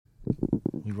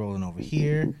We rolling over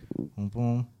here. Boom,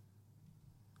 boom.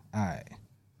 All right.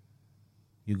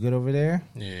 You good over there?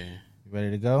 Yeah. You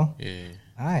ready to go? Yeah.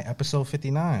 All right, episode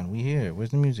 59. We here.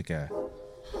 Where's the music at?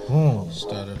 Boom.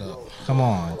 Start it up. Come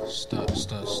on. Start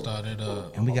it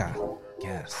up. And we got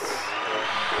guests.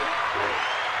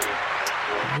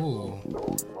 Ooh.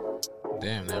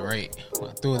 Damn, that right. I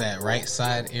threw that right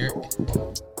side ear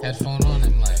headphone on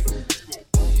and like,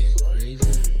 yeah,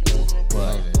 crazy.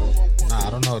 Love it. Nah, I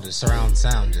don't know. The surround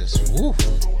sound just, woo.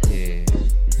 Yeah. You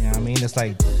know what I mean? It's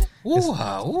like,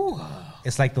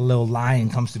 it's like the little lion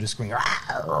comes through the screen. You know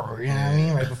what I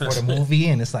mean? Right before the movie.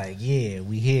 And it's like, yeah,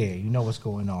 we here. You know what's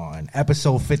going on.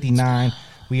 Episode 59.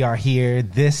 We are here.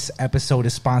 This episode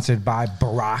is sponsored by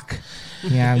Barack.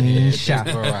 You know what I mean? Shop.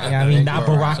 You know what I mean? Not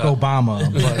Barack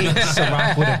Obama, but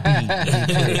Ciroc with a B.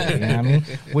 You know what I mean?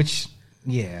 Which,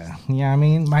 yeah. You know what I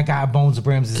mean? My guy Bonez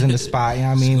Brimz is in the spot. You know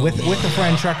what I mean? With the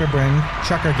friend Trucker Gang.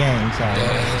 Sorry. You know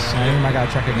what I mean? My guy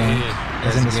Trucker Gang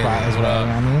is in the spot as well. You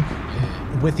know what I mean?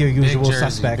 With your usual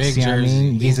suspects, you know what I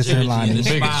mean? Yesus and Lani.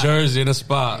 Big jersey in the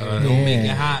spot. Don't make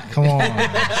it hot. Come on.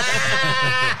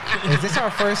 Is this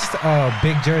our first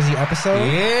Big Jersey episode?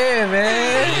 Yeah,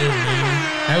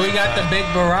 man. And we got the Big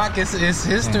Barack. It's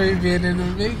history being in the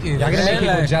making. Y'all gonna make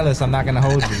people jealous. I'm not gonna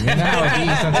hold you. You know how it be?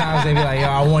 Sometimes they be like, yo,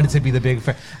 I wanted to be the big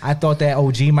friend. I thought that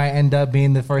OG might end up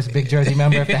being the first Big Jersey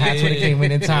member if the hats would have came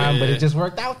in time, but it just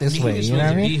worked out this way. You know what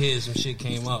I mean? Be here, some shit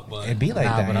came up, but it'd be like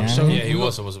that. But I'm sure. Yeah, he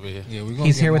was supposed to be here. Yeah,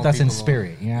 he's here with us in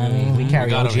spirit. You know what I mean? We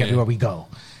carry OG everywhere we go.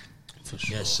 For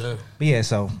sure. Yes, sir. But yeah,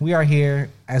 so we are here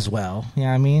as well. You know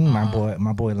what I mean? My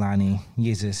boy Lani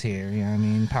Yesus here. You know what I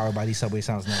mean? Powered by these Subway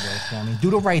Sounds Network. You know what I mean? Do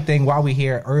the right thing while we're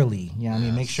here early. You know what I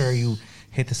mean? Make sure you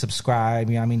hit the subscribe.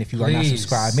 You know what I mean? If you are not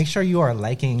subscribed, make sure you are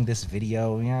liking this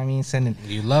video. You know what I mean? Sending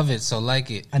you love it, so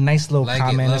like it. A nice little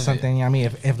comment or something. You know what I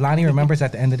mean? If Lani remembers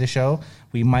at the end of the show,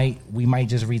 we might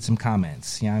just read some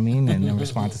comments. You know what I mean? And then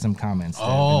respond to some comments.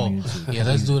 Yeah,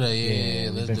 let's do that.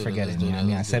 Yeah, we've been forgetting. You know what I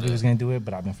mean? I said we was gonna do it,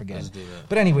 but I've been forgetting.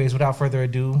 But anyways, without further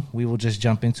ado, we will just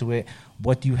jump into it.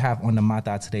 What do you have on the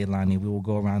mata today, Lani? We will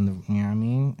go around the. You know what I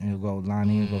mean? It'll go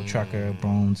Lani, it'll go Trucker,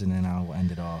 Bones, and then I'll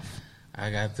end it off. I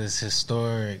got this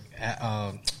historic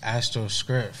Astros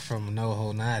script from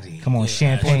Noho Naughty. Come on,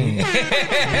 champagne.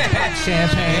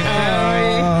 Champagne.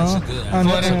 That's a good one.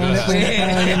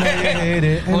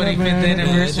 45th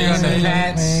anniversary on the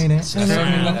hats.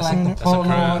 Certainly look like the polo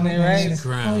on it, right?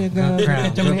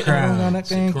 Good crown. Pop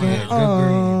champagne.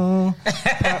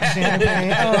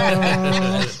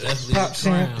 Pop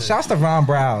champagne. Shouts to Ron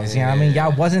Browse. You know what I mean?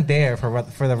 Y'all wasn't there for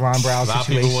the Ron Browse situation. A lot of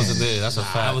people wasn't there. That's a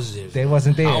fact. I was there. They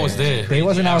wasn't there. I was there. They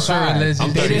wasn't outside.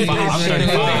 I'm 35. I'm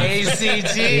 35.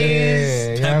 ACGs.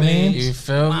 Yeah, you know what I mean? You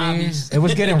feel me? It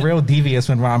was getting real devious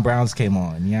when Ron Browns came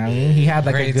on. You know what I mean? He had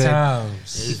like Great a good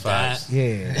times.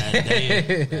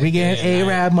 Yeah. We getting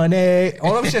A-Rab money.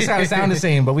 All of them shit sound the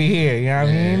same, but we here. You know what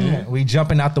I mean? We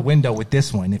jumping out the window with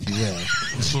this one, if you will.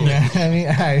 You know what I mean?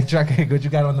 All right, Trucker, what you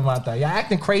got on the mata? Y'all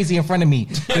acting crazy in front of me.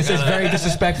 This is very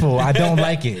disrespectful. I don't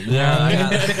like it. You know what I mean?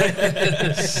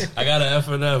 I got an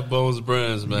F&F Bonez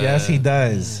Brimz, man. Yes, he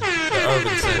does. The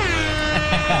Urban Set,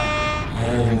 man.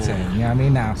 Irvington, you know what I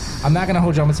mean? Now, I'm not gonna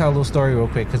hold you. I'm gonna tell a little story real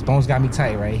quick because Bones got me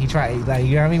tight, right? He tried, like,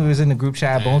 you know what I mean? We was in the group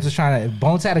chat.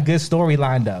 Bones had a good story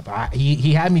lined up.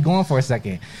 He had me going for a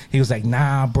second. He was like,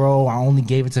 nah, bro, I only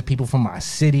gave it to people from my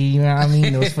city. You know what I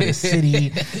mean? It was for the city.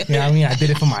 You know what I mean? I did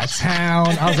it for my town.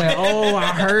 I was like, oh, I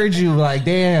heard you. Like,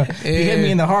 damn. He hit me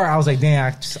in the heart. I was like,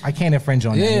 damn, I can't infringe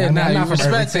on that. Yeah, I'm not from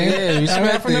respect Irvington. it. Yeah,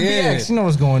 respect I'm from the it. BX. You know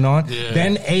what's going on. Yeah.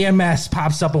 Then AMS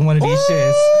pops up on one of these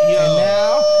shits.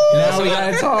 And now we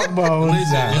gotta talk, Bones. Look.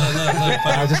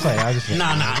 I'll just play.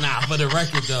 Nah. For the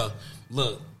record, though,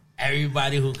 look,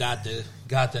 everybody who got the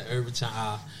Irvington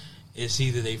eye, it's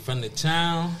either they from the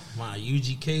town, my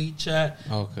UGK chat,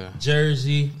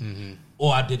 Jersey,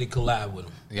 or I did a collab with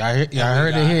them. Y'all heard it here. Y'all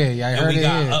heard it here. And we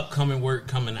got upcoming work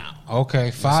coming out.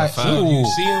 Okay, five. So you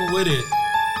see them with it,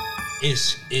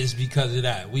 it's because of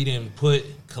that. We didn't put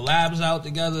collabs out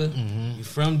together. You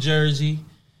from Jersey.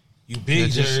 You big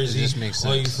Jersey, it just makes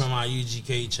sense. Or you from our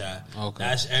UGK chat. Okay.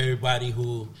 That's everybody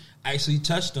who actually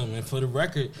touched them. And for the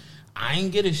record, I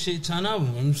ain't get a shit ton of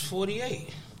them. It was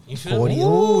 48. You feel 40. me?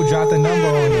 Ooh, drop the number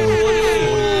on them. 48.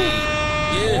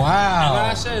 Yeah. Wow. And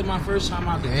like I said, my first time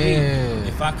out the gate,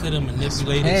 if I could have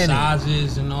manipulated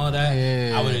sizes and all that,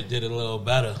 I would have did it a little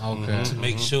better. Okay. To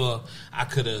make sure I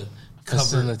could have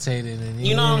facilitated it.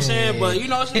 You know what I'm saying? But you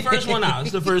know, it's the first one out.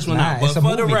 It's the first one out. But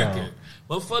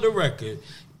for the record,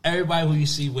 everybody who you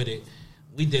see with it,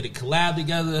 we did a collab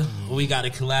together. Or we got a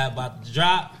collab about to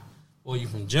drop. Or you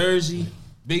from Jersey,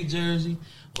 big Jersey.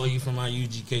 or you from my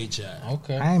UGK chat?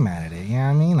 Okay. I ain't mad at it. You know what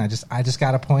I mean? I just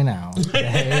gotta point out. You know what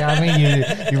I mean?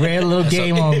 You ran a little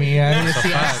game on me. You know what I mean?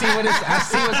 I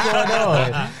see what's going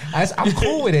on. I'm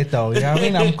cool with it though. You know what I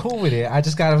mean? I'm cool with it. I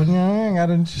just gotta, I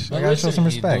gotta show some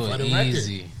respect. For the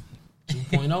easy.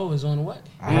 2.0 is on the way.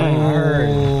 I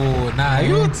heard. Nah,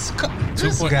 this guy.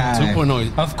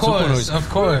 2.0. Of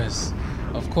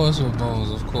course with Bones,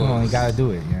 of course. Well, you gotta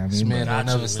do it. You know what I mean? This man will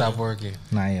never stop working.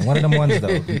 Nah, yeah. One of them ones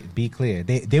though. Be clear.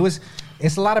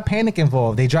 It's a lot of panic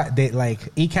involved. They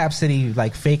like ECAP City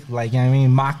like fake, like, you know what I mean,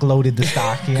 mock loaded the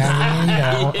stock, you know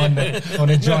what I mean, on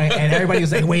the joint, and everybody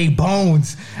was like, wait,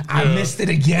 Bones, I missed it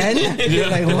again.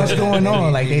 Like, what's going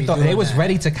on? Like, they thought they was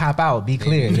ready to cop out. Be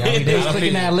clear, you know what I mean? They was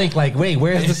clicking that link like, wait,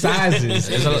 where's the sizes?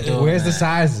 Where's the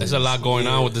sizes? There's a lot going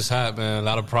on with this hat, man. A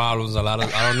lot of problems. A lot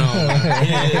of, I don't know.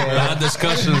 A lot of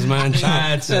discussions, man.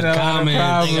 Chats and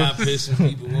comments. They got pissing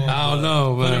people off. I don't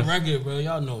know, man. For the record, bro,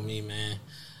 y'all know me, man.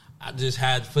 I just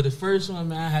had, for the first one,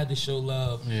 man, I had to show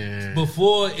love. Yeah.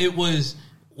 Before it was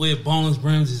where Bonez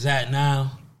Brimz is at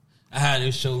now, I had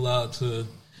to show love to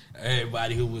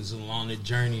everybody who was along the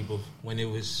journey, but when it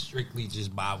was strictly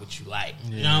just buy what you like.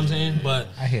 You know what I'm saying? But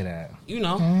I hear that. You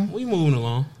know, we moving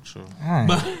along. True. Right.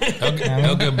 But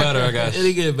it'll get better, I guess.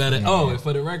 It'll get better. Yeah. Oh, and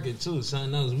for the record too,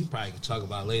 something else we probably could talk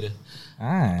about later.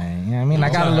 Alright, you know what I mean? I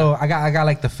got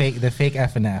like the fake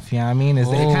F and F, you know what I mean? It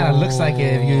kind of looks like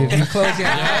it if you close your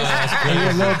eyes and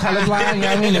you're a little colorblind, you know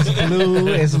what I mean? It's blue,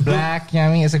 it's black, you know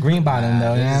what I mean? It's a green bottom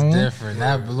though, you know what I mean? It's different.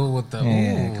 That blue with the come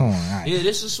on. Right. Yeah,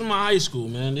 this is from my high school,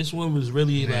 man. This one was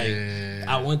really like,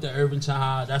 I went to Irvington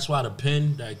High. That's why the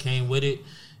pin that came with it.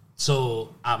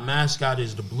 So our mascot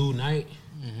is the Blue Knight.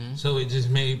 Mm-hmm. So it just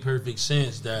made perfect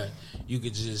sense that you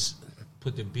could just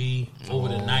put the B over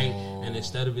the night, and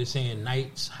instead of it saying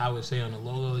Knights, how it say on the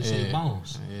logo, it say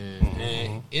Bones.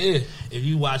 And if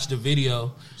you watch the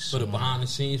video for the behind the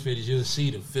scenes footage, you'll see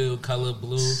the field color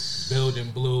blue, building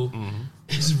blue. Mm-hmm.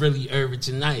 It's really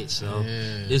Irvington night. So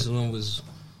this one was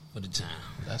for the time.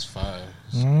 That's fire.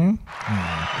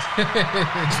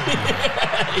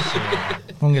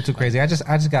 Don't get too crazy. I just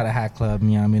got a Hatclub,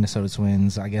 you know, Minnesota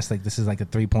Twins. I guess like this is like a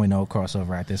 3.0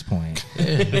 crossover at this point.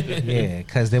 Yeah,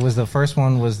 because there was the first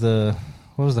one was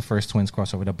what was the first Twins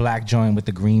crossover? The black joint with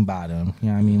the green bottom, you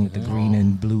know what I mean, with the green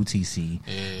and blue TC,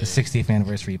 the 60th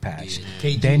anniversary patch.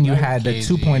 Then you had the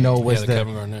 2.0 was the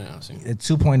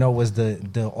 2.0 was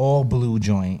the all blue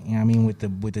joint, you know what I mean, with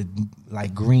the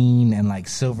like green and like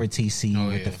silver TC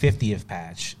with the 50th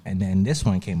patch. And then this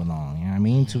one came along, you know what I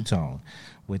mean, two-tone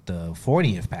with the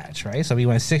 40th patch, right? So we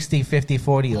went 60, 50,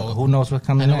 40. Who knows what's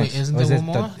coming next? Isn't there one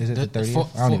more? Is it the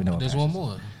 30th? I don't even know. There's one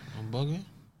more. I'm bugging.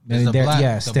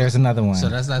 There's another one. So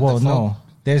that's not no.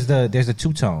 There's the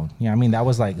two-tone. You know what I mean? That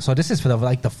was like, so this is for the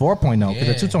 4.0, because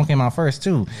the two-tone came out first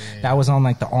too. That was on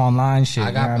like the online shit.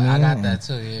 I got that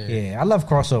too, yeah. I love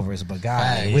crossovers, but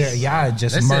God, y'all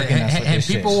just murking us with this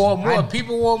people shit. Want more.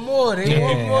 People want more. They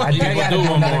want more. I gotta do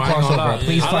another crossover.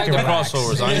 Please fucking relax.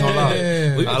 Crossovers. I ain't gonna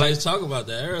lie. We were just talking about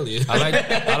that earlier. I like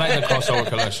the crossover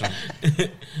collection.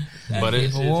 But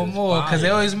people want more because they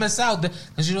always miss out.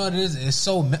 Because you know what it is? It's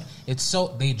so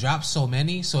they drop so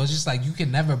many, so it's just like you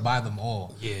can never buy them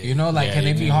all. Yeah. You know, like can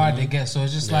it be hard to get? So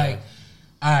it's just like,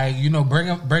 all right, you know,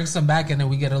 bring some back, and then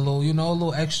we get a little, you know, a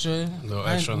little extra.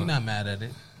 We're not mad at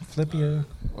it. Flip your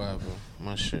whatever.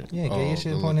 My shit. Yeah, get your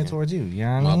shit pointed towards you. You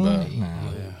know what I mean? My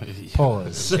bad. Nah.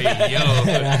 Pause. Hey, yo.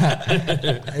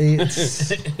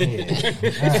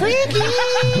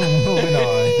 Moving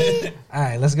on. All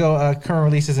right, let's go. Current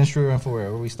releases in streetwear and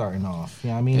footwear. Where we starting off? You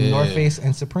know what I mean? North Face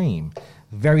and Supreme.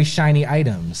 Very shiny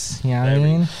items. You know what I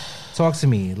mean? Talk to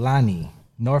me. Lani.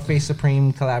 North Face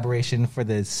Supreme collaboration for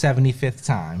the 75th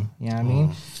time. You know what I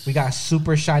mean? We got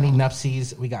super shiny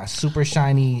nupsies. We got super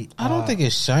shiny. I don't think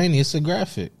it's shiny. It's a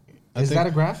graphic. Is that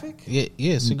a graphic? Yeah,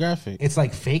 it's a graphic. It's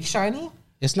like fake shiny?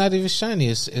 It's not even shiny.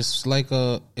 It's like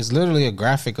it's literally a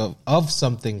graphic of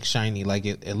something shiny. Like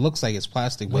it looks like it's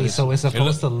plastic. Wait, so it's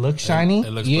supposed to look shiny?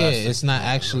 It looks plastic. It's not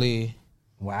actually.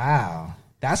 Wow.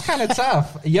 That's kind of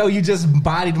tough. Yo, you just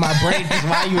bodied my brain because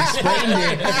while you explained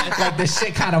it, like the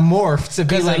shit kind of morphed to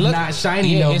be like not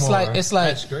shiny no it's more. It's like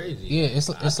that's crazy. Yeah, it's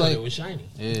like it was shiny.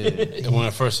 Yeah. When I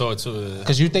first saw it too,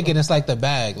 because you're thinking it's like the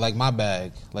bag, like my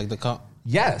bag, like the.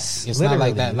 Yes, it's literally. not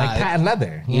like that. Like patent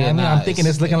leather. You know what I mean? I'm thinking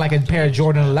it's looking like a pair of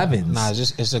Jordan 11s. Nah,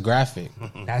 it's a graphic.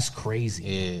 That's crazy.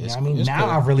 Yeah, you know what I mean? Now cool.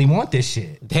 I really want this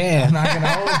shit. Damn. I'm not gonna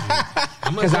hold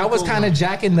you. Because I was kind of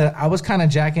jacking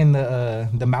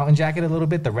the mountain jacket a little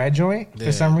bit, the red joint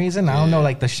for some reason. I don't know,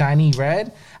 like the shiny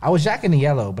red. I was jacking the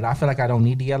yellow, but I feel like I don't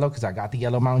need the yellow because I got the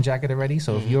yellow mountain jacket already.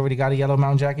 So if you already got a yellow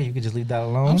mountain jacket, you could just leave that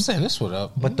alone. I'm saying this what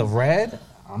up. But the red,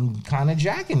 I'm kind of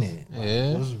jacking it.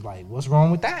 Yeah. What's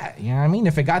wrong with that? You know what I mean?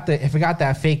 If it got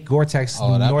that fake Gore-Tex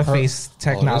North Face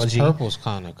technology, this purple's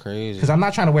kind of crazy. Because I'm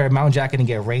not trying to wear a mountain jacket and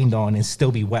get rained on and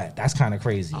still be wet. That's kind of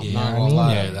crazy. You know what I mean?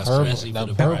 Yeah, that's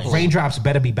purple. Raindrops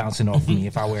better be bouncing off of me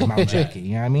if I wear a mountain jacket.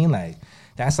 You know what I mean? Like.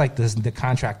 That's like the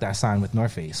contract I signed with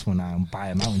North Face when I buy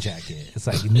a mountain jacket. It's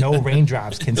like no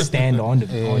raindrops can stand on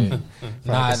you.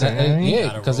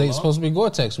 Yeah, because they're supposed to be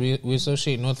Gore-Tex. We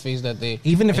associate North Face that they...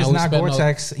 Even if it's not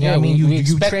Gore-Tex, you know what I mean?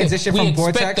 You transition from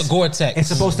Gore-Tex. It's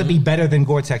supposed to be better than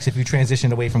Gore-Tex if you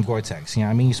transition away from Gore-Tex. You know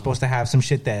what I mean? You're supposed to have some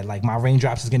shit that, like, my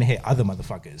raindrops is going to hit other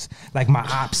motherfuckers. Like my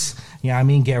ops, you know what I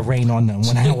mean? Get rain on them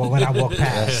when I walk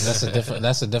past.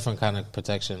 That's a different kind of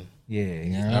protection. Yeah, you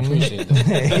know I appreciate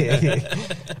that.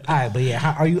 All right, but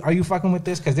yeah, are you fucking with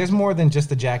this? Because there's more than just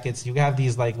the jackets. You have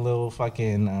these like little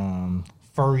fucking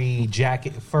furry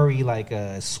like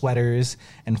sweaters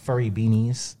and furry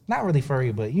beanies. Not really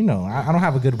furry, but you know, I don't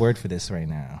have a good word for this right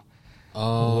now.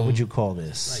 What would you call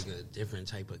this? It's like a different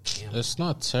type of camel. It's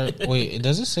not terrible. Wait,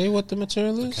 does it say what the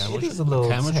material is? It is a little.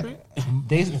 Chemistry?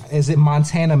 Is it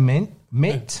Montana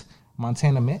mint?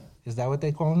 Montana mint? Is that what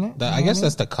they calling it? I guess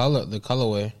that's the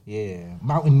colorway. Yeah,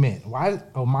 mountain mint. Why?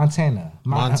 Oh, Montana.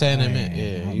 Montana mint.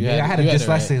 Yeah, I had a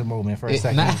dyslexia moment for a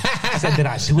second. I said, did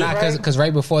I do it right? Because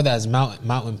right before that is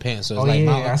mountain pants. So it's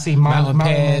I see mountain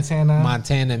pants,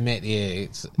 Montana mint. Yeah,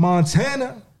 it's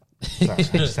Montana. Sorry, I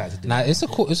just had to do that. It's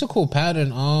a cool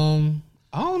pattern.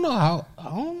 I don't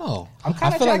know.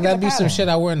 I feel like that'd be some shit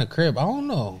I wear in the crib. I don't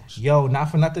know. Yo, not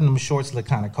for nothing, them shorts look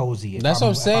kind of cozy. That's what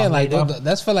I'm saying. Like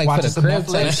that's for like for the crib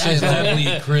type shit.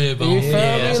 Definitely crib. You feel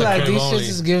me? Like these shits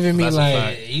is giving me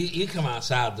like you come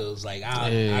outside those like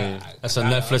that's a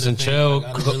Netflix and chill.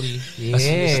 That's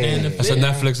a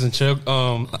Netflix and chill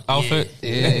outfit.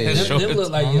 Yeah, them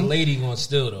look like your lady gonna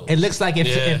steal though. It looks like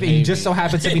if you just so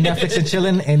happen to be Netflix and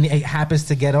chilling and it happens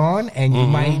to get on and you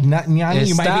might not,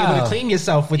 you might be able to clean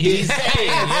yourself with these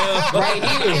right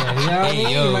here. You know what I mean?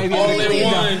 You might be able to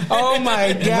clean them. Oh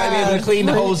my god! You might be able to clean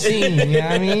the whole scene. You know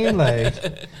what I mean? Like,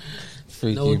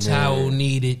 freaky, no towel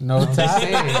needed. No towel.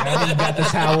 You got the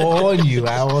towel on you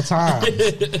at all times.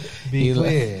 Be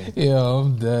clear. Yo,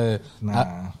 I'm dead.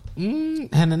 Nah. And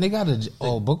then they got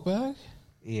a book bag.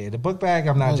 Yeah, the book bag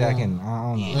I'm not jacking.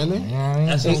 I don't know. Really? You know what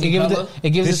I mean? It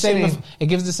gives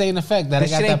the same effect that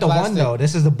this it got shit that ain't the plastic. one though.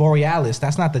 This is the Borealis.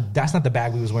 That's not the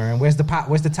bag we was wearing. Where's the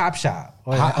Top Shot?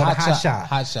 Or the Hot Shot?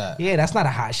 Hot Shot. Yeah, that's not a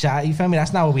Hot Shot. You feel me?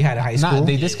 That's not what we had in high school. Nah,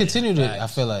 they discontinued it. I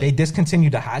feel like they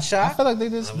discontinued the Hot Shot. I feel like they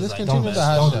discontinued the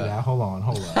Hot Shot. Don't do that. Hold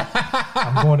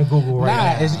up. I'm going to Google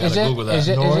right now. It's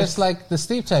just like the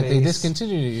Steep Tech. They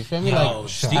discontinued it. You feel me? Like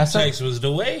Steep Tech was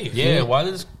the wave. Yeah. Why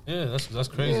did? Yeah, that's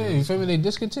crazy. Yeah, you feel me? They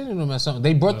discontinued them or something.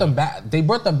 They brought them back. They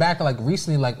brought them back like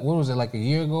recently. Like what was it? Like a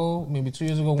year ago, maybe 2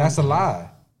 years ago. That's a lie.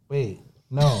 Wait,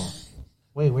 no.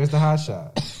 Wait, where's the Hot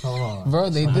Shot? Hold on, bro.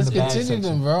 They discontinued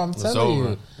them, bro. I'm telling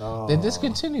you, oh, they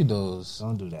discontinued those.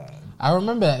 Don't do that. I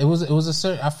remember it was a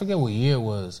certain. I forget what year it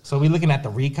was. So we looking at the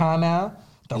Recon now,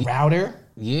 the Router.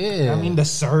 Yeah, I mean the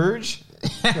Surge.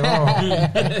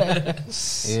 Yeah,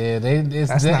 they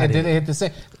hit the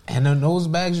same. And then those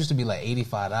bags used to be like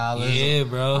 $85. Yeah,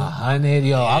 bro. $100. Yo,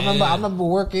 yeah. I remember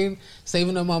working,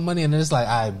 saving up my money, and it's like,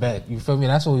 I bet. You feel me?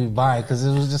 That's what we buy because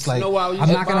it was just like,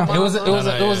 I'm not gonna.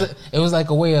 It was like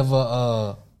a way of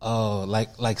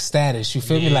like status. You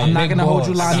feel me? Like I'm not gonna hold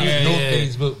you,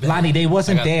 Lani. Lani, they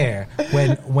wasn't there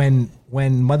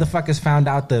when motherfuckers found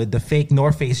out the fake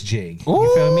North Face jig. Ooh.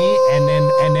 You feel me?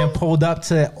 And then pulled up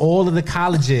to all of the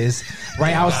colleges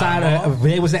right outside of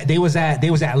they was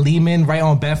at Lehman right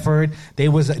on Bedford. They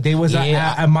was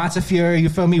at Montefiore, you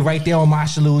feel me? Right there on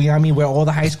Marshallou, you know what I mean? Where all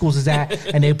the high schools is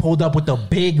at. And they pulled up with a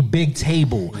big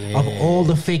table of all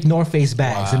the fake North Face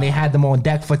bags. And they had them on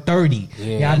deck for $30. Yeah,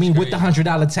 you know what I mean? With the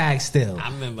 $100 tag still. I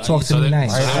remember. Talk to me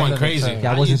nice. They went crazy.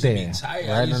 I wasn't there.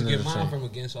 I used to get mine from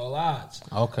Against All Odds.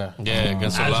 Okay. Yeah,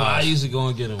 Against All Odds. That's why I used to go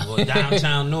and get them.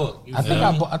 Downtown North.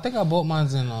 I think I bought mine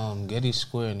in Getty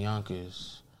Square in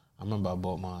Yonkers. I remember I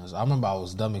bought mine. I remember I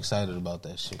was dumb excited about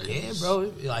that shit. Yeah,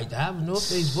 bro. Like to have a North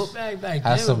Face book bag back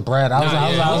then. Had some bread. I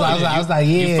was like,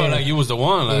 yeah. You felt like you was the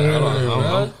one. Like,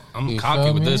 yeah, I'm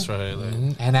cocky with this right here. Like.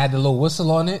 Mm-hmm. And I had the little whistle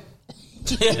on it.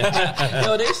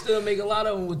 Yo, they still make a lot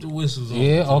of them with the whistles on.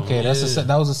 Yeah, okay.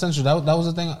 That was essential. That was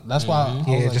the thing. That's why.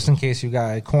 Yeah, just in case you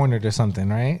got cornered or something,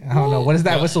 right? I don't know. What is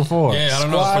that whistle for? Yeah, I don't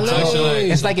know.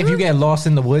 It's like if you get lost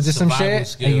in the woods or some shit,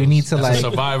 skills. And you need to That's a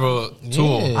survival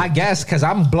tool. I guess because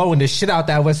I'm blowing the shit out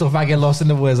that whistle if I get lost in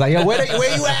the woods. Like, yo, where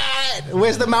you at?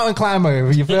 Where's the mountain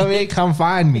climber? You feel me? Come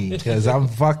find me because I'm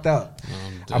fucked up.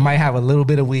 I might have a little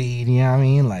bit of weed, you know what I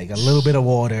mean? Like a little bit of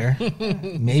water.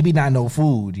 Maybe not no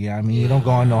food, you know what I mean? You don't go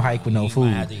on no hike with no food.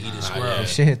 Might have to eat a squirrel.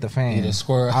 Shit hit the fan. Eat a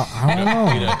squirrel. I don't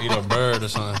know. Eat a bird or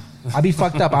something. I'd be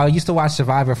fucked up. I used to watch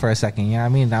Survivor for a second, you know what I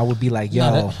mean? And I would be like,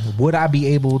 yo, would I be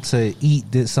able to eat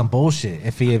some bullshit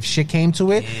if shit came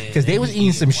to it? Because they was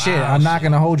eating some shit. I'm not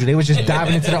going to hold you. They was just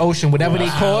diving into the ocean. Whatever they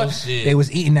caught, they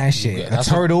was eating that shit. A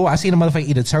turtle. I seen a motherfucker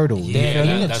eat a turtle. Yeah,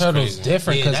 eating a turtle's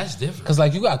different. Yeah, that's different. Because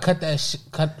like you got to cut that shit.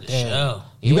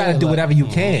 You got to do whatever you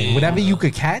can. Whatever you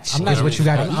could catch is what you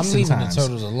got to eat I'm leaving sometimes. the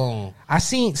turtles alone. I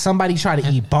seen somebody try to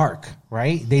eat bark,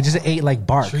 right? They just ate like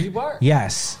bark. Tree bark?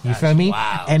 Yes. You feel me?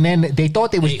 Wow. And then they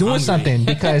thought they was doing something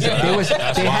because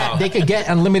they could get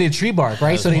unlimited tree bark,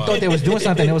 right? So they thought they was doing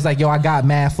something. It was like, yo, I got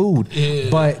mad food.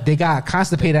 But they got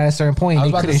constipated at a certain point. I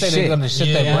was They about to couldn't say shit. they're going to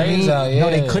shit their brains out.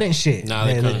 No, they couldn't shit. Nah,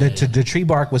 they couldn't. The tree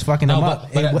bark was fucking them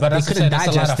up. But They that's couldn't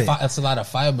digest it. It's a lot of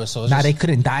fiber. So Nah, they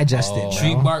couldn't digest it.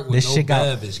 Tree bro. bark with This no shit got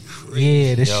bev is crazy.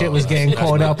 yeah. This shit was getting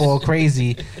caught up all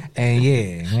crazy, and yeah,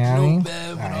 you know what I mean. No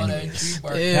bev with all that tree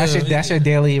bark. That's your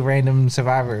daily random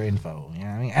Survivor info. You know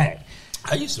what I mean? Hey.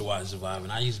 I used to watch Survivor,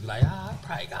 and I used to be like, I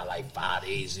probably got like 5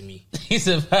 days in me. He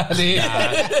said that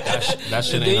That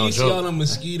shit And ain't then no you see all joke. the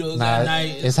mosquitoes at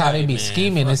night. It's how they be man,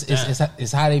 scheming. fuck that.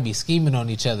 It's how they be scheming on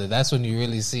each other. That's when you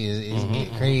really see it's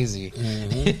get crazy.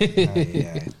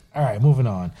 Yeah. All right, moving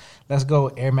on. Let's go.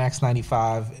 Air Max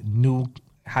 95. New.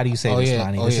 How do you say this,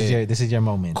 Lonnie? This is your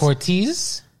moment.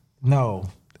 Corteiz? No,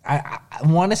 I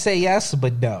want to say yes,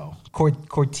 but no.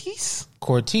 Corteiz.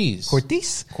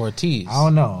 Corteiz. I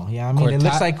don't know. Yeah, I mean, it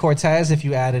looks like Corteiz if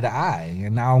you added an I,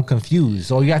 and now I'm confused.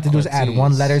 All you have to do is add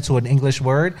one letter to an English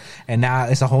word, and now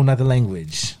it's a whole nother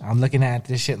language. I'm looking at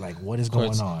this shit like, what is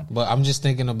going on? But I'm just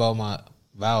thinking about my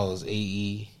vowels.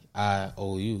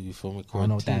 A-E-I-O-U. You feel me? I don't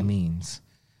know what that means.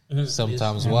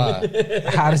 Sometimes Y.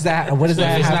 How does that? What does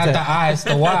that If it's have not to? the I, it's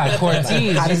the Y.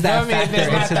 Corteiz. How does that factor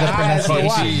into the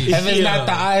pronunciation? If it's not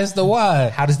the I, it's the Y.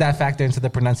 How does that factor into the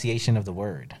pronunciation of the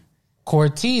word?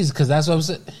 Corteiz, because that's what I'm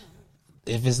saying.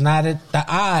 If it's not the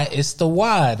I, it's the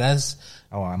Y. That's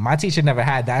my teacher never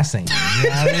had that saying. You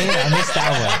know what I mean? I missed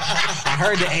that one. I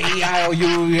heard the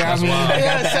A-E-I-O-U, you know what I mean? I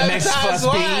got the MX plus B,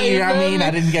 you know what I mean? I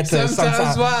didn't get to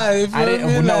sometimes Y. I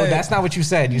didn't, no, that's not what you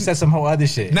said. You said some whole other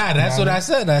shit. Nah, that's what I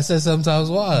said. I said sometimes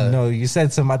Y. No, you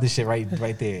said some other shit right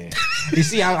there. You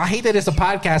see, I hate that it's a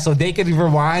podcast so they could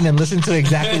rewind and listen to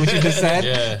exactly what you just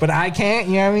said, but I can't,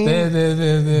 you know what I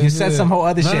mean? You said some whole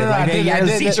other shit.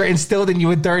 The teacher instilled in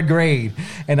you in 3rd grade,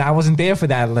 and I wasn't there for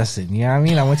that lesson, you know what I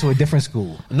mean? I went to a different school.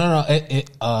 No.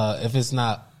 If it's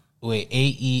not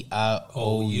A-E-I-O-U,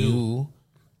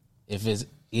 if it's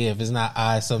not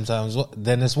I, sometimes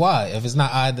then it's Y. If it's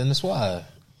not I, then it's Y.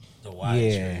 The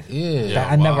Y. Yeah.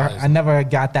 I never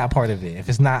got that part of it. If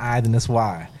it's not I, then it's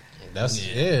Y. That's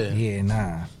Yeah,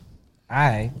 nah. All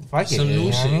right, fuck Some it.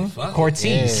 new shit.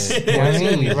 Corteiz. You know what I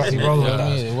mean? You roll with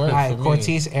us. All right,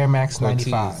 Corteiz Air Max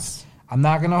 95. I'm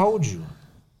not gonna hold you.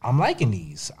 I'm liking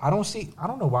these. I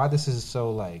don't know why this is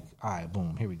so like. All right,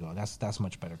 boom. Here we go. That's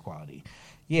much better quality.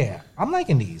 Yeah, I'm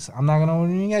liking these. I'm not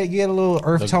gonna. You gotta get a little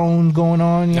earth tone going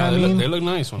on. You know what I mean? They look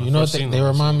nice. You know what they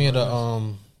remind me of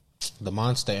the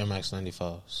Monster Air Max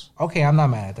 95s. Okay, I'm not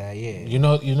mad at that. Yeah. You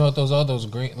know what those are? Those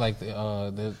green, like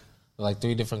the like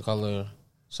 3 different color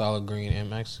solid green Air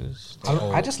Maxes.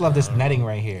 I just love this netting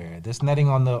right here. This netting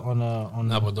on the.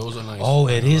 Nah, but those are nice. Oh,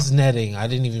 it is netting. I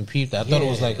didn't even peep that. I thought it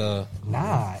was like a.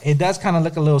 Nah, it does kind of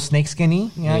look a little snake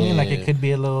skinny. You know what I mean? Like it could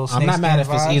be a little. I'm not mad if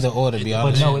it's either or, to be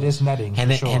honest. But no, it is netting.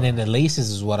 And for sure. and then the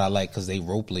laces is what I like because they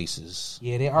rope laces.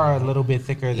 Yeah, they are a little bit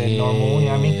thicker than normal. You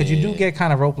know what I mean? Because you do get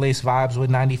kind of rope lace vibes with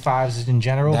 95s in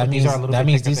general. That but means these are a little that bit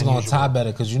means thicker these than gonna usual. tie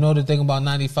better because you know the thing about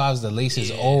 95s, the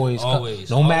laces always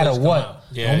no matter come what. out.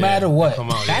 No matter what.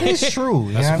 That is true.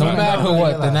 You know what I No mean? matter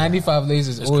what, the 95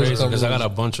 laces It's always crazy come. because I got a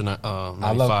bunch of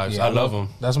 95s. I love them.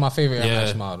 That's my favorite Air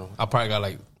Max model. I probably got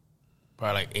like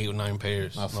 8 or 9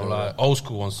 pairs. No lie. Old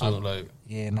school ones too. Like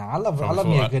Yeah, nah, I love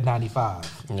me a good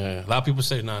 95. yeah, a lot of people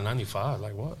say 95.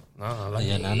 Like what? Nah, like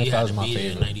 95 is my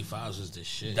favorite. 95s was the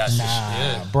shit.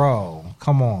 Nah, bro,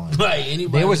 come on. Like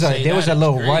anybody There was a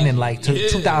little crazy. run in like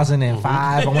 2005.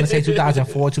 I want to say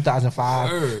 2004,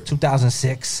 2005,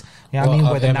 2006. You know what I mean?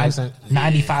 Where the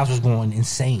 95s was going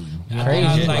insane.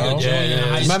 Crazy, like bro. a joint in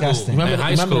high school. Disgusting.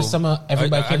 Remember the summer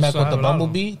everybody came back with the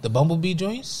Bumblebee. Bumblebee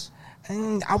joints?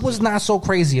 And I was not so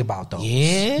crazy about those.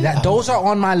 Yeah. Those are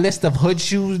on my list of hood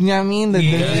shoes. You know what I mean? The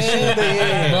shoes,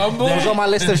 those on my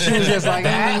list of shoes. That's like,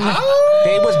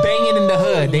 They was banging in the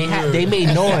hood. They made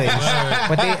noise,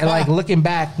 but they like looking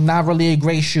back, not really a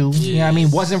great shoe. You know what I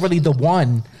mean? Wasn't really the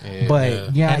one,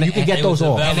 but yeah, you can get those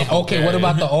off. Okay, what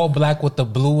about the all black with the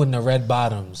blue and the red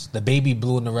bottoms? The baby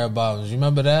blue and the red bottoms. You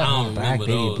remember that? I don't Black remember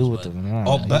baby those, blue with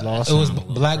but- the. It was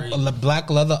black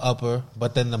leather upper,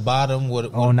 but then the bottom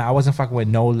would. Oh no, I wasn't fucking with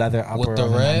no leather upper With the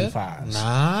on red? 95s.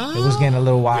 Nah. It was getting a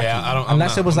little wacky. Yeah,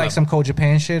 Unless it was like some Cold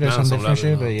Japan shit or Nah, some some different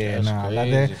shit. leather, But yeah, That's nah, crazy.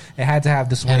 leather. It had to have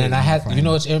the suede. And then I had, friend. you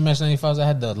know, it's Air Max 95s. I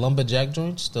had the lumberjack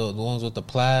joints, the ones with the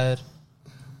plaid,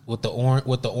 with the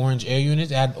orange air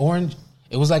units. It had orange.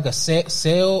 It was like a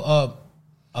sail.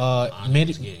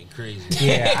 It's getting crazy.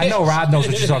 Yeah, I know Rob knows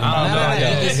what you're talking about.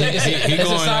 It's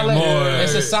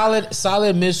a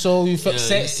solid midsole. You feel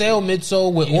sail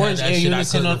midsole with You had orange that air shit I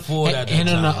units couldn't and afford at that on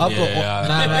the time.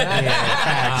 upper.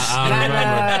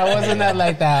 I It wasn't that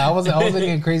like that. I wasn't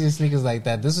getting crazy sneakers like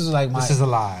that. This is like my. This is a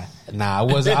lie. Nah, I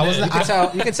wasn't.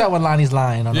 You can tell when Lonnie's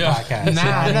lying on the podcast. Nah,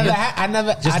 I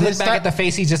never. Just look back at the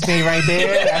face he just made right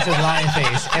there. That's his lying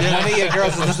face. If one of your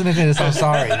girls is listening to this, I'm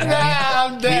sorry. You know what I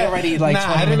mean? I'm dead. We already like 20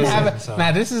 I didn't minutes have in, it. so.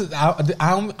 Nah, this is.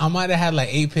 I might have had like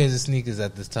 8 pairs of sneakers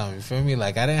at this time. You feel me?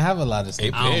 Like I didn't have a lot of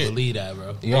sneakers. I don't believe that,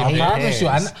 bro. Yo, I 8 promise you,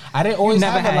 pairs. I didn't You always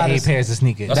never have a lot had of 8 pairs of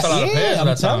sneakers. That's a lot of pairs I'm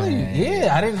at that time. telling you.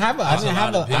 Yeah, I didn't have a. I didn't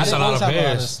That's a lot always of have a lot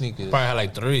of pairs. sneakers. Probably had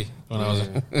like 3 when I was.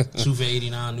 2 for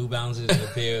 $89, New Balances, and a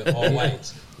pair of all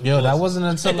whites. Yo, that wasn't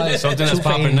until like Something that's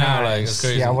popping now, like it's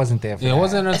crazy. Yeah, I wasn't there for Yeah, that. it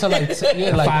wasn't until like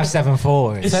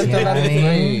 574s. 10th, You know what I 11th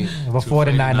mean? grade. Before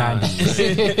the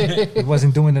 990s. He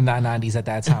wasn't doing the 990s at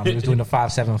that time. He was doing the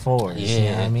 574s. You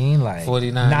know what I mean? Like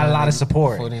 49, not a lot of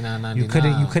support. 49.99. You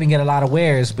couldn't get a lot of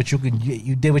wears, but you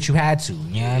did what you had to.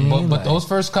 You know what I mean? But those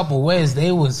first couple wears,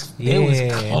 they was the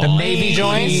navy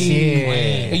joints.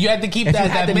 Yeah. You had to keep If you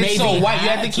that had the midsole navy- white. You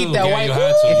had to keep that Yeah, white. you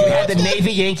had to. If you had the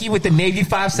navy Yankee with the navy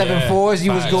 574s,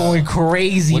 you was facts. going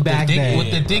crazy back then.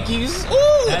 With the Dickies. Ooh,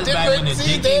 That's back when the different.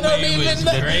 See, Dickie they don't wave was even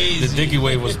know. crazy. The Dickie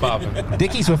wave was popping.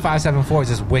 Dickies with 574s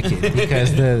is wicked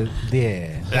because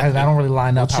I don't really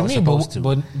line up how What it's you mean? supposed to.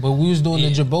 But we was doing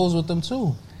the Jabos with them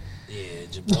too. Yeah,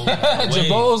 Jabot.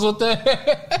 Jabos with them.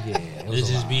 Yeah, it was Let's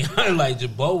a just lot. be honest, like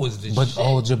Jabot was the But shit.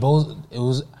 Jabos, it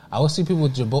was. I would see people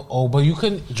with Jabot. Oh, but you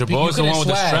couldn't. Jabot is the one with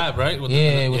the strap, right? With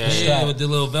Yeah, with the Yeah, strap. with the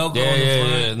little Velcro Yeah, on the yeah,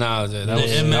 front. yeah. Nah, that The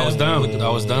was ML dumb. with the-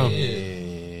 That was dumb. Yeah.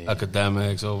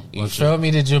 Academics. Oh, You feel me?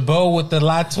 The Jabot with the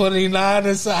Lot 29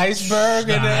 and some iceberg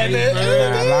and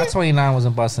Nah, Lot 29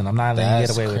 wasn't busting. I'm not letting you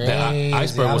get away with that. that.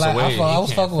 Iceberg was a wave. I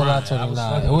was fucking with Lot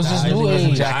 29. It was just new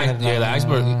age. Yeah, the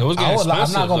iceberg. It was getting I'm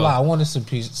expensive. not gonna lie. I though. wanted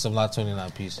some Lot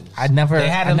 29 pieces. I never They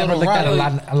had a never little looked at a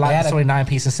ride. lot They had a- 29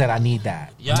 piece and said I need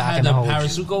that. Y'all I'm not had the gonna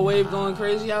hold you. Parasuco wave going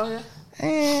crazy out here?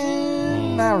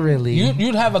 Not really.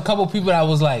 You'd have a couple people that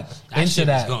was like into shit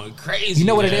that. was going crazy. You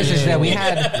know what it is? Is that we it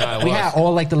had was.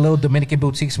 all like the little Dominican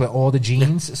boutiques with all the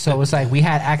jeans. So it's like we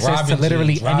had access to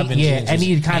literally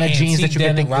any kind of jeans that you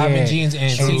could think. Robin jeans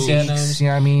and Antiques, denims. you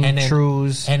know what I mean? And then,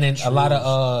 Trues. and then a lot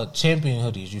of champion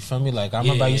hoodies. You feel me? Like I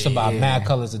remember I used to buy Yeah. mad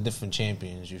colors of different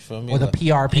champions. You feel me? Or the Like, In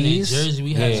PRPs. Jersey,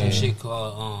 we had Yeah. some shit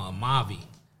called Mavi.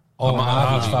 Oh,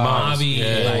 Mavi.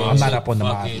 Yeah, like, I'm not up on the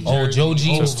fucking Mavi. Oh, Jersey Joe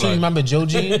jeans over. too. You remember Joe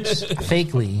jeans?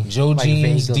 Fakely. Joe Like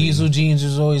jeans, vaguely. Diesel jeans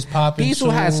was always popping. Diesel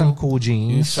too. had some cool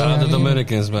jeans. Shout out to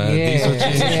Dominicans, man. Diesel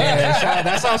jeans. Yeah,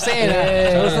 that's what I'm saying.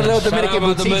 Those are the little Shout out Dominican my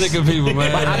boutiques. Dominican people,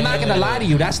 man. But I'm not gonna lie to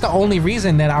you. That's the only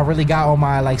reason that I really got on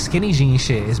my like skinny jean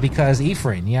shit is because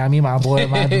Ephraim. You know what I mean? My boy,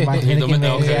 my Dominican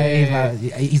man. Okay. Yeah,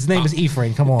 his name is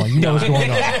Ephraim. Come on, you know what's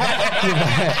going on.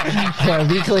 Yeah,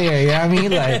 be clear. You know what I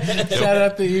mean? Like, Shout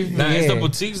out to you. Nah, it's the Yeah.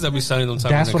 boutiques that be selling them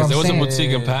type That's of what things. I'm There was a saying.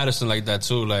 boutique in Patterson like that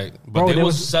too, like, but Bro, they there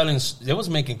was was- selling, they was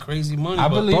making crazy money. I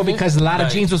but- believe bro, because a lot of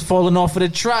Like- jeans was falling off of the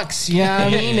trucks. You know what I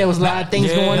mean? There was a lot of things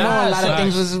Yeah, going on. A lot of nah,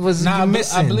 things was Nah,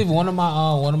 missing. I believe one of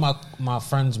my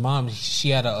friend's mom. She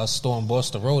had a store in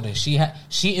Boston Road, and she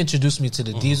introduced me to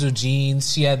the Diesel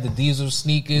jeans. She had the Diesel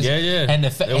sneakers. Yeah, yeah. And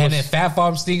It and was- then Fat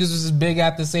Farm sneakers was big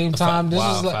at the same time.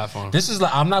 Fat Farm. This is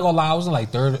like I'm not gonna lie. I was in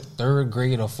like third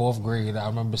grade or fourth grade. I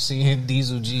remember seeing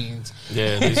Diesel jeans.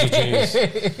 Yeah, Diesel jeans.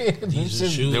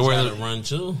 These shoes They were- had to run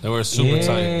too. They were super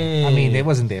tight. I mean, they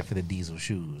wasn't there for the Diesel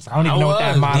shoes. I don't even know what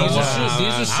that was. model Diesel was. shoes.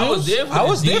 Diesel shoes. I was there for I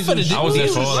was there for the Diesel I was there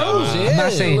for Diesel all that, shoes. man. Yeah, I'm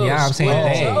not saying yeah. I'm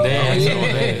saying they.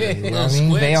 They. You know what I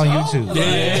mean? They on YouTube.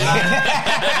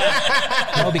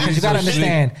 No, because you gotta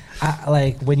understand,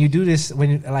 like when you do this,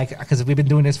 because we've been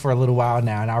doing this for a little while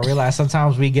now, and I realize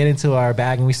sometimes we get into our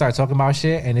bag and we start talking about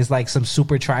shit, and it's like some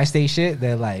super tri-state shit.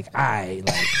 They're like,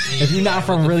 if you're not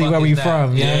from really where we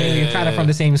from, you know what I mean? You're kind of from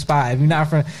the same spot.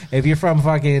 If you're from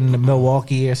fucking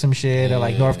Milwaukee or some shit, or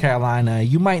like North Carolina,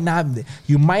 you might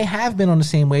have been on the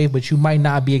same wave, but you might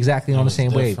not be exactly on the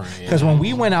same wave. Because when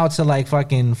we went out to like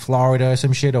fucking Florida or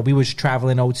some shit, or we was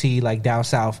traveling OT like down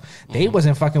south, they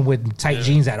wasn't fucking with tight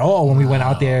jeans at all when we went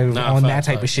out there on that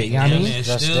type of shit. You know what I mean?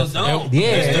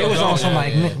 It was also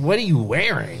like, what are you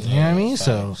wearing? You know what I mean?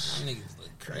 So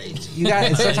crazy.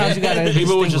 Sometimes you gotta.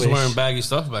 People were just wearing baggy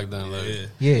stuff back then. Like,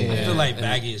 I feel like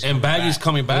baggy is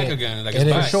coming back again. Like, it's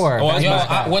back. For sure.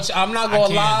 Which I'm not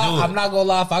gonna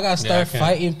lie. If I gotta start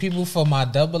fighting people for my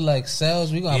double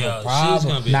XLs, we gonna have a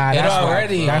problem.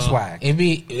 That's whack.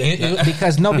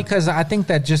 Because I think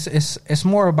that just it's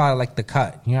more about like the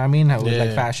cut. You know what I mean? With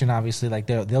like fashion, obviously, like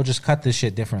they'll just cut this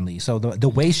shit differently. So the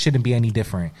waist shouldn't be any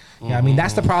different. You know what I mean?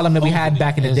 That's the problem that we had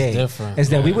back in the day.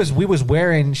 Is that we was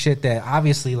wearing shit that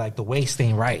obviously like the waist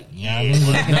ain't right. You know what I mean?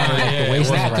 We're looking at it like the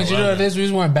waist ain't right. Because you know what it is? We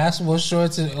was wearing basketball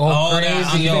shorts and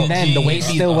crazy. Even then, the waist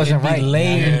still wasn't right.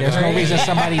 There's no reason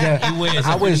somebody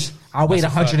I weighed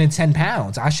 110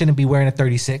 pounds. I shouldn't be wearing a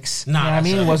 36. You know what I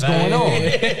mean? What's going on?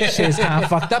 Shit is kind of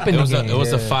fucked up in the game. It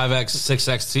was the 5X,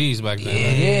 6X tees back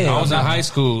then. I was in high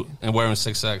school and wearing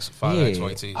 6X, 5X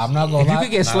white tees. I'm not gonna lie. If you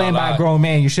could get slammed by a grown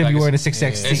man, you shouldn't be wearing a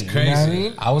 6X tee. It's crazy. You know what I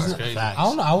mean? I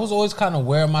don't know. I was always kind of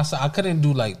wearing myself. I couldn't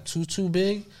do like too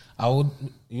big. I would,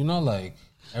 like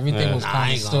everything was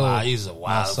kind of still. I used to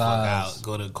wild fuck out.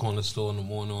 Go to the corner store in the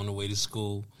morning on the way to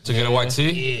school to get a white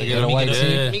tee. To get a white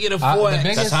tee. Let me get a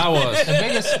 4X. That's how I was.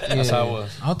 That's how I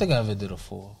was. I don't think I ever did a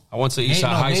 4. I went to Eastside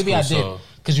High School. Maybe I did.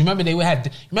 Because remember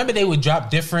they would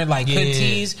drop different like hood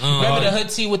tees. Remember the hood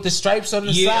tee with the stripes on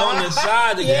the side? Yeah, on the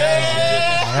side.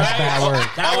 That's bad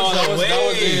work. That was the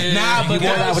way. Nah, but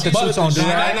that with the two-tone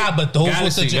do-rag. Nah, but those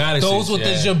with the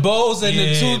jabos and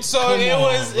the two-tone.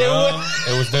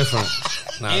 It was different.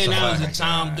 And that was the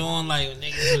time doing like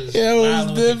niggas was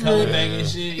smiling with the color back and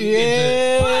shit.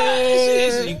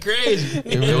 Shit crazy.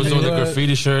 They was doing the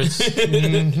graffiti shirts.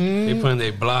 They putting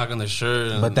their block on the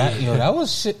shirt. But that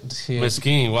was shit.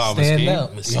 Mesquite. Wow, Mesquite.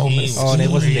 Oh, they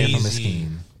wasn't there for Mesquite.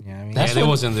 It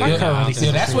wasn't there.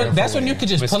 That's when you could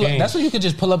just pull up. That's when you could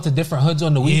just pull up to different hoods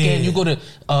on the weekend. You go to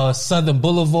Southern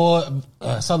Boulevard,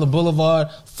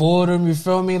 Fordham. You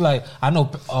feel me? Like I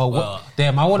know. I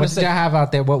want to say. What did y'all have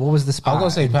out there? What was the spot? I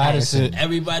was gonna say Patterson.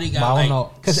 Everybody got like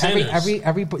because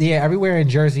everywhere in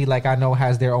Jersey, like I know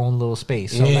has their own little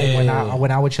space. So like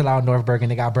when I would chill out in North Bergen,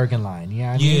 they got Bergen Line. You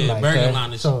know what I mean? Like, Bergen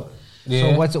Line is so.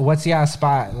 Yeah. So what's y'all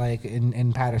spot like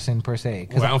in Patterson per se?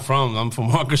 Where I'm from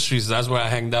Market Street, so that's where I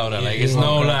hanged out at. Like it's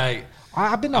like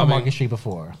I've been on Market Street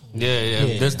before.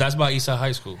 Yeah. That's by Eastside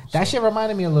High School. That shit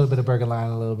reminded me a little bit of Bergen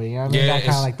Line a little bit. You know what I mean? That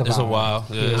kind of like the vibe. It's a while.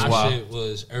 Yeah, it's wild. Shit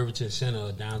was Irvington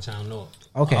Center, downtown North.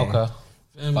 Okay.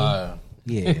 Fire.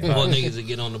 Yeah. All niggas that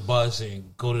get on the bus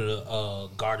and go to the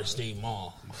Garden State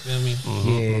Mall. Feel me?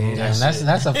 Mm-hmm. Yeah.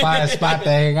 That's a fire spot to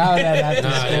hang out at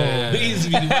the school. We used to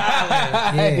be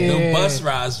wildin'. The bus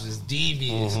rides was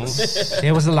devious. Mm-hmm.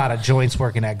 There was a lot of joints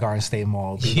working at Garden State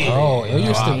Mall. Oh, it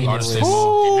used to be. Garden State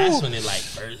Mall. And that's when it like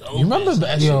first opened. You remember,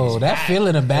 that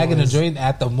feeling of bagging a joint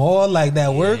at the mall, like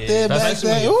that work there back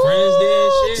then? Your friends there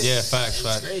and shit. Yeah,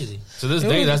 facts. Crazy. To this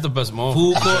day, that's the best mall.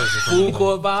 Food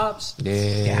court vibes.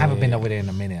 Yeah, I haven't been over there in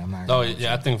a minute. I'm not. Oh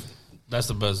yeah, I think that's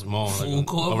the best mall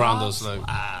around us. Like,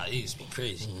 it used to be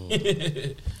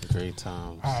crazy. Great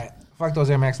times. All right, fuck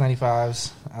those Air Max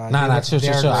 95s.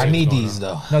 Chill. I need these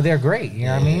though. No, they're great. You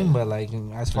know what I mean? But like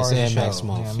as far as the show, you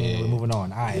know what I mean? We're moving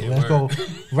on. All right, let's go.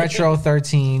 Retro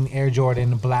 13 Air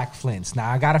Jordan Black Flints. Now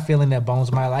I got a feeling that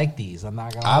Bones might like these. I'm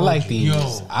not gonna. I like these.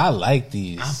 Yo, I like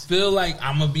these. I feel like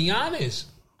I'm gonna be honest.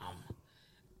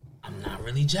 I'm not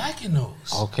really jacking those.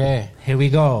 Okay. Here we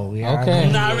go.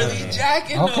 I'm not really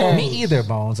jacking those. Me either,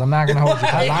 Bones. I'm not gonna hold you.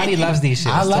 Lani loves these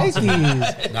shit. I like these.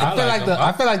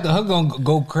 I feel like the hood gonna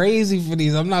go crazy for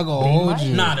these. I'm not gonna hold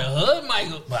you. Nah, the hood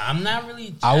might go, but I'm not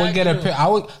really. I would get a pair. I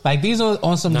would like these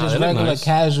on some just regular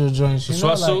casual joints. You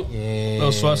know, sweatsuit,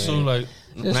 little sweatsuit, like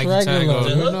just Nike regular. tag on. The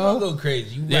hood gonna go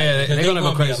crazy. They're gonna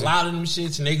go crazy. Be a lot of them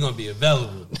shits, and they gonna be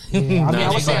available. I mean, I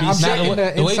would say I'm checking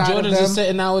the way Jordans are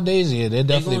sitting nowadays. They'll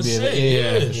definitely be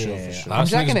for sure. I'm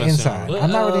checking the inside. But,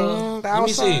 I'm not really. Let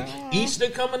me see. Easter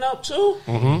coming up too.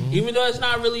 Even though it's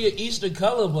not really an Easter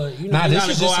color, but you know, you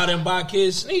gotta go out and buy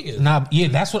kids sneakers.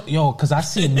 That's what because I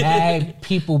see mad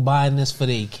people buying this for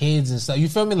their kids and stuff. You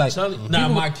feel me? Like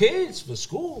my kids for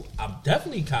school, I'm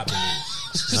definitely copping these.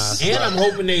 And I'm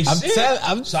hoping they sit.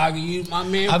 So I can use my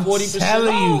man 40% telling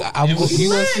you, off. you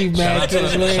gonna see mad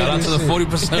kids. Shout out to the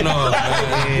 40% off.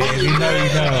 Yeah, you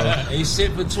know. They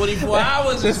sit for 24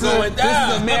 hours. It's going down.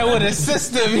 This is a man with a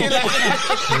system. Yeah, you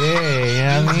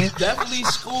know what I mean? Definitely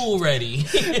school ready.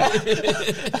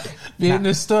 Be in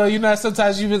the store, you know.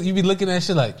 Sometimes you be looking at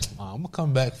shit like, I'm gonna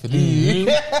come back for these.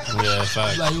 Yeah,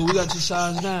 fact. Like, yo, we got your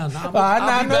size down. Nah, I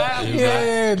I'll be know. back.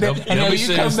 Yeah. And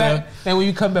then when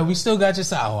you come back, we still got your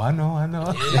size. Oh, I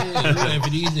know. Yeah, man, for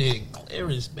these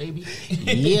clearance, baby.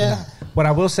 Yeah. What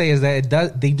I will say is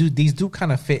that these do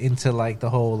kind of fit into like the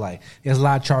whole like there's a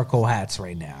lot of charcoal hats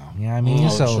right now. You know what I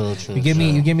mean? True,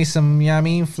 you give me some, you know what I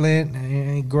mean,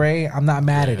 Flint gray. I'm not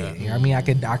mad at it. You know what I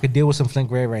mean? I could deal with some Flint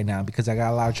gray right now because I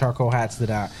got a lot of charcoal hats that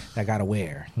I gotta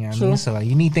wear. You know what I mean? So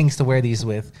you need things to wear these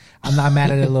with. I'm not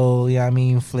mad at a little, you know what I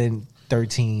mean, Flint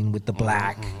 13 with the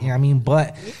black, you know what I mean?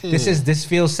 But this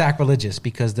feels sacrilegious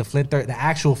because the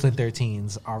actual Flint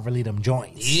 13s are really them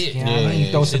joints. Yeah. You know what I mean?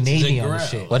 You throw some navy on the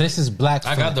shit. But this is black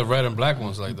Flint. I got the red and black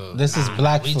ones like those. This is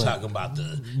black We Flint. talking about the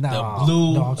blue.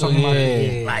 blue. No, I'm talking about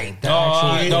like the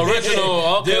actual, the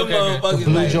original. Okay. the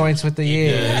blue joints with the You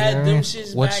had them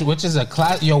shits back. Which is a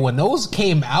class. Yo, when those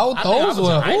came out, I think I those was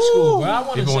were in high school, bro. I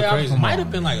want to People say went I crazy. might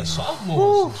have been like a sophomore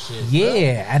or some shit.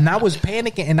 yeah, and I was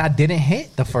panicking and I didn't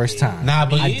hit the first time. Nah,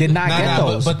 but I did not get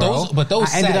those. but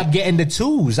those I ended sat. up getting the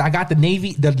twos. I got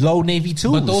the low navy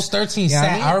twos. But those 13 You know what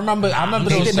sat. I mean? I remember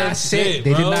They those did not 13 sit.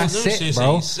 They did not sit,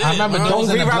 bro. I remember Don't those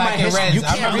in the rewrite my black and history. reds. You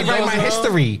can't rewrite my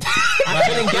history. I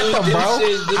couldn't get them, bro.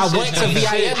 I went to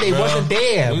VIM. They wasn't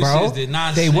there, bro.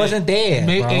 They wasn't there,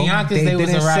 bro. In Yonkers, they was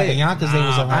didn't around. sit. In Yonkers, they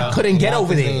was around. I couldn't get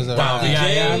over there. They was Wow, around. the You know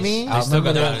what I Jays? mean? I still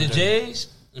got remember that. the Jays.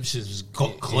 Them shits was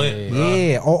clip.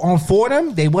 Yeah, on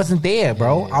Fordham, they wasn't there,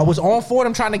 bro. I was on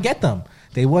Fordham trying to get them.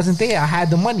 They wasn't there. I had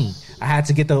the money. I had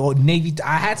to get the Navy.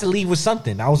 I had to leave with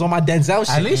something. I was on my Denzel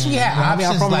shit. At least we had You know what I mean?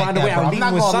 I'm options from like around the that. way. Bro. I'm I'm leaving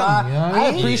not with gonna lie. something. You know what I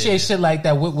I mean? appreciate shit like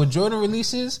that. With Jordan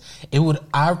releases,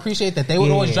 I appreciate that they would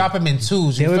Yeah. always drop them in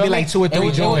twos. You There would feel be me? like 2 or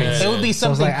 3 joints. It would be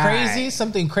So it's something like, crazy, alright.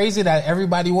 something crazy that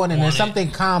everybody wanted, and then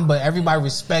something calm but everybody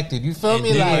respected. You feel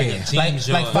me?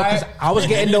 Like fire. I was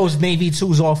getting those Navy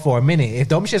 2s off for a minute. If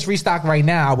them shits restock right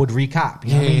now, I would recop.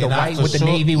 You know what I mean? The white with the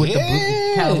Navy with the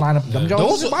blue Carolina. Them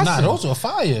Jones Those were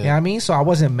fire. You know what I mean? So I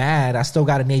wasn't mad. I still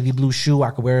got a navy blue shoe.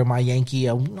 I could wear my Yankee.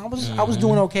 I was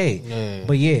doing okay. Yeah.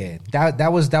 But yeah,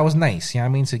 that was nice. You know what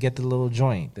I mean? To get the little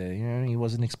joint that, you know, he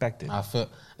wasn't expecting. I feel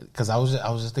because I was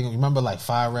just thinking. Remember like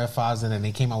 5 Red 5s, and then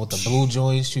they came out with the blue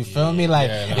joints. You feel me? Like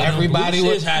everybody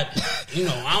was was. had. You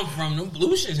know, I'm from them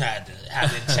blue shits had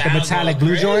the metallic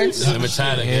blue joints? The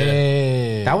metallic,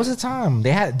 Yeah. That was the time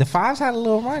they had the 5s had a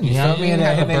little run. You know what I mean? And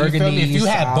Had the then you feel me? burgundies, If you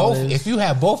had both,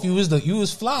 olives. you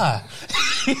was fly.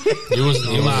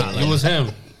 You was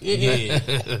him. Yeah.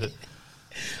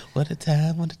 What a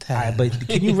time! All right, but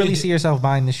can you really see yourself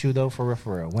buying the shoe though, for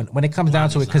real? When it comes down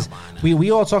to it, because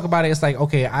we all talk about it. It's like,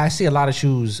 okay, I see a lot of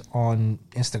shoes on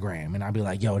Instagram, and I'll be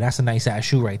like, yo, that's a nice ass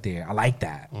shoe right there. I like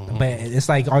that. But it's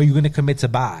like, are you going to commit to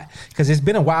buy? Because it's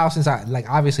been a while since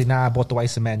obviously now I bought the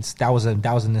white cements. That was a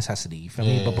necessity. You feel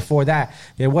me? But before that,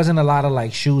 there wasn't a lot of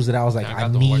like shoes that I was like,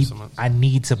 I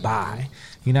need to buy.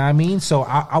 You know what I mean? So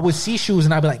I would see shoes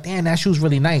and I'd be like, damn, that shoe's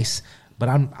really nice. But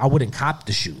I wouldn't cop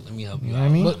the shoe. Let me help you You know out. what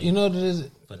I mean? But you know what it is?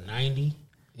 For 90,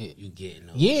 you getting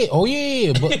those. Yeah. Oh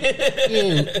yeah. But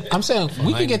yeah, I'm saying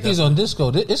we can get these on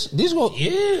disco. These go.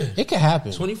 Yeah. It can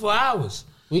happen. 24 hours.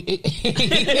 We, You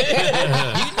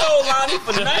know, Lonnie,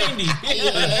 for 90.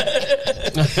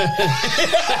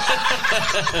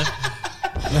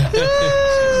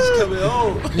 She's coming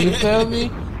home. You feel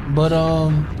me? But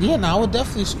yeah, I would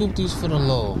definitely scoop these for the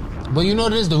low. But you know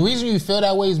what it is? The reason you feel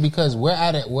that way is because we're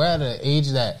at an age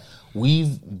that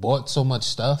we've bought so much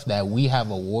stuff that we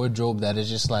have a wardrobe that is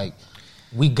just like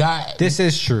we got. This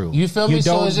is true. You feel me? You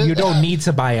don't, So you don't need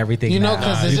to buy everything. You know, now.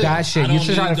 'cause you got shit. You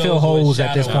should try to fill holes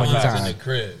at this point in time.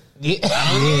 Yeah,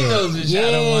 I don't need those in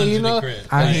shadow ones in the crib.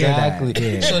 I hear exactly. that,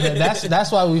 yeah. So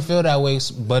that's why we feel that way.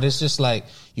 But it's just like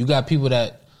you got people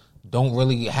that don't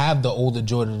really have the older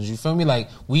Jordans. You feel me? Like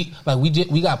we got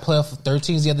playoff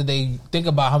 13s the other day. Think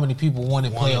about how many people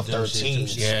wanted playoff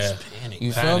 13s. Yeah.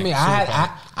 You feel me?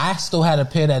 I still had a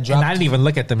pair that dropped. And I didn't even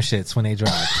look at them shits when they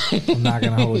dropped. I'm not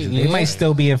gonna hold you. They might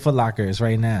still be in Foot Lockers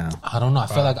right now. I don't know. I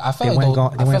feel like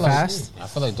They went fast? I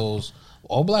feel like those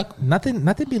all black. Nothing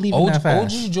be leaving that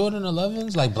fast. OG Jordan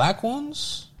 11s, like black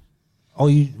ones. Oh,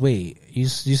 you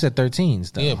said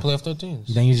 13s though. Yeah, playoff 13s.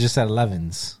 Then you just said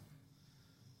 11s.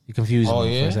 You confused me for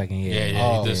yeah? a second. Yeah,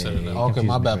 Yeah, you did say that. you Okay, confused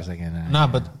my me bad. for a second. Nah,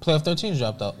 but playoff 13s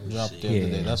dropped the other day.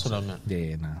 Yeah. That's what I meant.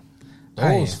 Yeah, nah.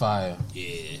 Those fire.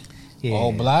 Yeah. Yeah.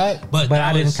 All black. But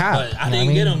I didn't cop. But I You know didn't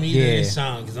what get I mean? them either Yeah. this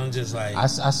time because I'm just like I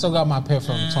still got my pair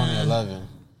from 2011.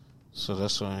 So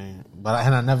that's why. But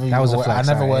I never. That was a wear, flex.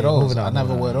 I never wear Alright, those. moving on, I never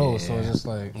moving wear on. those. So it's just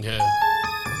like. Yeah.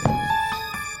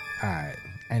 All right.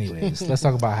 Anyways, let's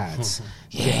talk about hats.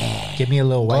 Yeah. Give me a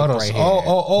little wipe Boros. right here.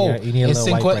 Oh. You need a It's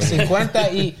little wipe right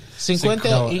here.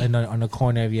 50 No, on the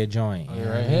corner of your joint. You know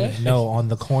Right what I mean? here? No, on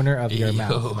the corner of your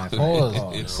mouth. My friend. Pause.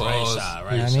 right side,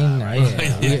 right You know side. what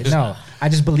I mean? Yeah. No, I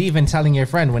just believe in telling your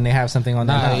friend when they have something on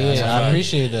their Nah, mouth. yeah, I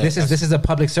appreciate that. This is a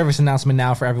public service announcement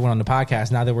now for everyone on the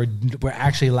podcast. Now that we're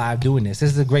actually live doing this,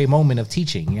 this is a great moment of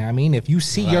teaching. You know what I mean? If you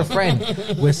see your friend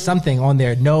with something on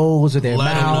their nose or their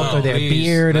Let 'em mouth know, or their please.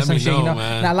 beard or Let some me shit, you know, know.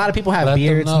 man. Now a lot of people have Let them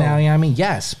beards know. now. You know what I mean?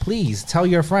 Yes, please tell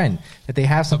your friend that they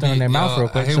have something on their mouth real I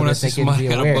quick hate so when I that see they can somebody be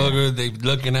got a aware. booger. They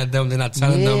looking at them. They're not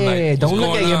telling them like, Yeah, don't what's look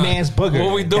at going your on? man's booger.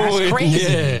 What we doing? That's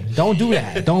crazy. Yeah. Don't do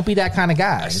that. Don't be that kind of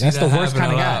guy. see That's the that worst happen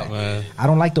kind of a lot, guy. man. I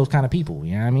don't like those kind of people.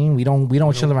 You know what I mean? We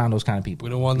don't chill around those kind of people. We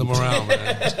don't want them around,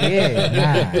 man.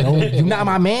 Yeah, nah. You not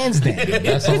my man's then.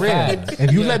 That's for real.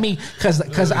 If you let me, cause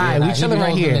we chilling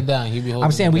right here.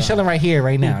 I'm saying we chilling right here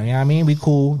right now. You know what I mean? We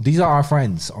cool. These are our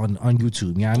friends on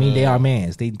YouTube. You know what I mean? They are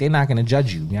mans. They're not gonna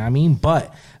judge you. You know what I mean?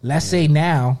 But let's say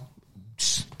now,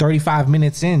 35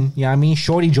 minutes in, you know what I mean?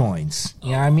 Shorty joins.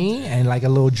 You know what I mean? And like a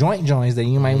little joint joins that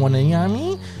you might want to, you know what I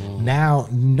mean? Now,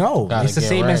 no. Gotta It's the get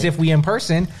same as right. if we in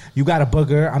person. You got a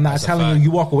booger. I'm not telling you,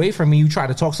 you walk away from me, you try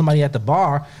to talk to somebody at the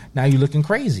bar, now you looking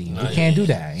crazy. You can't do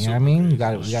that. You know what I mean? We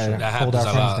got to That hold our happens a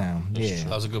friends lot. down. Yeah. That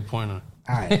was a good pointer.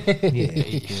 All right.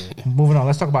 Yeah. Moving on.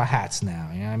 Let's talk about hats now.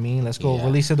 You know what I mean? Let's go.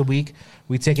 Release of the week.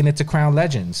 We taking it to Crown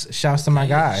Legends. Shouts to my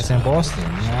guys in Boston. You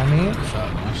know what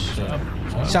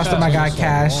I mean? Shouts to my guy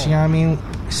Cash. You know what I mean?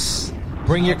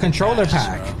 Bring your controller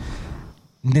pack.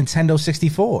 Nintendo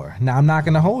 64. Now I'm not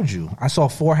gonna hold you. I saw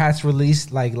 4 hats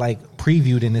released, like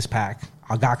previewed in this pack.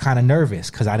 I got kind of nervous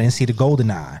because I didn't see the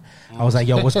GoldenEye. I was like,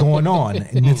 "Yo, what's going on?"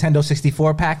 Nintendo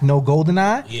 64 pack, no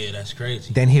GoldenEye. Yeah, that's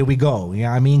crazy. Then here we go. You know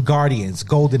what I mean? Guardians,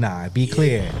 GoldenEye. Be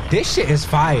clear, this shit is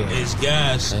fire, It's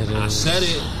gas. I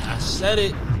said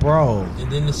it. bro. And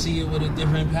then to see it with a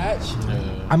different patch.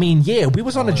 I mean, yeah, we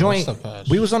was on the joint. what's the patch?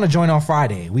 We was on the joint on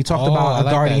Friday. We talked I about the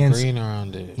like Guardians. that green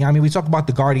around it. You know what I mean? We talked about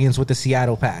the Guardians with the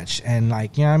Seattle patch. And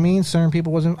like, you know what I mean? Certain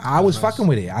people wasn't. I was fucking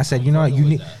with it. I said, you know what?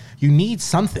 You need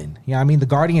something. You know what I mean? The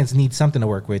Guardians need something to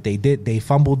work with. They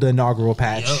fumbled the inaugural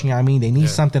patch. Yep. You know what I mean? They need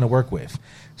something to work with.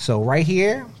 So right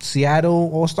here, Seattle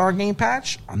All-Star Game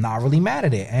patch, I'm not really mad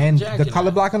at it. And the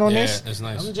color blocking on Yeah, this, it's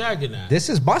nice. I'm jacking that. this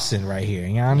is busting right here.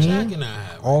 You know what I Jacking mean?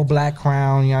 that. All black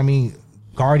crown. You know what I mean?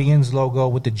 Guardians logo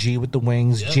with the G with the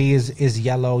wings. Yep. G is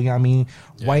yellow. You know what I mean?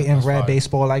 White and that's red fire.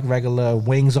 baseball like regular.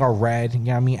 Wings are red. You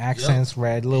know what I mean? Accents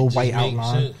red. Little Just white makes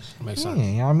outline. sense. Makes Yeah, sense.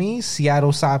 you know what I mean?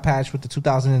 Seattle side patch with the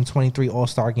 2023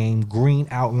 All-Star Game. Green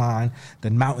outline. The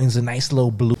mountains a nice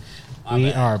little blue.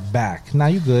 We are back. Now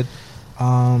you good.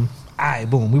 All right,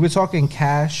 boom. We were talking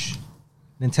cash,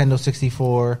 Nintendo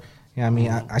 64. You know what I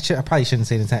mean? I probably shouldn't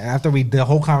say Nintendo. After the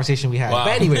whole conversation we had. Wow.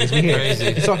 But anyways, we here. Crazy.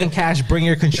 We're talking cash, bring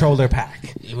your controller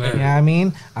pack. You know what I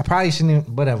mean? I probably shouldn't,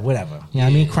 whatever. You know what I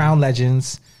mean? Crown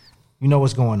Legends. You know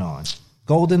what's going on.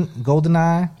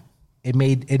 GoldenEye, it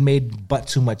made but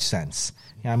too much sense.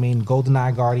 You know what I mean?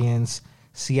 GoldenEye Guardians,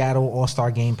 Seattle All-Star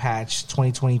Game patch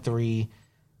 2023.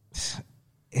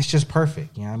 It's just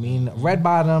perfect. You know what I mean? Red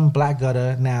bottom, black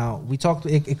gutter. Now, we talked,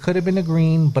 it could have been a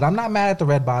green, but I'm not mad at the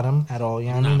red bottom at all. You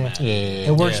know what I mean? Not mad.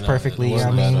 It works perfectly. You know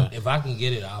what I mean? If I can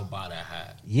get it, I'll buy that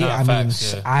hat. Yeah, Nah, I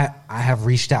facts, mean, yeah. I have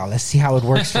reached out. Let's see how it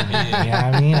works for me. You know what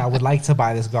I mean? I would like to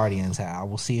buy this Guardians hat. I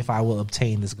will see if I will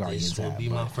obtain this Guardians This will hat. be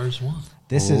but my first one.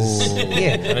 This is,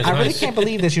 yeah. I really can't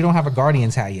believe that you don't have a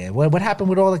Guardians hat yet. What happened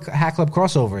with all the Hatclub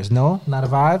crossovers? No? Not a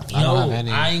vibe? I don't Yo, have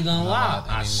any. I ain't gonna I lie. don't have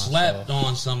I any slept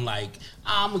on some like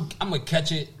I'm gonna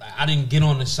catch it. Like, I didn't get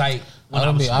on the site when I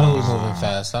don't be supposed to. moving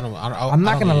fast. I'm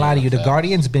not gonna lie to you. The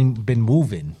Guardians been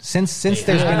moving since there's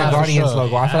been a for Guardians sure.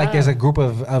 logo. I feel like there's a group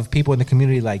of people in the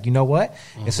community like, you know what?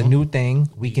 It's a new thing.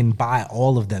 We can buy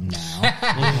all of them now. You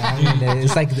know what I mean?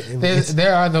 It's like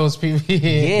There are those people.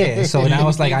 yeah. So now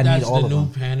it's like I need all the of new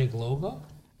them. Panic logo.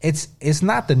 It's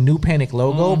not the new Panic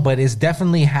logo, but it's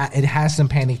definitely it has some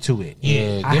Panic to it.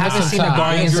 Yeah, I give it haven't some seen the time.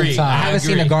 Guardians. I agree. I haven't seen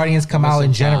the agree. Guardians come Give it out in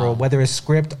some general, time. whether it's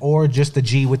script or just the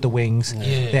G with the wings.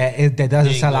 Yeah. That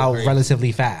doesn't They sell go out crazy.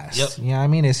 relatively fast. Yep. You know what I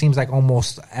mean? It seems like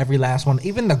almost every last one,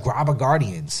 even the Grabba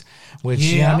Guardians, which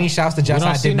you know what I mean. Shouts to Just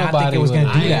don't I see did not think nobody it was going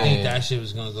with to I do didn't that. think that shit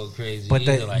was gonna go crazy. But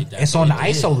either like that. it's on the But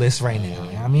it ISO did. list right now. You know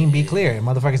what I mean, be clear,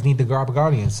 motherfuckers need the Grabba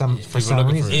Guardians for some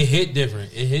looking for reason. It hit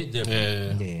different. It hit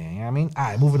different. Yeah. Yeah, you know what I mean? All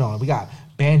right, moving on. We got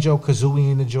Banjo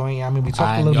Kazooie in the joint. I mean, we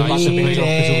talked a little bit about the Banjo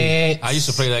Kazooie. I used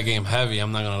to play that game heavy.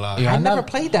 I'm not gonna lie. I never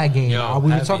played that game.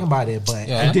 We were talking about it, but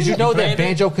did you know that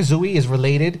Banjo Kazooie is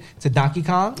related to Donkey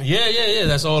Kong? Yeah.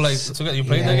 That's all. Like, you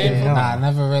played that game? No. Nah, I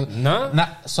never really. No.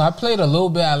 So I played a little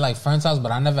bit at like friend's house,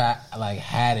 but I never like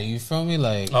had it. You feel me?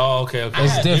 Like, oh, okay.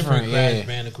 It's different. Crash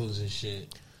Bandicoots and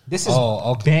shit. This is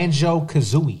Banjo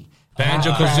Kazooie.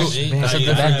 Banjo Kazooie. That's a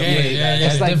different game.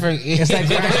 It's like different. It's like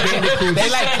Crash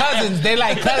Bandicoots. They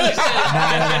like cousins.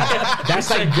 That's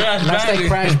like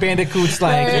Crash Bandicoots.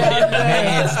 Like,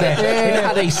 man, you know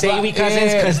how they say we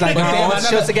cousins because like we're all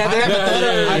chill together.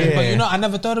 But you know, I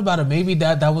never thought about it. Maybe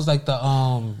that was like the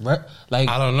like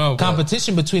I don't know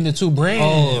competition between the two brands.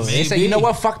 Oh, they say, you know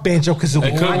what? Fuck Banjo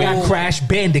Kazooie. I got Crash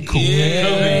Bandicoot.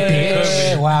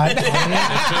 Yeah, wow.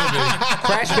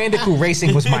 Crash Bandicoot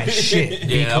Racing was my shit.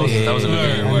 Yeah, that was a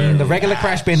good game. The regular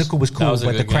Crash Bandicoot was cool,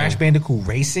 but the Crash Bandicoot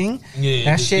Racing,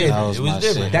 that shit, it was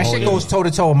different. That shit goes toe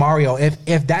to toe with Mario.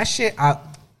 If that shit,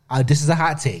 this is a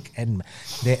hot take, and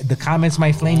the comments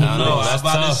might flame me. No, that's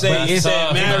about to say it's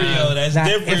Mario. That's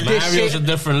different. Mario's a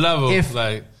different level.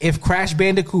 If Crash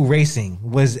Bandicoot Racing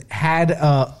had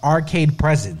arcade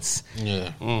presence,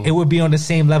 it would be on the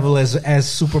same level as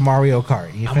Super Mario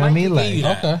Kart. You feel me? Like,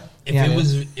 okay.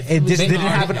 If it just didn't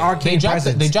have an arcade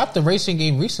presence. They dropped the racing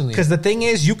game recently. Because the thing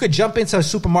is, you could jump into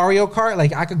Super Mario Kart.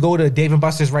 Like, I could go to Dave &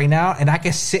 Buster's right now, and I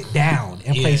could sit down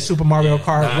and play Super Mario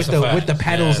Kart with the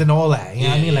pedals and all that. You know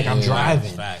what I mean? Like, I'm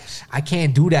driving. I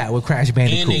can't do that with Crash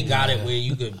Bandicoot. And they got it where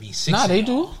you could be 60. Nah, they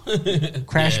do.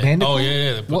 Crash Bandicoot? Oh,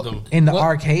 yeah. They put them in the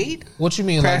arcade? What you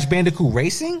mean? Crash Bandicoot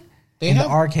Racing? In the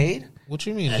arcade? What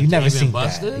you mean? You never seen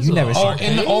that. You never seen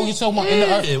that. You talking about in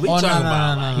the we talking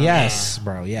about. Yes,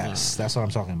 bro. Yes. That's what I'm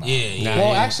talking about.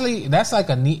 Well, actually, that's like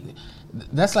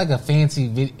a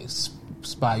fancy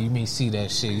spot. You may see that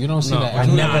shit. You don't see that. I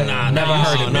never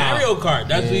heard of Mario Kart.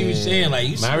 That's what he was saying. Like,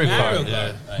 you see Mario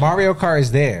Kart. Mario Kart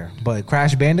is there, but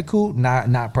Crash Bandicoot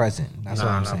not present. That's what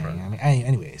I'm saying. I mean,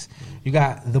 anyways. You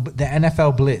got the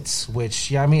NFL Blitz,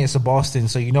 which, I mean, it's a Boston,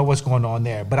 so you know what's going on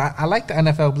there. But I like the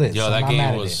NFL Blitz. Yo, that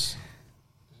game was...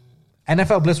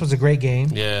 NFL Blitz was a great game.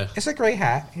 Yeah. It's a great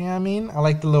hat. You know what I mean? I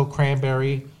like the little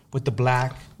cranberry with the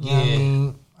black. You know what I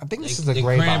mean? I think this is a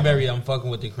great cranberry. I'm fucking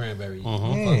with the cranberry.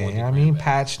 Yeah, I mean,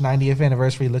 patch 90th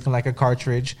anniversary looking like a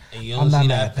cartridge. And you don't see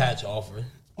that patch offer.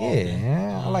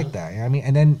 Yeah, I like that. You know what I mean?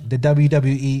 And then the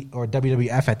WWE or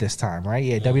WWF at this time, right?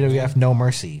 Yeah, WWF No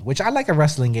Mercy, which I like a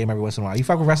wrestling game every once in a while. You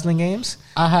fuck with wrestling games?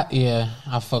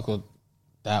 I fuck with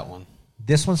that one.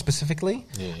 This one specifically,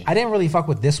 I didn't really fuck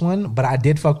with this one, but I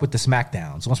did fuck with the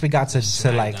SmackDowns. Once we got to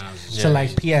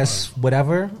PS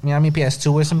whatever, you know what I mean,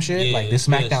 PS2 or some shit, like this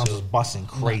SmackDowns was busting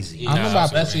crazy. I remember,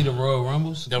 especially the Royal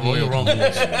Rumbles. The Royal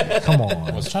Rumbles. Come on,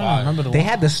 I was trying to remember they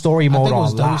had the story mode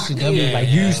on lock. WCW. Like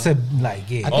you used to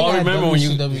I remember when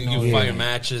you fighting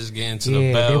matches, getting to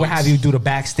the belts. They would have you do the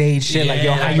backstage shit, like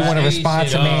yo, how you want to respond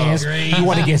to mans? You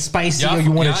want to get spicy or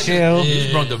you want to chill? You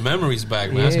just brought the memories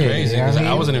back, man. That's crazy.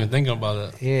 I wasn't even thinking about it.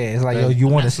 Yeah, it's like, yo, you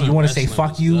want to say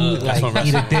fuck you, like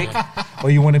eat a dick, or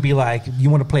you want to be like, you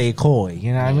want to play it coy,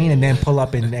 you know what I mean, and then pull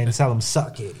up and tell them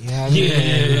suck it, you know what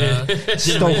I mean?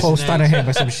 Stone Cold Stunner him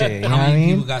or some shit, you know what I mean?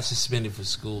 People got suspended for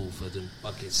school for them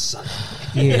fucking sucking.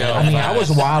 Yeah, I mean, I was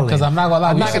wilding because I'm not gonna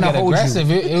lie, I'm not gonna hold aggressive.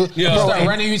 You start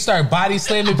running, you start body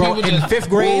slamming people. In 5th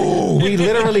grade, we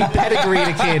literally pedigreed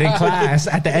a kid in class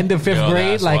at the end of 5th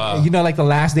grade, like wild. You know, like the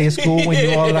last day of school when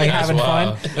you all like having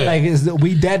fun, like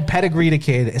we dead pedigreed a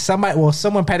kid.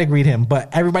 Someone pedigreed him, but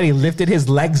everybody lifted his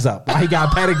legs up while he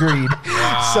got pedigreed.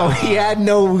 Wow. So he had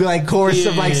no like course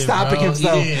of like stopping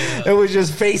himself. It was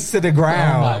just face to the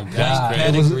ground. Oh my god,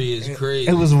 pedigree is crazy.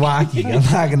 It was wacky. I'm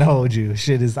not gonna hold you.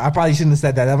 Shit is. I probably shouldn't have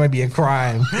said that. That might be a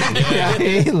crime. You know what I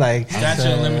mean? Like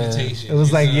statute of limitation. It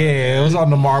was like it was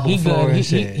on the marble floor and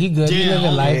shit. He good. He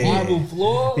living life. Marble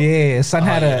floor. Yeah, son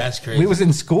had that's crazy. We was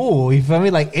in school. You feel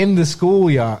me? Like in the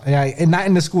schoolyard, and not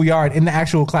in the schoolyard, in the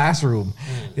actual classroom.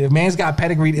 The man's got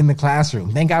pedigreed in the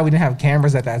classroom. Thank God we didn't have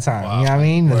cameras at that time. Wow. You know what I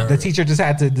mean? The teacher just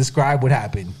had to describe what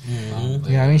happened. Mm-hmm. You know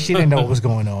what I mean? She didn't know what was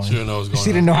going on. She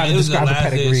didn't know how to describe the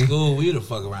pedigree. Day of school, we would have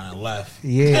fucked around and left.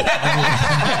 Yeah.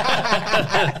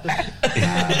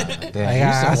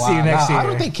 I'll see you next year. I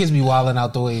don't think kids be wilding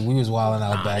out the way we was wilding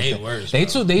out back then. Worse, they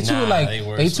too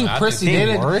prissy.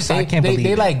 They worse. I can't believe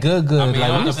they like good. I mean,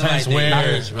 like it depends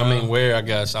where. I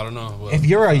guess I don't know. Well, if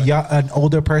you're an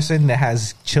older person that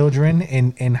has children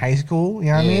in high school, you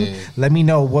know what I mean? Let me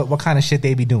know what kind of shit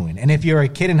they be doing. And if you're a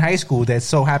kid in high school that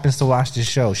so happens to watch this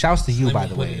show, shouts to you, by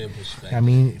the way. I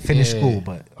mean, finish school,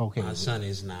 but okay. My son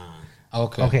is 9.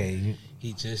 Okay.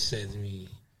 He just said to me,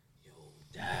 "Yo,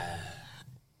 Dad."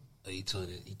 He told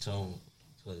his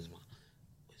mom,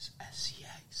 It's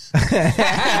SCX.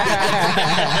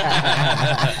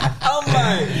 I'm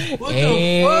like, what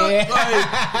the fuck?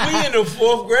 Like, we in the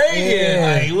 4th grade here.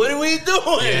 Like, what are we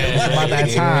doing? It's about that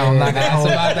time. It's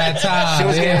about that time. She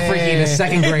was getting freaky in the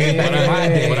 2nd grade back in my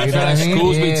day. But I feel like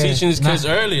schools be teaching these kids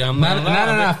early. I'm not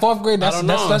No. 4th grade. That's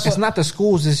It's not the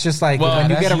schools. It's just like when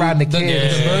you get around the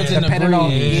kids. The birds and the Depending on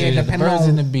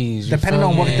the bees. Depending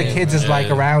on what the kids is like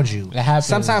around you. It happens.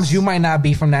 Sometimes you might not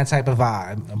be from that type of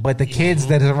vibe, but the kids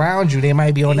that is around you, they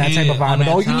might be on that type of vibe. But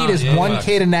all you need is one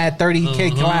kid in that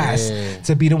 30-kid class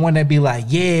to be the one that be like,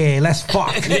 yeah, let's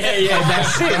fuck.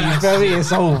 That's it. You feel me?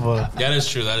 It's over. That is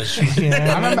true.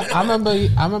 Yeah. I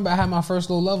remember I had my first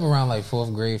little love around like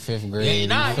 4th grade, 5th grade.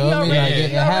 You feel me? Like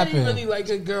it happened. Really like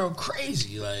a girl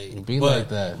crazy, like be like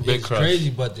that. Big it's crush. crazy,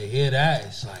 but to hear that,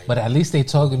 it's like. But at least they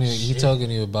talking to you. He talking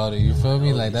to you about it. You feel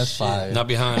me? Like that's fire. Not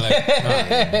behind,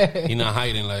 like he not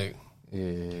hiding, like.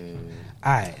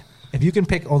 All right. If you can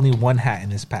pick only one hat in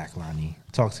this pack, Lani,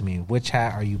 talk to me. Which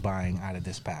hat are you buying out of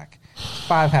this pack?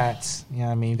 5 hats. You know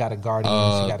what I mean? You got a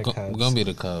Guardians, you got a Cubs. Gonna be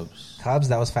the Cubs. Cubs,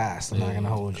 that was fast. I'm not going to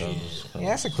hold you.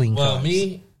 Yeah, that's a clean Well, Cubs.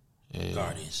 me,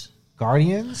 Guardians.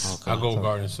 Guardians? I'll go with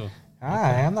Guardians too. All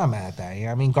right, I'm not mad at that.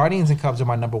 Yeah, I mean, Guardians and Cubs are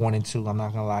my number 1 and 2. I'm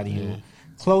not going to lie to you.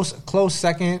 Close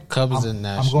second. Cubs I'm and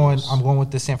Nationals. I'm going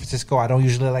with the San Francisco. I don't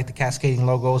usually like the cascading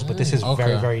logos, but this is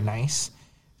very, very nice.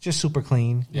 Just super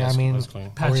clean. You know what I mean?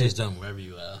 Patch is done wherever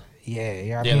you are.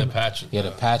 Yeah. The patch. Yeah,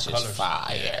 the patch is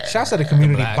fire. Shouts to the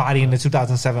community bodying the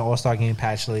 2007 All-Star Game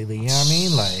patch lately. You know what I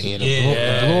mean?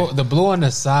 Like, the blue on the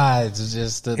sides is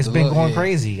just. It's been going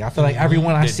crazy. I feel like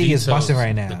everyone I see is busting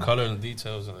right now. The color and the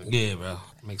details. Are like, Yeah, bro.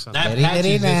 Makes sense. That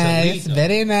Very nice.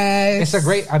 Very nice. It's a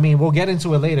great. I mean, we'll get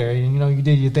into it later. You know, you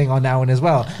did your thing on that one as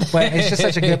well. But it's just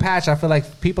such a good patch. I feel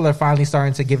like people are finally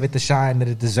starting to give it the shine that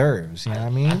it deserves. You know what I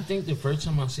mean? I think the first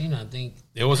time I seen it, I think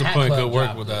There was a point good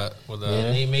work with that.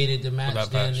 And they made it the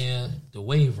match down there, the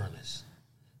Wave Runners.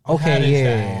 Okay,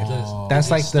 yeah,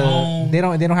 that's like stone. they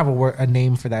don't have a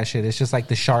name for that shit. It's just like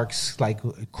the Sharks like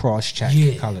cross check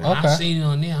color. Okay. I seen it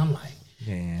on there. I'm like,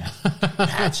 yeah,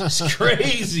 that's just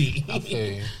crazy.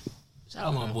 Shout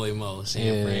out my boy Mo,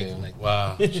 Sam Frank. Like,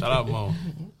 wow, shout out Mo.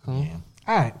 Yeah.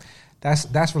 All right.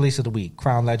 That's release of the week.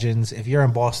 Crown Legends. If you're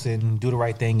in Boston, do the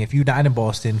right thing. If you're not in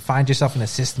Boston, find yourself an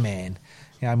assist man.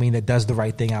 You know what I mean, that does the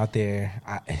right thing out there.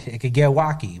 It could get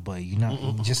wacky, but you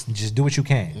know, just do what you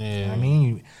can. Yeah. You know what I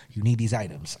mean, you need these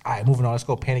items. All right, moving on. Let's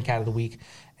go Panic Cat of the Week,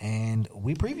 and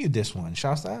we previewed this one.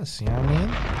 Shouts to us. You know what I mean?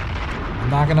 I'm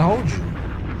not gonna hold you.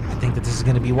 I think that this is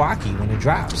gonna be wacky when it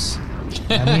drops. You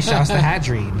know what I mean, shouts to Hat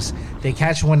Dreams. They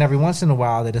catch one every once in a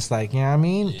while that it's like, you know what I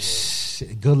mean? Yeah.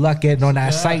 Good luck getting on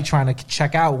that site trying to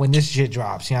check out when this shit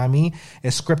drops. You know what I mean?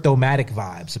 It's Scriptomatic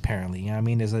vibes, apparently. You know what I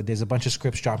mean? There's a bunch of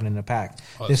scripts dropping in the pack.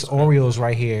 This Orioles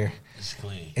right here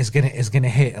is gonna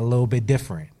hit a little bit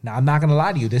different. Now, I'm not gonna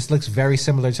lie to you. This looks very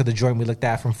similar to the joint we looked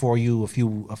at from 4U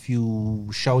a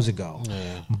few shows ago.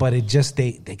 Yeah. But it just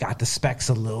they got the specs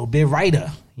a little bit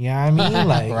righter. You know what I mean?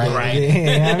 Like, right. You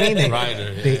know what I mean? They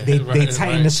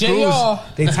tighten the screws.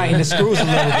 They tighten the screws a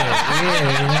little bit.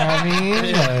 Yeah, you know what I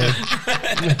mean?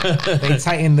 Like, they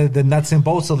tighten the nuts and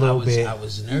bolts a little bit. I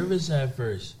was nervous at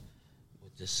first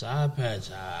with the side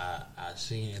patch. I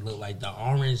seen it looked like the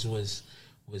orange was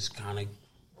kind of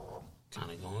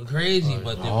going crazy,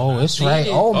 but then it's right.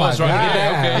 Oh my god!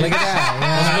 Okay. Look at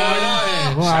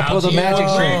that! Well, I pulled the magic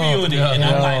trick, and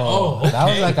I'm like, okay. That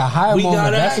was like a high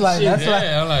moment. That's like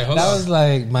that was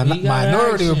like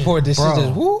Minority Report. This shit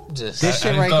just whoop. This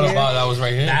shit right here. That was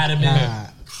right here.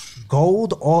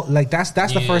 Gold, all like that's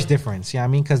the first difference. Yeah, you know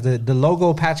I mean, because the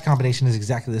logo patch combination is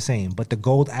exactly the same, but the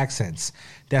gold accents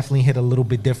definitely hit a little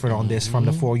bit different on this from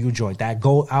the 4U joint. That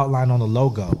gold outline on the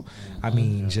logo, I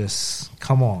mean, just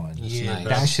come on,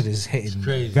 that shit is hitting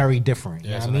very different.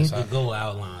 You know what I mean? The gold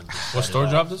outline. What store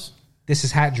dropped this? This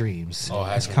is Hat Dreams.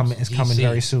 It's coming DC.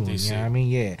 very soon. DC. You know what I mean?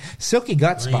 Yeah. Silky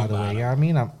Guts, by the way. You know what I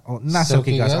mean? Not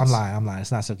Silky Guts. I'm lying.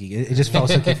 It's not Silky. It just felt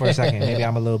silky for a second. Maybe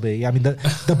I'm a little bit. Yeah, I mean, the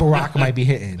Barack might be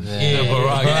hitting. Yeah,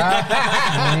 Barack.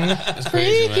 That's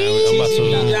crazy, man.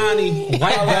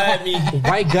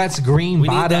 White Guts, green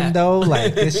bottom, though.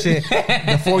 Like, this shit.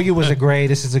 The 4U was a gray.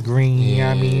 This is a green. You know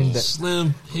what I mean?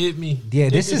 Slim, hit me. Yeah,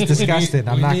 this is disgusting.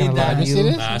 I'm not going to lie to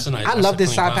you. I love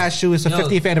this side pass shoe. It's the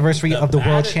 50th anniversary of the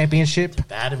World Championship. The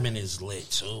Batterman is lit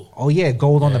too. Oh yeah,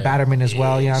 gold on the Batterman as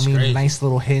well. Yeah, you know I mean, crazy. Nice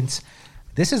little hints.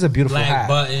 This is a beautiful hat.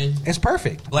 Button. It's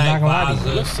perfect. Black I'm not gonna lie to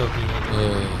you. Looks so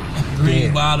good.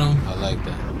 Green bottom. I like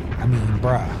that. I mean,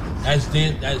 bruh. That's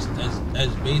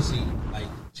basically like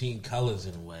routine colors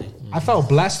in a way. I felt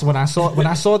blessed when I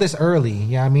saw this early.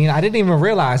 You know what I mean? I didn't even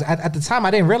realize at the time.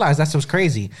 I didn't realize that's what's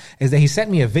crazy is that he sent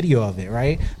me a video of it,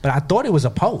 right? But I thought it was a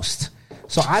post.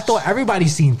 So I thought everybody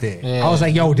seen it. Yeah. I was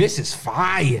like, yo, this is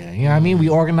fire. You know what I mean? We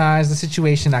organized the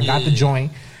situation. I got the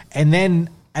joint. And then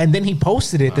he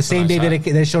posted it the same day that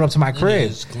it showed up to my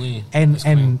crib. It's clean.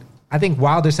 And I think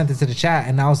Wilder sent it to the chat,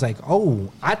 and I was like,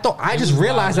 "Oh!" I just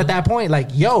realized at that point, like,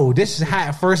 "Yo, this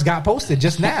hat first got posted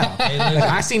just now." Like,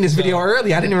 I seen this video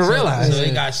early. I didn't even realize. So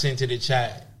it got sent to the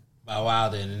chat by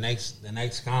Wilder, and the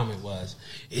next comment was,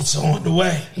 "It's on the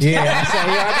way." Yeah, I said,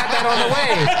 "Yeah, I got that on the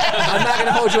way." I'm not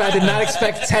gonna hold you. I did not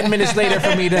expect 10 minutes later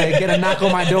for me to get a knock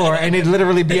on my door, and it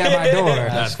literally be at my door.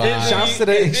 That's fine. Shouts to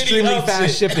the extremely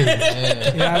fast shipping.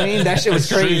 Yeah. You know what I mean? That shit was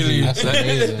crazy. That's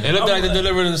amazing. It looked like they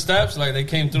delivered in the steps, like they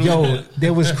came through. Yo,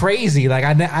 it was crazy. Like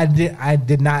I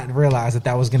did not realize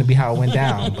that was going to be how it went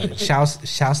down. But shouts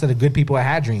to the good people at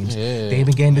Hat Dreams. Yeah. They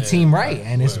even getting the team right,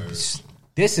 and this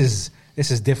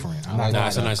is different. It's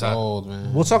a nice hat.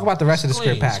 Man. We'll talk about the rest of the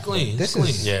script pack. This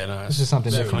is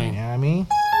something different. You know what I mean?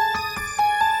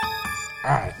 All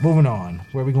right, moving on.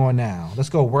 Where are we going now? Let's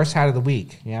go worst hat of the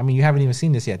week. Yeah, I mean, you haven't even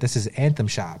seen this yet. This is Anthem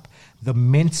Shop, the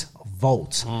Mint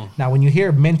Volt. Now, when you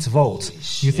hear Mint Volt,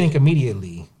 you think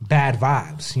immediately bad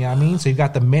vibes. You know what I mean? So you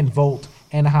got the Mint Volt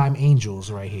Anaheim Angels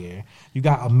right here. You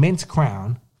got a mint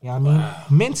crown. You know what I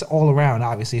mean? Mint all around,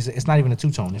 obviously. It's not even a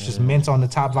two-tone. It's just mint on the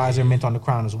top visor, mint on the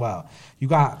crown as well. You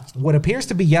got what appears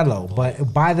to be yellow,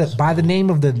 but by the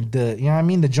name of the you know what I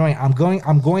mean, the joint, I'm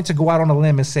going to go out on a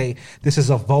limb and say this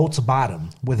is a Volt bottom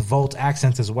with Volt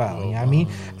accents as well. You know what I mean?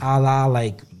 A la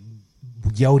like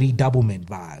Yodi double mint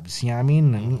vibes. You know what I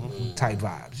mean? Type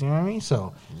vibes. You know what I mean?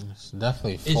 So it's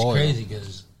definitely it's crazy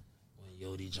because when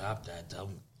Yodi dropped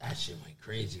that shit went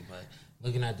crazy, but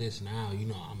looking at this now, you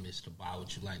know, I'm Mr. Buy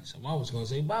What You Like. So I was going to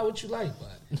say, buy what you like,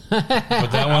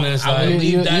 but that one is like,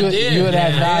 you would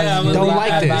have don't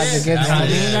like this.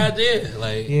 I did.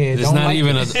 Like, it's not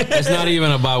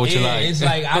even about what you like. It's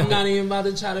like, I'm not even about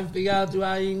to try to figure out, do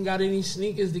I even got any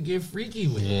sneakers to get freaky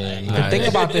with? The thing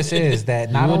about this is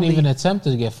that not wouldn't only even attempt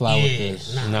to get fly with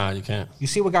this. Nah, you can't. You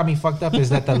see what got me fucked up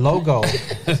is that the logo,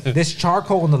 this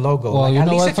charcoal in the logo. Well, like, you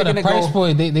know what? For the price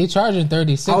point, they charging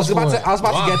 36. I was about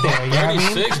to get there. You know what I mean?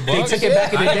 They took it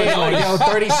back in the day, like, yo,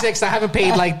 36. I haven't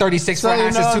paid like 36 for a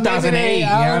hat since 2008. You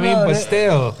know what I mean? But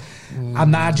still,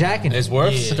 I'm not jacking it. It's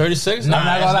worth 36. I'm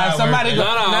not gonna lie. Somebody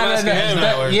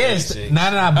go. Yes.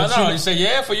 No. You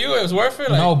said for you it was worth it.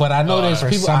 Like, no, but I know there's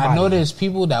people. somebody. I know there's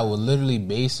people that would literally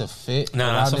base a fit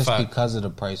around this fact. because of the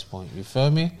price point. You feel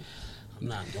me?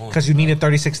 Because you need a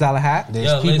 $36 hat.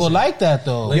 There's people like that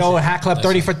though. Yo, Hatclub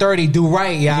 30 for 30. Do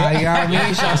right, y'all. You know what I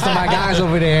mean? Shouts to my guys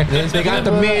over there. They got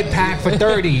the mid pack for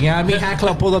 30. You know what I mean?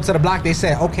 Hatclub pulled up to the block. They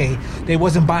said, okay, they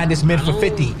wasn't buying this mid for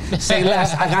 50. Say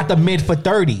less. I got the mid for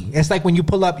 30. It's like when you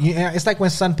pull up. It's like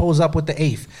when Son pulls up with the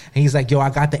eighth, and he's like, yo,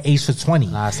 I got the ace for 20.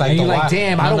 It's like and you're like,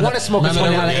 damn, I don't want to smoke a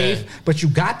 $20 eighth, but you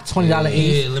got the $20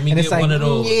 eighth. Let me and get it's like, one of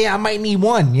those. I might need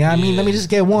one. You know what I mean? Let me just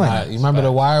get one. You remember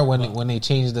the Wire when they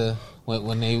changed the.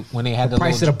 When they had the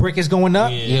price of the brick is going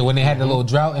up. Yeah, when they had the little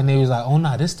drought and they was like, oh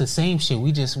no, this the same shit.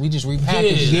 We just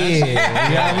repackaged. Yeah, you know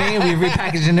what I mean? We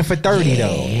repackaging it for 30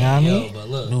 though. You know what I mean? But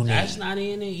look, that's not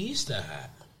in an Easter hat.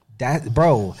 That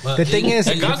bro, the thing is,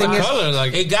 it got the color,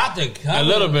 like it got the color a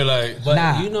little bit, like,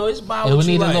 but you know, it's about it would what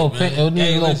need you a like, little man. pink. It would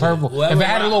need a little purple. If it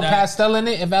had a little pastel in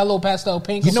it, if it had a little pastel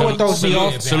pink, you know what throws me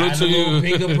off? Salute to you.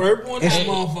 Pink and purple in that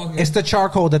motherfucker. It's the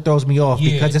charcoal that throws me off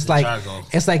because it's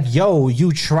like, yo,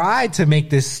 you tried to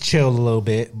make this chill a little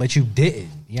bit, but you didn't.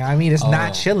 You know what I mean? It's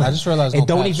not chilling. I just realized it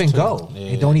don't even go.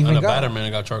 It don't even go. The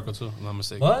Batterman got charcoal too. I'm not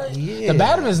mistaken. What? Yeah. The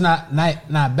Batterman's not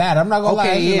bad. I'm not gonna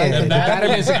lie. The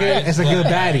Batterman's a good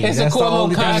baddie. It's a cool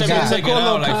little concept. Take it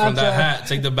out like from the hat.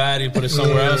 Take the baddie, put it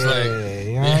somewhere else.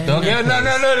 Like, don't get no.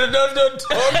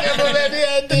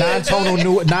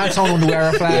 Non-tonal new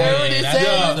era flag.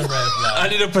 Another red flag. I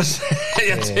need a percent.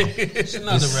 It's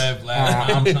another red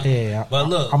flag. But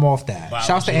look, I'm off that.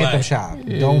 Shouts to Anthem Shop.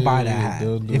 Don't buy that hat.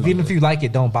 Even if you like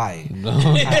it, don't buy it.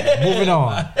 Right, moving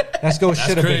on. Let's go.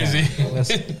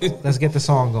 Shouldabeena. Let's get the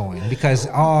song going because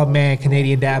man,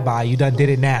 Canadian Dad Bod, you done did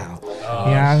it now. You know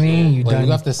what I mean? You done.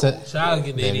 You have to set. Shout out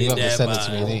Canadian Dad Bod. You have to send it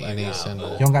to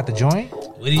me. You don't got the joint?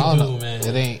 What do you do, man?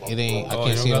 It ain't. I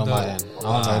can't see it on my end. I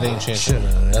don't know. It ain't changed.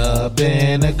 Should've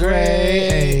been a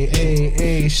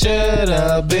gray.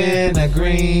 Should've been a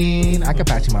green. I can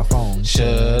pass you my phone.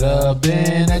 Should've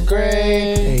been a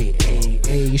gray.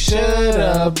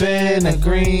 Should've been a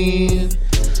green,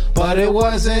 but it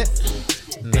wasn't.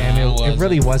 Damn, it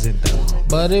really wasn't though.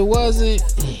 But it wasn't.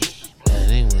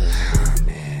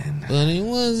 Man. But it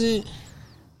wasn't.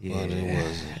 Yeah, but it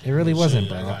wasn't. It really wasn't,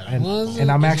 bro.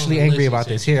 And I'm actually angry about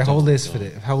this. Here, hold this for the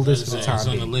time It's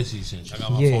on the being. list. I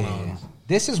got my phone on.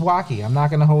 This is wacky. I'm not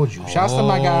gonna hold you. Shouts to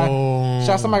my guy.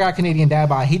 Shouts to my guy, Canadian Dad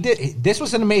Bod. He did. This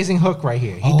was an amazing hook right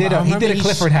here. He did a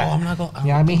Clifford hat.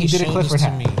 He did a Clifford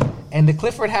hat. And the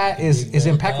Clifford hat is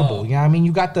impeccable. You know what I mean?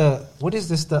 You got the, what is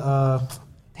this?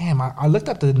 Damn, I looked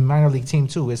up the minor league team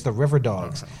too. It's the River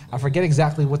Dogs. I forget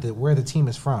exactly where the team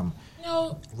is from.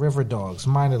 No. River Dogs,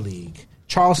 minor league.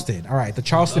 Charleston. All right, the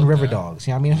Charleston River Dogs.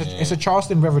 You know what I mean? It's a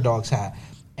Charleston River Dogs hat.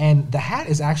 And the hat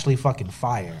is actually fucking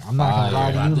fire. I'm not gonna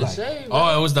lie to you.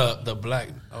 Like, it was the black.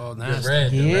 Oh, nice. The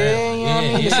red.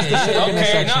 Yeah. This is the shit in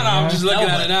this section, I'm just looking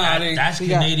at it now. That's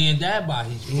Canadian Dad Bod.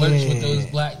 He works with those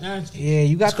black nasty. Yeah,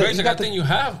 you got It's crazy. I think you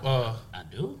have. I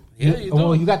do. Yeah, you do.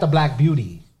 Well, you got the Black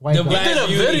Beauty. White The guy. Black You did a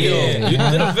Beauty, video. yeah. You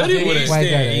did a video with it. White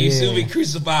guy, He used to yeah. be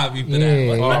crucified me for Yeah, that.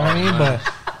 you know what I mean?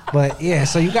 But yeah,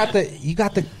 so you got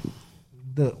the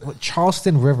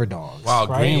Charleston River Dogs. Wow,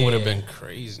 right? green would have been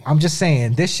crazy. I'm just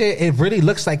saying, this shit, it really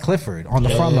looks like Clifford on the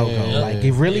front logo. Like,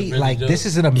 it really like, does. this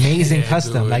is an amazing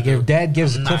custom. Like, if Dad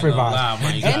gives I'm not Clifford gonna vibes. lie,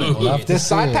 man, you And gotta love the to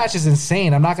side see it. patch is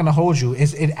insane. I'm not going to hold you.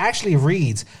 It actually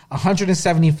reads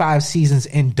 175 seasons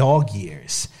in dog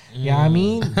years. You know what I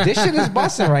mean? This shit is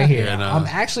busting right here. Yeah, nah. I'm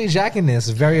actually jacking this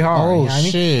very hard. Oh, you know what I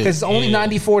mean? shit. Because it's only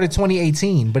 94 to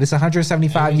 2018, but it's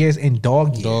 175 years in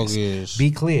dog years. Dog years.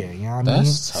 Be clear. You know what I mean?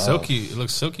 That's tough. Silky. It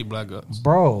looks silky black guts.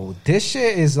 Bro, this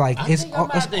shit is like, I think I'm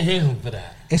about to hit him for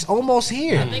that. it's almost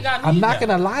here. I think I need I'm not that.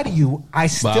 gonna lie to you. I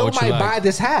still what you might like? buy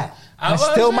this hat. I was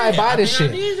still saying, might buy I this think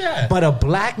I shit. need that. But a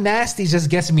black nasty just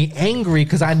gets me angry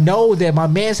because I know that my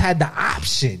man's had the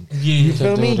option. Yeah. You To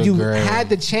feel do me? the you gray. had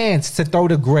the chance to throw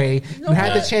the gray. You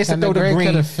had the chance to And throw the the gray green.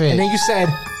 coulda fit. And then you said,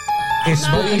 it's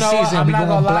not- spooky you know what? season. I'm We not going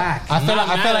gonna lie. black. I feel I'm not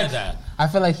mad like at that. I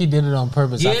feel like he did it on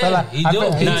purpose. I Yeah, feel like he do.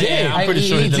 He Nah, did. yeah, I'm pretty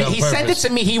sure he did it on He sent it purpose. to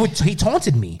me. He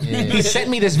taunted me. He sent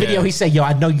me this video. He said, "Yo,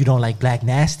 I know you don't like black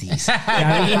nasties." You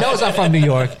know, he knows I'm from New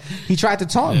York. He tried to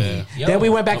taunt me. Yo, Then we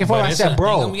went back and forth. but I it's said, a-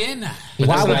 "Bro, I'm getting that. He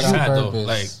Why did would that you- on Hat, though, purpose.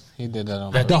 like- He did that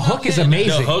on That- the purpose. hook is The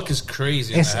amazing. hook is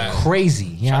crazy. It's crazy.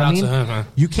 You know what I Shout out mean? to him, man.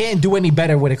 You can't do any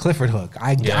better with a Clifford hook.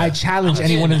 I challenge I'm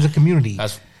anyone in getting the community.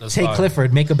 That's Take fire.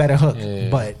 Clifford, make a better hook. Yeah.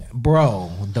 But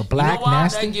bro, the black You know why?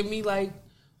 nasty. That give me like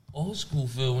old school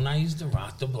feel when I used to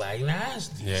rock the black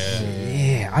nasty. Yeah.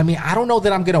 Yeah, I mean, I don't know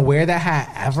that I'm gonna wear that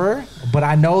hat ever, but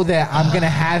I know that I'm gonna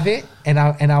have it, and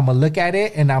I'm gonna look at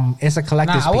it, and it's a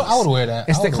collector's Nah, piece. I would wear that.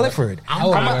 It's I the would Clifford. I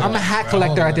would wear I'm a that. hat I would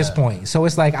collector wear at this that. point, so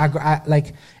it's like I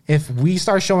like if we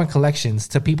start showing collections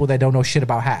to people that don't know shit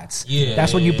about hats. Yeah,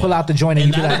 that's when you pull out the joint and,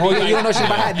 And you be like, that'd oh be yeah, you don't know like- shit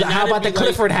about hats. and How about the that'd be like-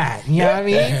 Clifford hat? You know what I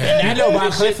mean? You know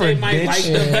about Clifford, They might like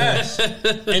bitch. the best,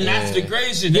 and that's the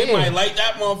great shit. They Yeah. might like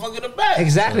that motherfucker the best.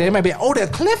 Exactly. They might be, oh, the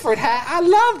Clifford hat. I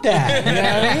love that. You know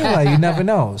what I mean? Like, you never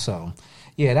know. So,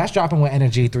 yeah, that's dropping with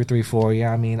Energie 334.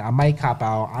 Yeah, I mean, I might cop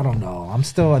out. I don't know. I'm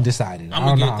still undecided. I'm I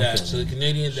don't gonna know get how I'm that. So feeling. the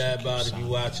Canadian Dad Bod, if you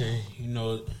watching, you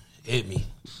know, hit me.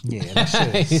 Yeah, that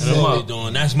shit. That's what we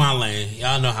doing. That's my lane.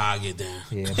 Y'all know how I get down.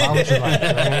 Yeah, buy what you like,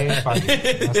 right? Fuck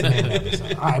it. That's the name of the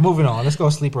episode. All right, moving on. Let's go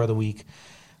sleeper of the week.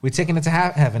 We're taking it to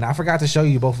heaven. I forgot to show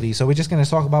you both of these, so we're just going to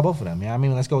talk about both of them. You know what I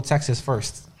mean? Let's go Texas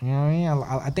first. You know what I mean?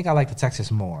 I think I like the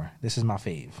Texas more. This is my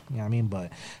fave. You know what I mean?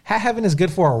 But Hat Heaven is good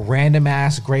for a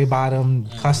random-ass gray bottom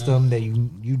custom that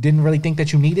you didn't really think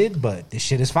that you needed, but this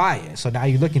shit is fire. So now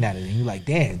you're looking at it, and you're like,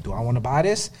 damn, do I want to buy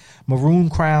this?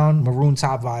 Maroon crown, maroon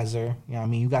top visor. You know what I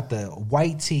mean? You got the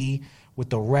white tee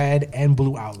with the red and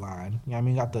blue outline. You know what I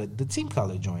mean? You got the team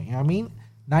color joint. You know what I mean?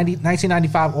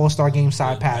 1995 All-Star Game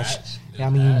side patch. You know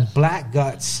what I mean? Black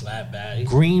guts. Flat baddie.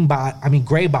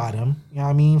 Gray bottom. You know what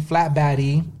I mean? Flat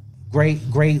baddie. Gray,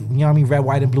 you know what I mean? Red,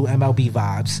 white, and blue MLB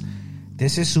vibes.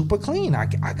 This is super clean. I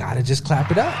gotta just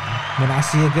clap it up. When I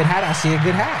see a good hat, I see a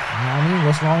good hat. You know what I mean?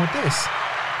 What's wrong with this?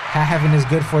 Hat Heaven is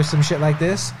good for some shit like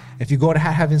this. If you go to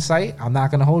Hat Heaven site, I'm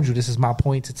not gonna hold you. This is my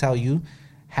point to tell you.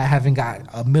 Hat Heaven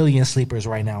got 1 million sleepers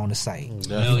right now on the site.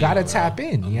 You gotta tap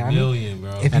in. You know what I mean? Million,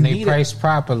 bro. If And you they need priced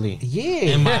properly.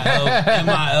 yeah.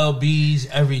 MILBs,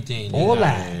 everything. All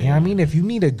that. You know what I mean? If you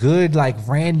need a good, like,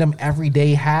 random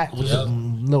everyday hat with a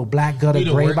little black gutter, Need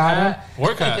a gray work bottom, hat?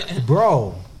 Work hat.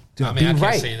 bro, I mean, be I can't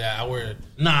right. say that. I wear.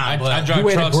 Nah, but I drive You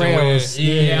wear the trucks and wear. grails.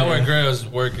 Yeah, I wear grails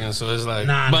working, so it's like.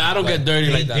 Nah, but I don't get dirty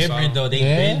they like that. So I different don't- though. They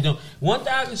been doing. One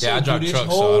thing I can say I drive through this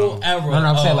trucks, so I whole don't- era. No,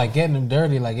 I'm saying of- like getting them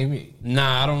dirty. Like if you,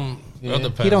 Nah, I don't. It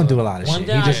depends. He don't do a lot of One shit.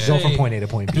 thing He I just go say, from point A to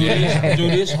point B. through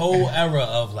this whole era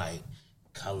of like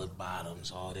colored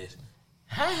bottoms, all this.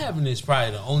 Hat Heaven is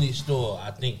probably the only store I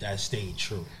think that stayed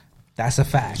true. That's a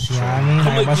fact. You know what I mean?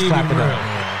 I I'ma must keep clap it it real.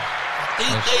 up.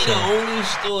 think they the only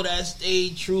store that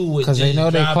stayed true with because they know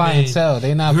their clientele.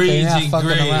 They not fucking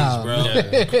around, bro.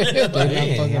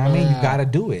 I mean, you gotta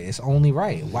do it. It's only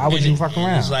right. Why would you fuck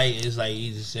around? It's like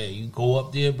you just said. You go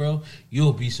up there, bro.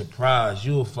 You'll be surprised.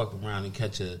 You'll fuck around and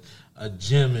catch a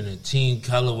gem in a team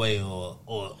colorway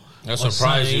or. That's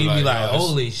surprising. You'd be like,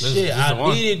 holy shit, I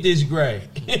needed this gray.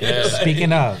 Yeah.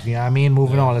 Speaking of, you know what I mean?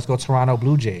 Moving on, let's go Toronto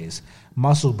Bluejays.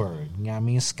 Muscle Bird, you know what I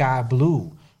mean? Sky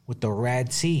Blue with the red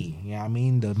tee, you know what I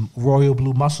mean? The royal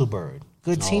blue Muscle Bird.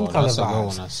 Good team color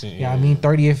vibes. You know what I mean?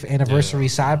 30th anniversary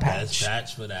side patch.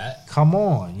 Patch for that. Come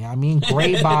on, you know what I mean?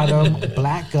 Gray bottom,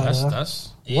 black gutter.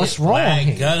 What's wrong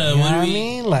here? Gutter, you know what I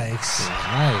mean? Like,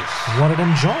 nice. One of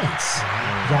them joints.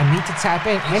 Y'all need to tap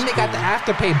in. And they got the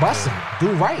afterpay busting.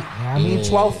 Do right. You know what I mean?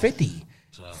 $12.50.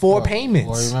 4 payments.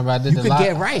 Or remember, I did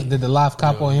the live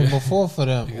cop on him before for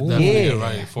them. Yeah.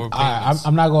 Right. 4 payments.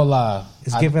 I'm not gonna lie.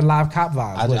 It's giving live cop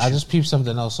vibes. I just peeped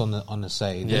something else on the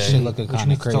site. This shit looking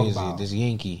kind of crazy. This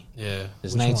Yankee. Yeah.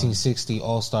 This 1960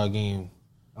 All-Star game.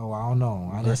 Oh, I don't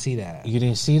know. I didn't see that. You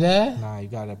didn't see that? Nah, you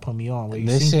gotta put me on. Where you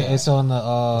this seen shit, that? it's on the.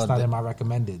 It's not in my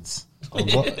recommendeds.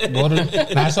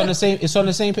 It's on the same. It's on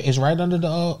the same. It's right under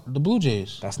the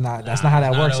Bluejays. That's not how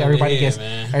that works. Everybody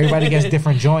gets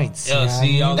different joints. Yo,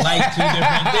 see, y'all like two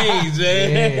different things,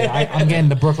 man. Yeah, I'm getting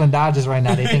the Brooklyn Dodgers right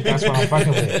now. They think that's what I'm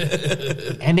fucking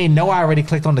with, and they know I already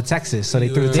clicked on the Texas, so they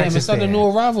threw the Texas. It's under new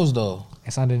arrivals though.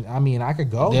 It's under. I mean, I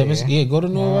could go. Yeah, go to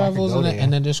new arrivals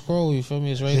and then just scroll. You feel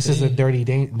me? It's right. This is a dirty,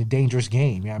 dangerous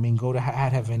game. I mean, go to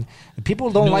Hat Heaven.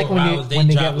 People don't like when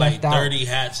they get left out. 30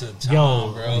 hats a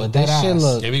time, bro. But that shit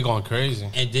look. They be going crazy.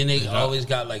 And then they always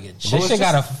got like a. This shit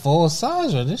got a full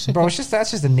size, or this shit. Bro,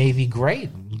 that's just a navy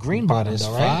green bottom,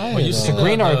 though, right? Well, you see the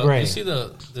green or gray? You see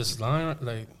this line,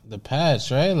 like the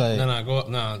patch, right? Like go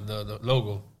up. The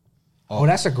logo. Oh,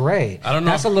 that's a gray. I don't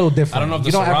know. That's a little different. I don't know if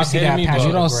you don't ever see that patch.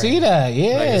 You don't see that,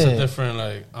 yeah. Like it's a different,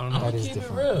 like I don't know. That is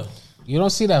different. Real. You don't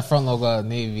see that front logo of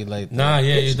Navy like that. Nah,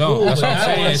 yeah, you don't. Cool, that's what I'm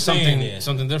saying. saying It's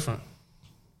something different.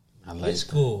 I like it's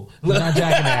cool. You're not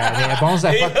jacking that. Yeah, Bones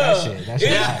like fuck that shit.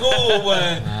 It's cool,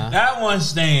 but that one's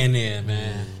staying there,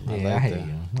 man. Yeah, I hate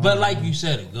you. But like you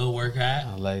said, a good work hat.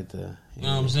 I like that. You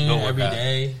know what I'm saying? Every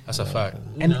day. That's a fact.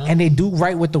 And they do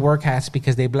right with the work hats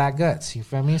because they black guts. You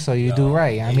feel me? So you do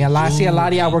right. I mean, I see a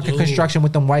lot of y'all work in construction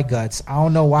with them white guts. I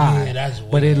don't know why. Yeah, that's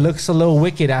weird. But it looks a little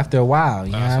wicked after a while.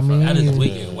 You know what I mean? That is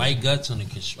wicked. White guts on the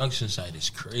construction site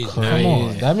is crazy. Come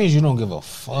on. That means you don't give a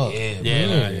fuck.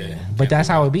 Yeah. But that's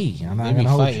how it be. I'm not going to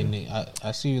hold you.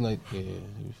 I see you like,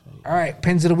 All right,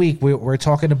 Pins of the Week. We're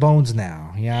talking to Bones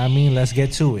now. You know what I mean? Let's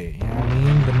get to it. You know what I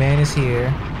mean? The man is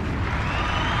here.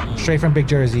 Straight from Big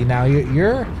Jersey. Now,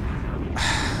 you're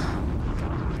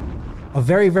a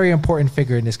very, very important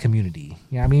figure in this community.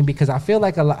 You know what I mean? Because I feel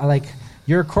like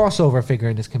you're a crossover figure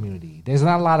in this community. There's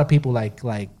not a lot of people like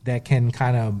that can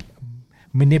kind of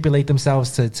manipulate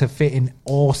themselves to fit in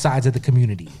all sides of the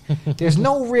community. There's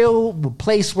no real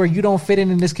place where you don't fit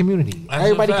in this community. That's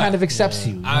Everybody kind of accepts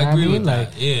you. I agree with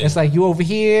that. It's like you over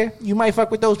here, you might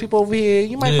fuck with those people over here,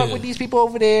 you might fuck with these people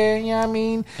over there. You know what I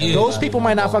mean? Those people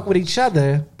might not fuck with each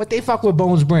other, but they fuck with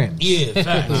Bonez Brimz. Yeah,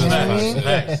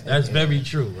 facts. That's very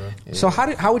true, bro. So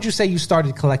how would you say you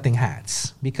started collecting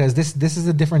hats? Because this is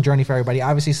a different journey for everybody.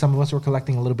 Obviously, some of us were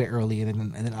collecting a little bit earlier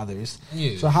than others.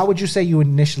 Yeah. So how would you say you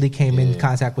initially came in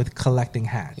contact with collecting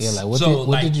hats? Yeah, like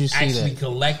what did you see actually that?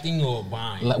 collecting or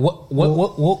buying? Like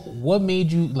what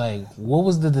made you like? What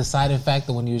was the deciding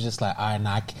factor when you was just like, all right,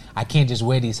 nah, I can't just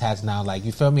wear these hats now? Like,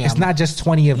 you feel me? It's not just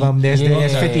 20 of them. There's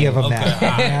 50 of them now.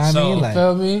 Right. You know what I mean? You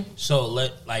feel me? So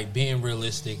being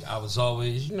realistic, I was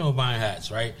always buying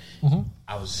hats, right? Mm-hmm.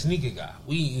 I was a sneaker guy.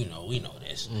 We know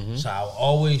this. Mm-hmm. So I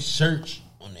always search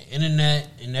on the internet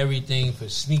and everything for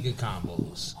sneaker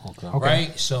combos. Okay.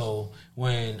 Right? So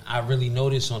when I really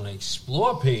noticed on the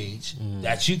Explore page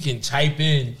that you can type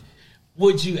in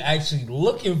what you actually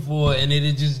looking for and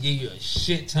it'll just give you a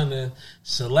shit ton of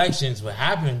selections. What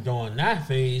happened during that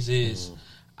phase is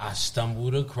I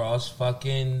stumbled across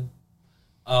fucking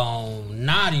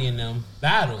Naughty and them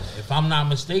battle. If I'm not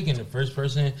mistaken, the first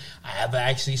person I ever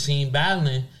actually seen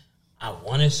battling, I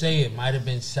want to say it might have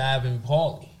been Sav and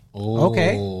Paulie.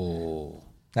 Okay.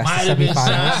 That's might the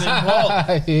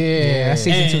semifinals. Yeah, that's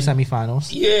season 2 semifinals.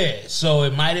 Yeah, so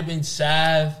it might have been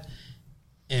Sav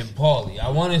and Paulie. I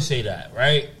want to say that,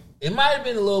 right? It might have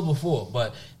been a little before,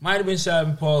 but it might have been Sav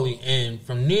and Paulie. And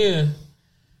from there,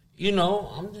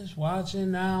 I'm just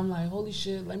watching now. I'm like, holy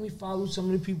shit, let me follow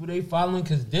some of the people they following.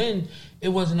 Because then it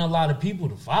wasn't a lot of people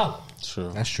to follow.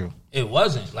 True. That's true. It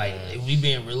wasn't. Like, if we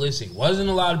being realistic, wasn't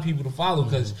a lot of people to follow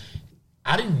because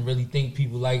I didn't really think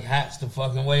people like hats the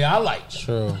fucking way I like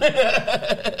them. True.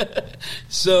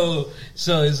 So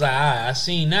it's like, I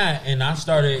seen that, and I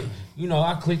started,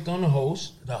 I clicked on the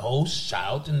host. The host, shout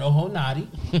out to Noho Naughty.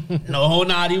 Noho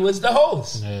Naughty was the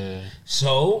host. Yeah.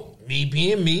 So, me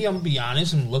being me, I'm gonna be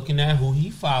honest, I'm looking at who he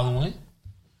following,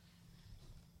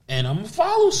 and I'm gonna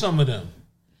follow some of them.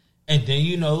 And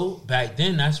then, back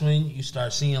then, that's when you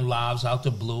start seeing lives out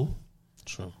the blue.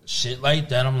 True. Shit like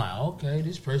that. I'm like, okay,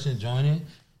 this person joining.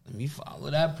 Let me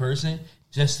follow that person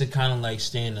just to kind of like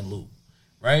stay in the loop.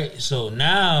 Right? So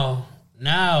now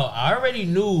I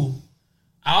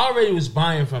already was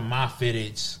buying from my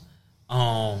Fitteds,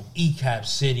 ECAP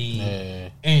City,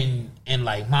 and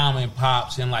like Mom and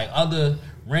Pops and like other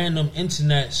random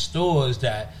internet stores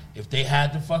that if they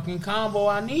had the fucking combo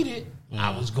I needed,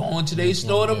 I was going to their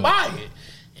store to buy it.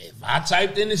 If I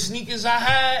typed in the sneakers I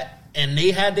had and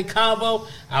they had the combo,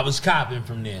 I was copping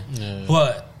from there. Yeah.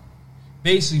 But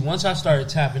basically, once I started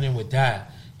tapping in with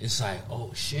that, it's like,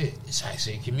 oh shit, it's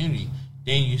actually a community.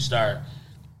 Then you start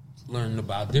learning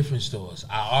about different stores.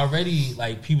 I already,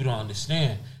 like, people don't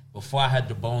understand. Before I had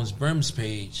the Bonez Brimz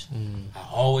page, I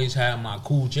always had my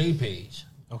Cool J page.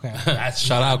 Okay.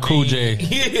 Shout out Cool J.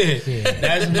 Yeah.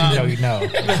 That's my... you know.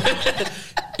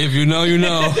 If you know, you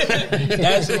know.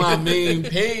 That's my main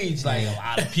page. Like, a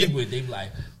lot of people, they be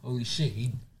like, holy shit,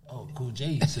 Cool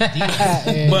J is a D.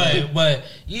 But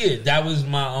yeah, that was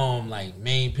my like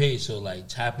main page. So like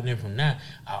tapping in from that,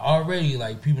 I already,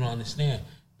 like, people don't understand.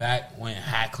 Back when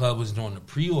Hatclub was doing the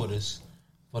pre-orders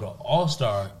for the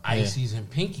All-Star ices and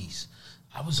pinkies,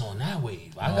 I was on that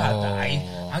wave. I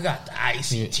got the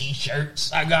icy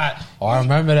t-shirts. I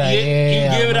remember that. You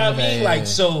get what I mean? Like,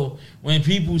 so when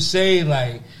people say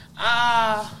like,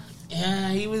 yeah,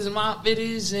 he was in my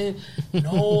Fitteds, and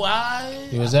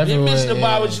he was everywhere. Mr.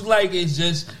 Buy What You Like. It's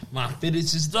just my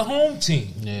Fitteds is the home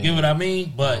team. Yeah. You get what I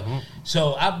mean? But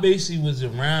so I basically was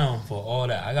around for all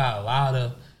that. I got a lot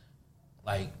of,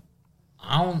 like,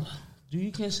 do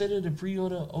you consider the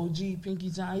pre-order OG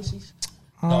pinkies and ices?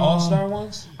 The All-Star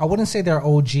ones? I wouldn't say they're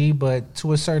OG, but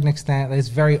to a certain extent,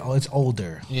 it's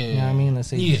older. Yeah. You know what I mean? Let's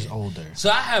say it's older. So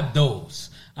I have those.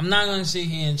 I'm not going to sit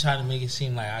here and try to make it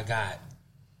seem like I got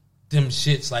them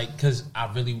shits, like, because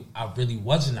I really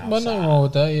wasn't outside. But nothing wrong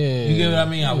with that, yeah. You get what I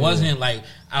mean? I wasn't, like,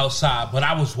 outside, but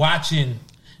I was watching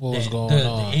what was going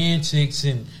on, the antics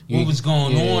and what was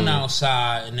going on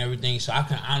outside and everything. So I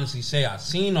can honestly say I've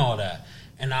seen all that.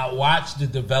 And I watched the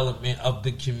development of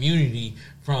the community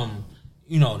from,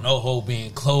 NoHo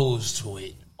being closed to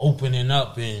it opening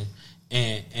up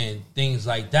and things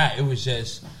like that. It was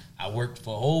just, I worked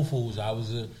for Whole Foods. I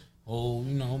was a whole,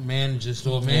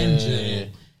 store manager.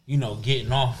 And,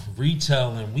 getting off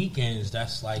retail and weekends,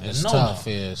 that's like it's a no-no. Tough,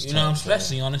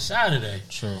 especially on a Saturday.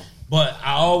 True. But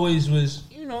I always was,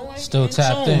 like, still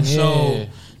tapped in. Yeah.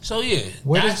 So yeah.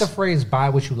 Where does the phrase "buy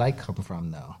what you like" come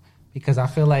from, though? Because I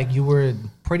feel like you were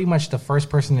pretty much the first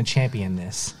person to champion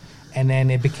this. And then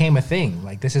it became a thing.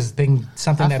 Like, this is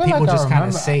something that people just kind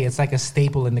of say. It's like a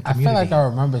staple in the community. I feel like I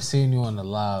remember seeing you on the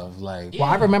live. Like, well,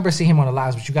 I remember seeing him on the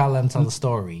lives, but you gotta let him tell the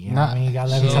story. You know what I mean? You gotta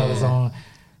let him tell his own.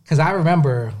 Because I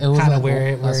remember kind of like where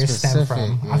it stemmed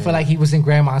from. Yeah. I feel like he was in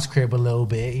Grandma's crib a little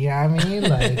bit. You know what I mean?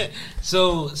 Like,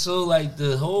 so like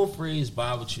the whole phrase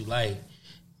 "buy what you like,"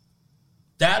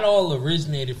 that all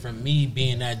originated from me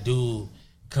being that dude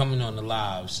coming on the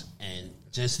lives, and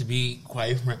just to be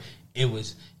quite frank, it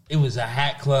was a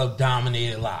Hat Club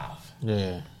dominated live.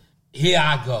 Yeah. Here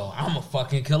I go. I'm a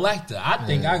fucking collector. I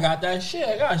think I got that shit.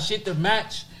 I got shit to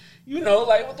match.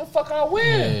 Like, what the fuck I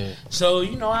wear. Yeah. So,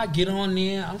 I get on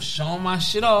there. I'm showing my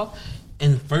shit off.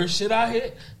 And the first shit I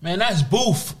hit, man, that's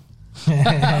boof.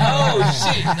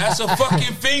 Oh, shit. That's a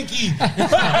fucking finky.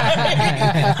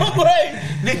 I'm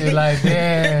like, you're like,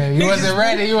 damn. You wasn't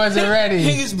ready.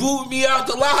 Niggas booed me out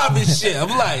the live and shit. I'm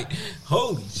like,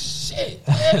 holy shit.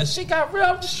 Yeah, the shit got real.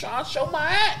 I'm just trying to show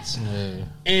my ass. Yeah.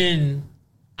 And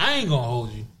I ain't gonna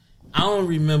hold you. I don't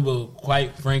remember,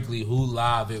 quite frankly, who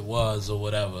live it was or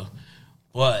whatever.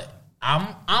 But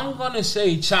I'm gonna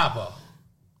say Chapo.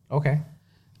 Okay.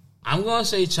 I'm gonna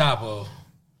say Chapo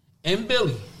and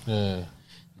Billy. Yeah.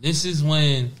 This is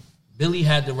when Billy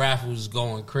had the raffles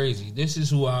going crazy. This is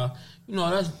who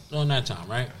that's during that time,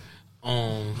 right?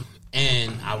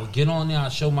 And I would get on there,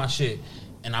 I'd show my shit,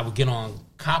 and I would get on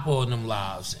Capo and them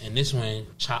lives. And this when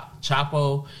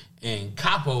Chapo and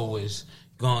Capo was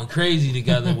going crazy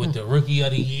together with the Rookie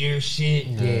of the Year shit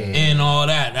and all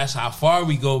that. That's how far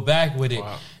we go back with it.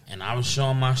 Wow. And I was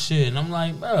showing my shit, and I'm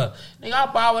like, bro, nigga, I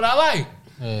buy what I like.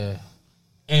 Yeah.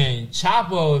 And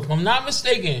Chapo, if I'm not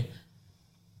mistaken,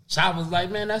 Chapo's like,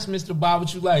 man, that's Mr. Buy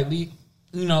What You Like.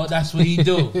 You know, that's what he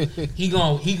do. he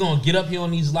gonna get up here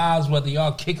on these lives, whether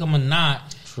y'all kick him or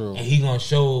not. True. And he gonna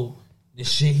show the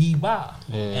shit he buy.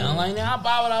 Yeah. And I'm like, I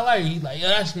buy what I like. He's like,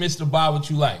 that's Mr. Buy what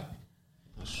you like.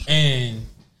 And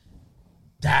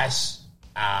I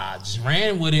just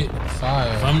ran with it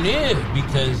from there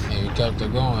because you kept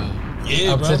it going.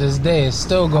 Yeah, up to this day, it's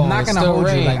still going. I'm not gonna hold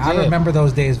you. Like I remember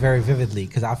those days very vividly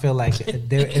because I feel like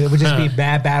it would just be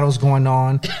bad battles going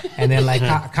on, and then like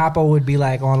Capo would be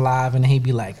like on live, and he'd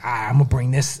be like, "I'm gonna bring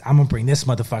this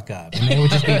motherfucker up," and then it would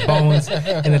just be Bones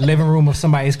in the living room of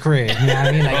somebody's crib. You know what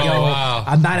I mean? Like,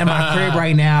 I'm not in my crib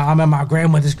right now. I'm at my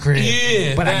grandmother's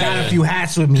crib, but I got a few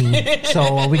hats with me,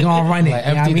 so we gonna run it. Like,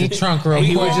 empty the trunk real quick.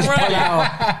 He would just pull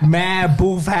out mad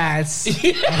booth hats, and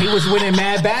he was winning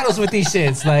mad battles with these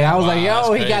shits. Like I was. Like,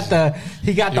 yo, he got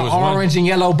the orange and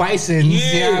yellow Bisons,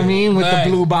 you know what I mean, with the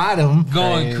blue bottom.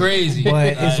 Going crazy.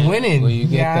 But it's winning. You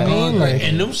know what I mean? Like,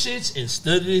 and them shits, and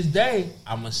still to this day,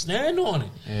 I'ma stand on it.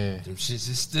 Yeah. Them shits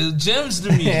is still gems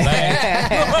to me.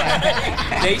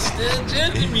 Like, they still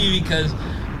gems to me because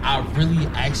I really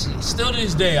actually, still to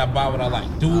this day, I buy what I like.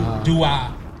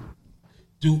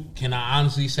 Can I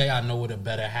honestly say I know what a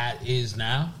better hat is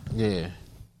now? Yeah.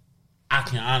 I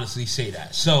can honestly say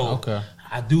that. So,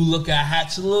 I do look at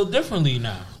hats a little differently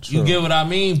now. True. You get what I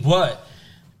mean? But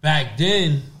back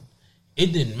then, it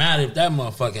didn't matter if that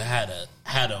motherfucker had a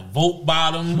Volt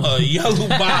bottom, a yellow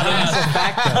bottom,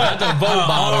 a Volt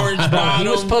orange bottom. He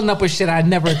was pulling up with shit I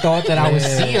never thought that I would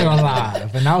see on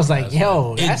live, and I was like,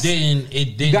 "Yo, it didn't.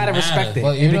 You gotta respect it."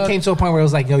 Well, it came to a point where it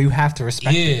was like, "Yo, you have to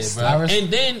respect this." Bro.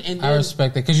 And then I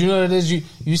respect it because you know what it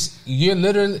is. You're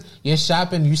literally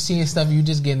shopping, you seeing stuff, you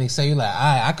just getting excited. You're like,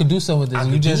 I could do something with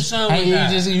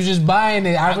this. You just buying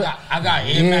it. I got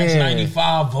Air Max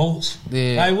 95 volts.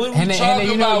 Yeah. Like what are we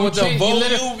talking about with the Volt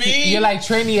UV? You're like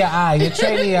training your eye.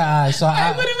 Trading your eyes. So what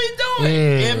are we doing?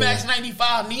 Air Max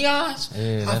 95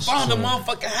 neons. I found a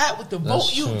motherfucking hat with the Volt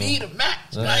UV to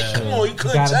match. Like, come on, you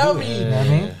couldn't tell me. You know what I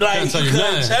mean? Like, you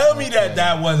couldn't tell me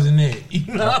that wasn't it.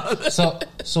 You know? So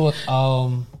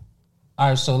all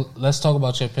right. So let's talk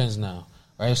about your pins now.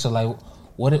 Right. So like,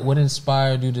 what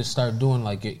inspired you to start doing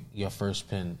like your first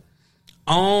pin?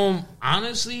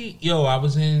 Honestly, I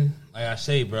was in. Like I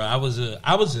say, bro, I was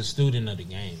a student of the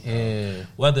game. Bro. Yeah.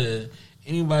 Whether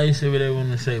anybody say what they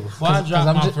want to say. Before I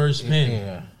dropped my first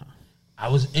pin, I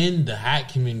was in the hat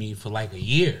community for like a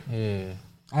year. Yeah.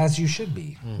 As you should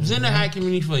be. I was in the hat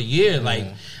community for a year. Like,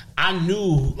 I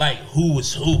knew, like, who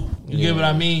was who. You get what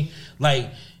I mean? Like,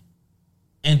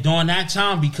 and during that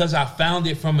time, because I found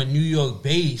it from a New York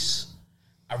base,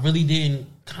 I really didn't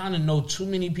kind of know too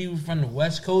many people from the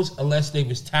West Coast unless they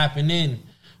was tapping in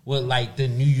with like the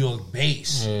New York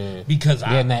base, because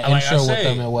I with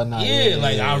them and whatnot.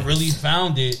 I really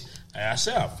found it. Like I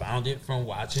said, I found it from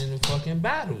watching the fucking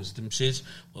battles. Them shits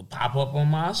would pop up on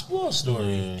my sports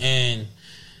story, and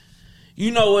you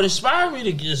know what inspired me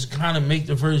to just kind of make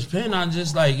the first pin. I'm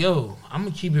just like, yo, I'm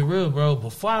gonna keep it real, bro.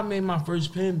 Before I made my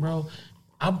first pin, bro,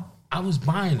 I was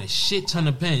buying a shit ton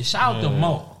of pins. Shout out to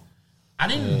Mo. I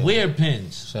didn't wear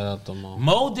pins. Shout out to Mo.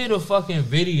 Mo did a fucking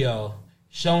video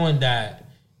showing that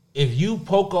if you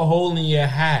poke a hole in your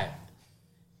hat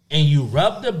and you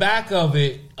rub the back of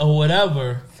it or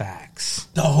whatever, facts,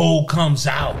 the hole comes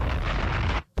out.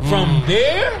 From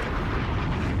there,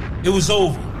 it was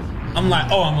over. I'm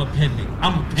like, I'm a pin nigga.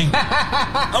 I'm a pin guy.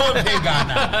 I'm a pin guy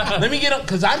now. Let me get up,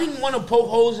 because I didn't want to poke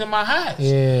holes in my hats.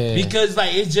 Yeah. Because,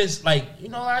 like, it's just, like, you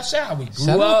know, like I said, how we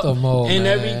grew up and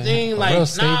everything. Like, we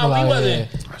wasn't.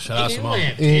 Shout out to Mo.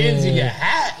 Pins in your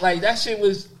hat. Like, that shit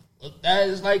was, that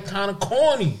is, like, kind of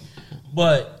corny.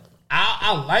 But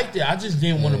I liked it. I just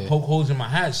didn't want to poke holes in my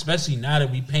hat, especially now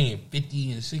that we paying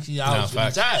 $50 and $60 for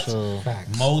these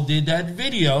hats. Mo did that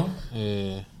video.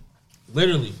 Yeah.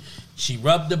 Literally. She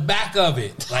rubbed the back of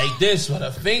it like this with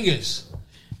her fingers.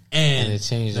 And it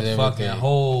changed the everything. Fucking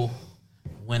hole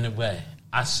went away.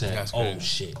 I said,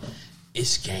 shit.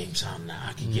 It's game time now.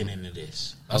 I can get into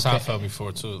this. That's how I felt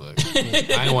before, too. Like, I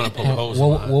didn't want to poke holes in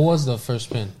my hat. What was the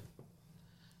first pin?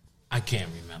 I can't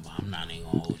remember. I'm not even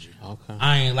going to hold you. Okay.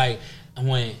 I ain't like,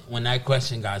 when that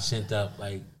question got sent up,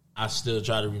 like, I still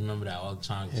try to remember that all the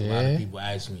time because a lot of people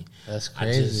ask me. That's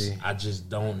crazy. I just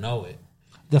don't know it.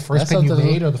 The first pin you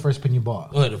made or the first pin you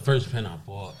bought? Oh, the first pin I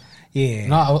bought. Yeah.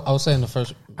 No, I was saying the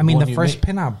first. I mean, the first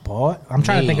pin I bought. I'm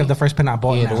trying to think of the first pin I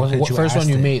bought. Yeah, the first one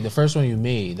you made. The first one you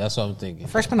made. That's what I'm thinking.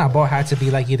 The first pin I bought had to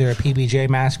be like either a PBJ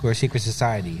mask or a Secret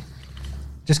Society.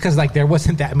 Just because like there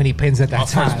wasn't that many pins at that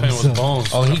time. My first pin was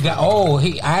Bones.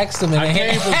 I asked him. I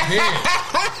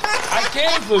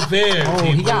came prepared. Oh,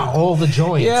 he got all the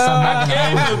joints. Yeah. I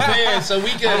came prepared, so we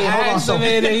can. Hold on. So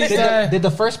did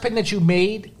the first pin that you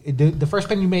made? The first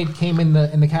pin you made came in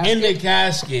the casket. In the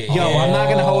casket. Yo, I'm not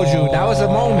gonna hold you. That was a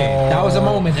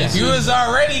moment. You was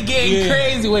already getting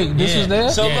crazy. Wait, this was there?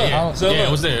 So look,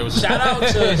 it was there. Shout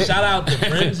out to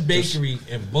Brimz Bakery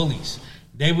and Bullies.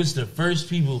 They was the first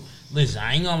people. Listen,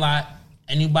 I ain't gonna lie.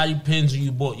 Anybody pins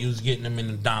you bought, you was getting them in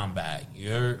a dime bag. You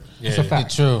heard? It's a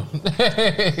fact. True.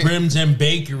 Brimz and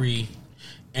Bakery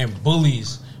and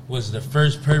Bullies was the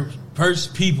first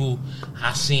people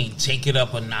I seen take it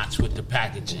up a notch with the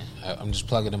packaging. I'm just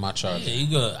plugging in my charger. Yeah, you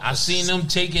good. I seen them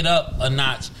take it up a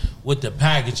notch with the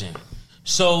packaging.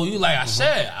 So you like I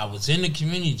said, I was in the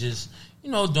community just,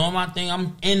 doing my thing.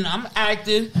 I'm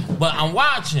active, but I'm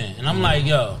watching. And I'm like,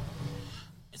 yo,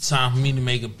 it's time for me to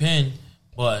make a pin.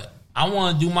 But I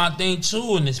want to do my thing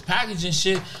too. And this packaging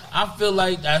shit, I feel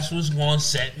like that's what's going to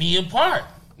set me apart.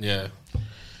 Yeah.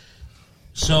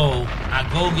 So I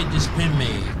go get this pin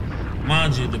made.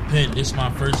 Mind you, the pin, this is my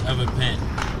first ever pin.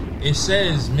 It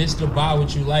says Mr. Buy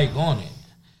What You Like on it,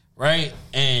 right?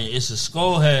 And it's a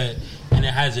skull head, and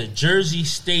it has a Jersey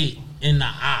State in the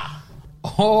eye.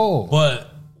 Oh.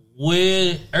 But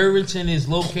where Irvington is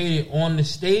located on the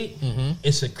state,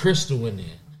 it's a crystal in there.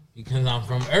 Because I'm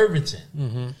from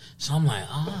Irvington. So I'm like,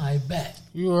 I bet.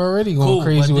 You were already going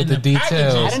crazy with the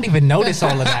details. I didn't even notice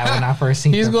all of that when I first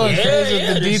seen it. He's going crazy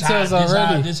with the details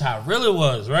already. This is how it really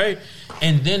was, right?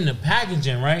 And then the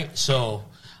packaging, right? So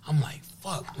I'm like,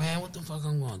 fuck, man, what the fuck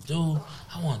I'm going to do?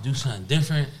 I want to do something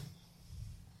different.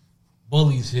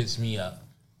 Bullies hits me up.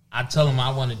 I tell him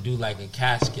I want to do like a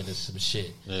casket or some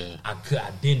shit. Yeah. I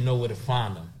didn't know where to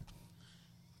find them.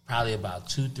 Probably about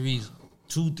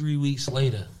 2-3 weeks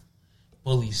later,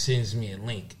 Bully sends me a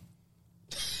link.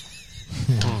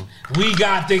 We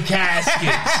got the caskets.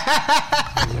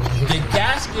 The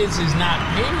caskets is not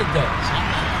painted though. So I'm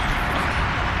like,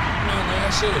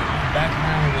 that shit. I'm back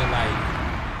around with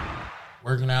like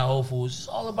working at Whole Foods. It's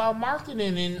all about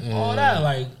marketing and all that.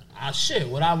 Like, shit,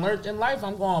 what I learned in life,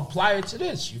 I'm going to apply it to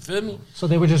this. You feel me? So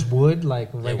they were just wood, like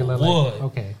regular wood. Like,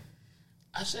 okay.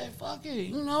 I said, fuck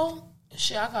it,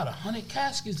 shit, I got 100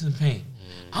 caskets to paint.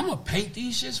 I'm going to paint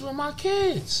these shits with my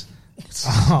kids.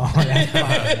 Oh, that's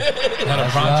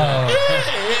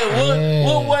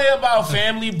What way about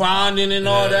family bonding and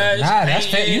all that? Nah,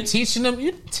 that's you teaching them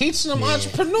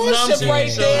entrepreneurship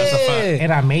right there.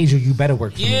 And I made you better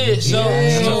work for me. So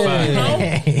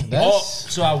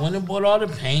I went and bought all the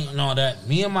paint and all that.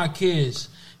 Me and my kids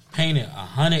painted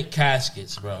 100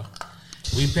 caskets, bro.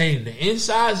 We painted the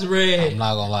insides red. I'm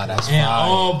not gonna lie, that's and fire.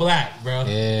 all black, bro.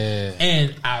 Yeah.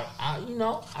 And I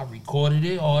recorded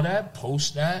it, all that,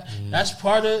 post that. That's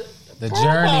part of the promo,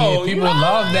 journey. People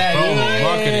love that.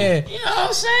 Yeah. You know what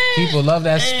I'm saying? People love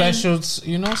that special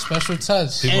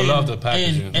touch. People love the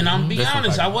packaging. And I'm being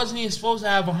honest, I wasn't even supposed to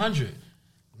have 100.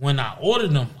 When I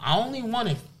ordered them, I only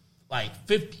wanted like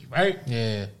 50, right?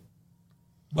 Yeah.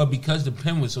 But because the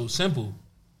pen was so simple,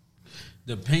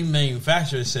 the pen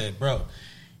manufacturer said, bro,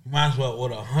 you might as well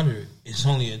order 100. It's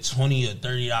only a $20 or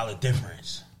 $30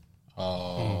 difference.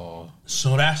 Oh.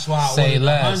 So that's why I Say ordered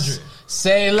less. 100.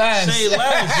 Say less. Say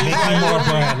less. More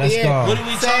bread. Let's go. What are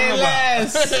we talking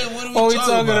about? What we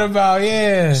talking about?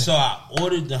 Yeah. So I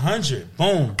ordered the 100.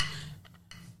 Boom.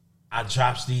 I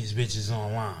drops these bitches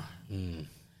online.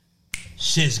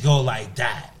 Shits go like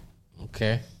that.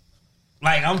 Okay.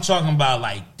 Like, I'm talking about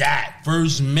like that.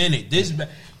 First minute.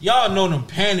 Y'all know them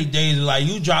panic days. Like,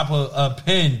 you drop a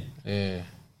pen. Yeah.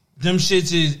 Them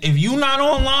shits is, if you not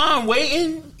online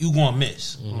waiting, you gonna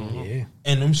miss. Yeah.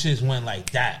 And them shits went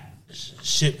like that.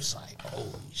 Shit was like,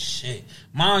 holy shit.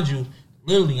 Mind you,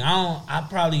 literally, I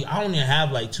don't even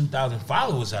have like 2,000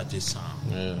 followers at this time.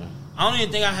 Yeah. I don't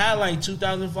even think I had like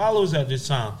 2,000 followers at this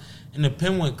time. And the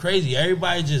pen went crazy.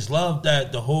 Everybody just loved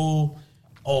that, the whole,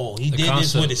 he did concept,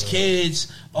 this with his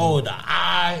kids. The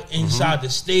eye inside the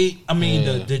state. I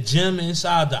mean, the gym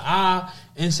inside the eye,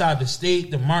 inside the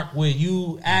state, the mark where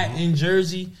you at in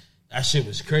Jersey. That shit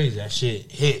was crazy. That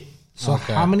shit hit. So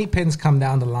how many pins come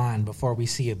down the line before we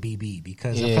see a BB?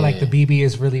 Because I feel like the BB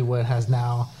is really what has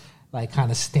now like kind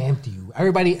of stamped you.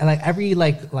 Everybody, like every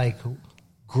like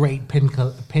great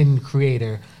pin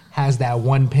creator has that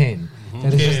one pin.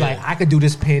 That is just like, I could do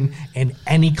this pin in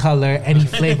any color, any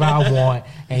flavor I want,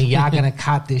 and y'all gonna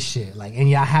cop this shit. Like, and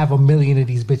y'all have a million of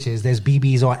these bitches. There's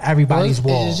BBs on everybody's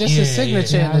wall. It's just a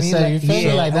signature in the set. You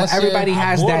feel me? Like, that's everybody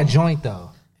has that joint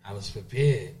though. I was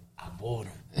prepared. I bought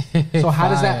them. So how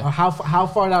does that? How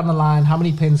far down the line? How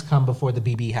many pins come before the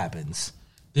BB happens?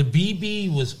 The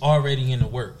BB was already in the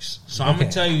works. So I'm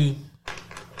gonna tell you,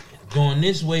 going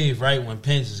this wave, right when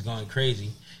pins is going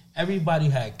crazy, everybody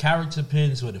had character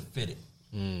pins with a fitted.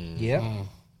 Yep.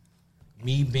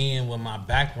 Me being with my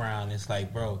background, it's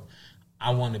like, bro,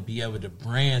 I want to be able to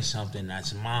brand something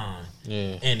that's mine.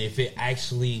 Yeah. And if it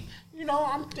actually,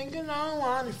 I'm thinking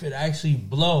online, if it actually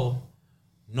blow,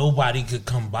 nobody could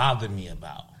come bother me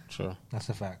about. Sure. That's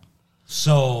a fact.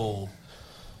 So,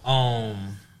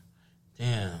 damn,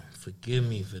 forgive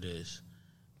me for this.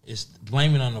 It's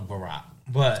blame it on the Barack,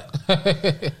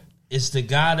 but it's the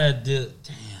guy that did.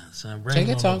 Damn, son, take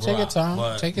your time. Take your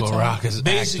time. Take your time. Barack is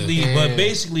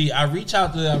basically, I reach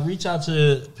out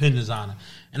to pin designer,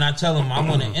 and I tell him I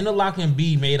want an interlocking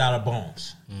B made out of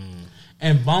bones.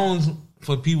 And bones,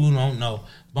 for people who don't know,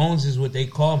 bones is what they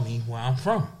call me where I'm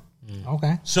from.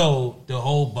 Okay. So the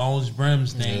whole Bonez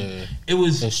Brimz thing, it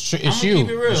was. It's I'm gonna you. keep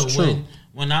it real. It's true.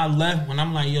 When I left, when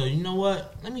I'm like, yo, you know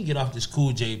what? Let me get off this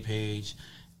Cool J page,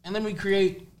 and let me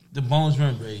create the Bonez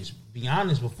Brimz page. Be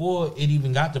honest, before it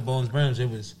even got the Bonez Brimz, it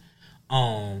was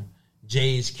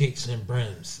J's, Kicks, and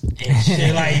Brims and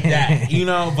shit like that,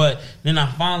 But then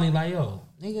I finally like, yo,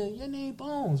 nigga, your name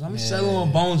Bones. I'm selling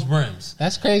on Bonez Brimz.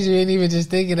 That's crazy. You ain't even just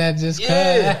thinking that just cause.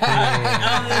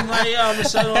 I'm just like, yo, I'm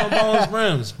selling on Bonez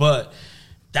Brimz. But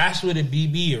that's where the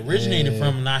BB originated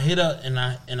from. And I hit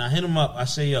him up. I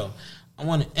say, yo, I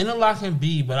want an interlocking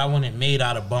B, but I want it made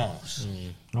out of bones.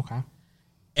 Okay.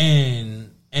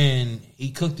 And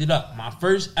he cooked it up. My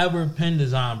first ever pen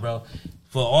design, bro.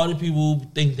 For all the people who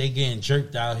think they getting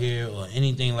jerked out here or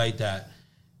anything like that.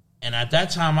 And at that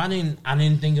time, I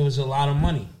didn't think it was a lot of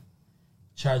money.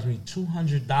 Charged me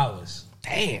 $200.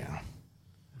 Damn.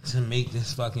 To make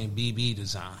this fucking BB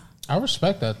design. I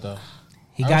respect that though.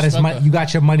 He got his money. You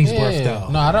got your money's worth though.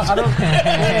 No, I don't. I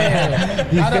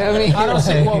don't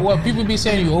say what people be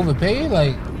saying. You overpaid,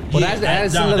 like. Well,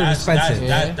 that's a little expensive.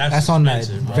 That's on that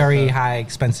very high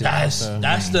expensive.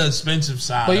 That's the expensive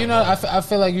side. But I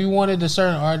feel like you wanted a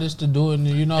certain artist to do it, and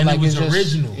and like it was it's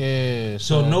original. Yeah.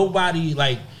 So nobody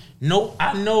I know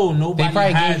nobody they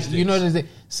probably has give, this.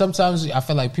 Sometimes I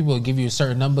feel like people will give you a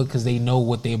certain number because they know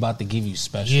what they about to give you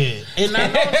special. Yeah, and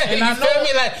I know, and I feel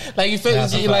me, like you feel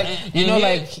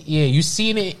you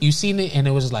seen it, and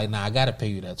it was just like, nah, I gotta pay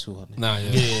you that $200. Nah,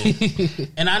 yeah.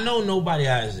 And I know nobody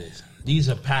has this. These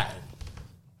are patent.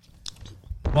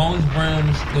 Bonez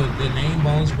Brimz, the name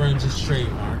Bonez Brimz is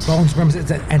trademarked. Bonez Brimz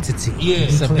is an entity. Yeah,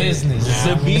 it's a business.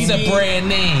 It's a brand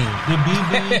name.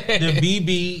 The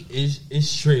BB is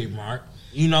trademarked.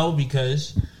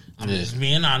 Because I'm just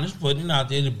being honest, putting it out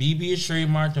there. The BB is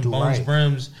trademarked and Bonez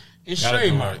Brimz is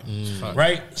trademarked.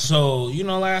 Right? So,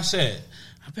 like I said,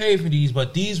 I paid for these,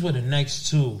 but these were the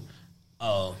next two.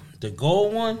 The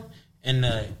gold one and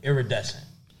the iridescent.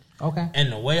 Okay.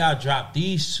 And the way I dropped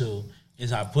these two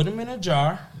is I put them in a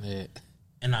jar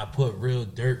and I put real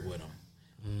dirt with them.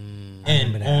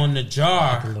 And on the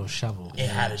jar, like a little shovel. It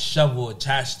had a shovel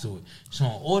attached to it. So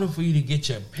in order for you to get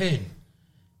your pen,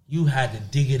 you had to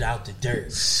dig it out the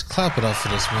dirt. Clap it up for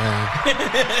this, man.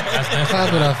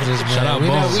 Clap it up for this, man. Shout out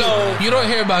Bones. You don't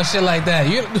hear about shit like that.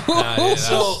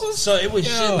 So it was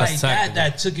shit like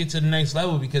that took it to the next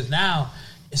level because now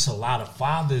it's a lot of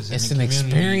fathers in the community. It's an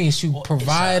experience you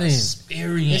providing.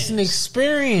 It's an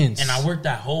experience. And I worked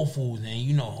at Whole Foods,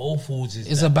 and Whole Foods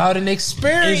is about an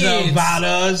experience. It's about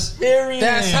an experience.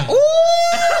 That's how.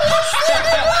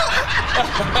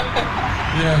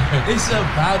 It's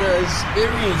about an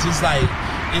experience. It's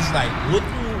like look.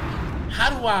 How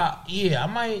do I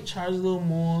might charge a little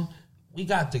more. We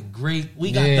got the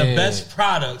best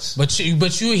products. But you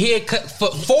here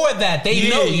for that. They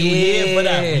know you here for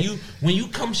that. When you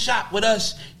come shop with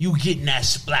us, you getting that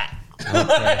splat.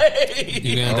 Okay.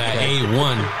 You getting that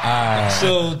A1.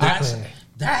 So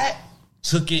that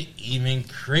took it even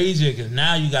crazier because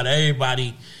now you got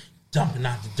everybody dumping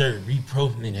out the dirt,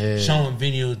 reposting it, showing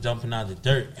videos dumping out the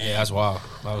dirt. And that's wild.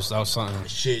 That was something.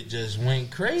 Shit just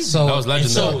went crazy. So that was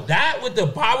legendary. So that with the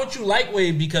buy what you like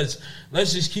way, because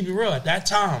let's just keep it real. At that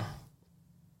time,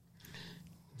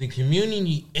 the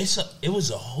community, it was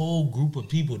a whole group of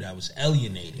people that was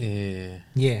alienated.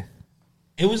 Yeah.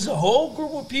 It was a whole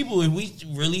group of people, if we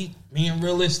really being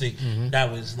realistic, that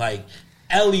was like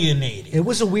alienated. It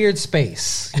was a weird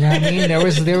space. You know what I mean?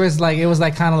 There was like, it was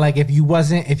like kind of like if you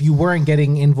weren't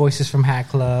getting invoices from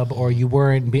Hatclub or you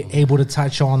weren't able to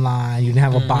touch online, you didn't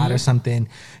have a bot or something,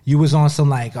 you was on some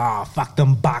like, fuck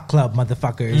them bot club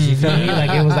motherfuckers. You feel me? Like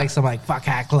it was like some like fuck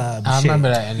Hatclub. I remember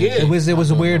that. It was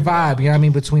a weird vibe. You know what I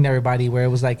mean? Between everybody, where it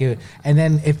was like, and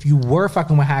then if you were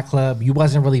fucking with Hatclub, you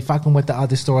wasn't really fucking with the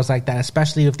other stores like that.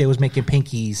 Especially if they was making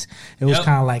pinkies, it was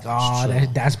kind of like,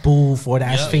 that's Boof or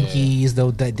that's Finkies.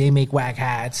 that they make whack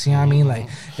hats. You know what I mean? Like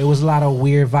it was a lot of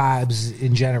weird vibes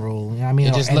in general. You know what I mean?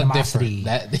 It just looked animosity.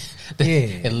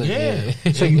 different. It looked, yeah.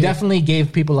 So you definitely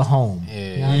gave people a home.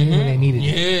 Yeah. You know what I mean? When they needed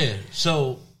it. Yeah.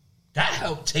 So that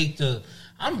helped take the.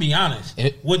 I'm gonna be honest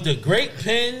with the great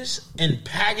pins and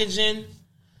packaging,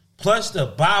 plus the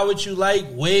buy what you like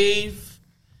wave.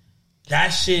 That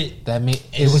shit.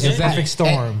 It was a perfect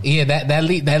storm.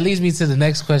 That leads me to the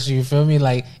next question. You feel me?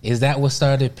 Like, is that what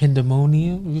started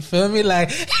Pandemonium? You feel me? Like,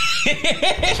 she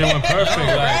went perfect.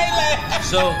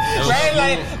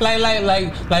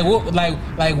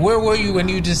 Like, where were you when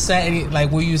you just sat?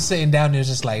 Like, were you sitting down there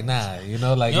just like, nah, you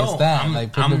know, like it's that.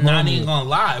 I'm not even gonna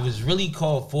lie. It was really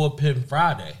called 4-Pin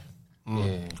Friday.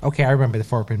 Yeah. Okay, I remember the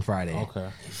 4-Pin Friday. Okay.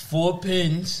 4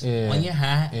 pins on your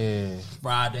hat. Yeah.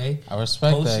 Friday. I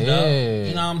respect that. Yeah. Up,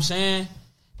 you know what I'm saying?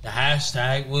 The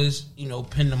hashtag was,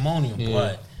 Pandemonium. Yeah.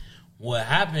 But what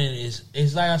happened is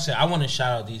like I said, I want to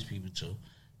shout out these people too.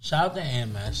 Shout out to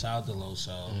Ant-Man. Shout out to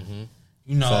Loso.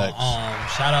 Mm-hmm.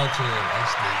 Shout out to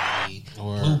SD,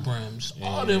 Blue Brims,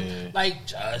 all them. Like,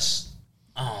 just,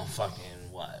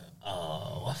 fucking what?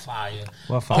 What fire?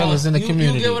 Pillars in the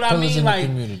community. You get what I mean? Like,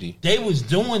 community. They was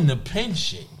doing the pin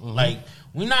shit. Mm-hmm. Like,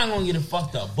 we're not gonna get it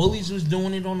fucked up. Bullies was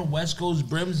doing it on the West Coast.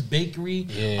 Brim's Bakery.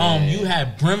 Yeah. You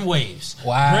had Brim Waves.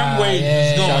 Wow. Brim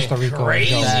Waves was going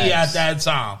crazy at that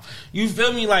time. You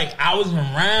feel me? Like, I was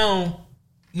around,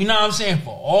 you know what I'm saying,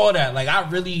 for all that. Like, I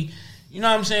really, you know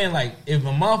what I'm saying? Like, if a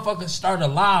motherfucker start a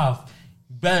live,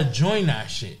 you better join that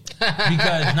shit.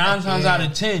 Because 9 times out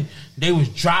of 10, they was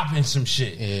dropping some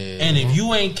shit. Yeah. And if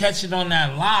you ain't catch it on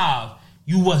that live,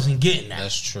 you wasn't getting that.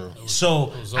 That's true.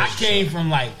 So, I came from,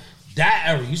 like, that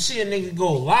era. You see a nigga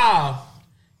go live,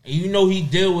 and you know he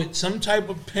deal with some type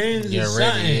of pins or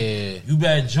something. You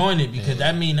better join it because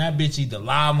that mean that bitch either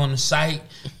live on the site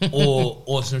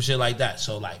or some shit like that.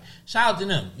 So like, shout out to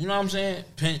them. You know what I'm saying?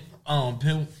 Pin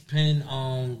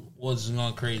was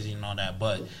going crazy and all that.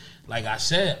 But like I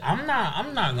said, I'm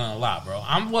not gonna lie, bro.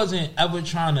 I wasn't ever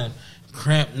trying to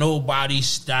cramp nobody's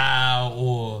style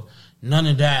or none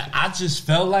of that. I just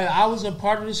felt like I was a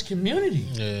part of this community.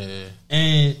 Yeah.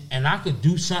 And I could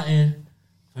do something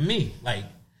for me. Like,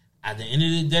 at the end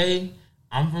of the day,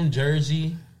 I'm from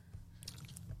Jersey.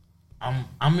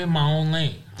 I'm in my own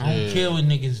lane. I don't care what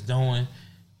niggas doing.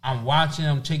 I'm watching,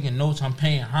 I'm taking notes, I'm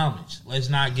paying homage. Let's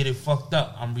not get it fucked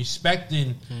up. I'm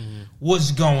respecting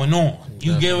what's going on.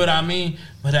 You get what I mean?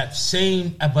 But at the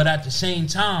same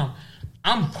time,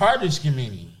 I'm part of this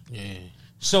community. Yeah.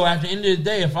 So at the end of the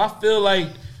day, if I feel like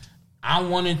I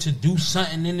wanted to do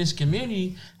something in this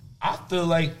community, I feel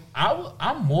like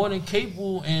I'm more than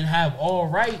capable and have all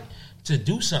right to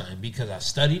do something because I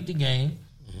studied the game.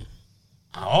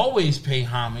 I always pay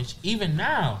homage. Even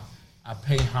now, I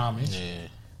pay homage. Yeah.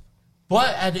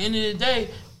 But at the end of the day,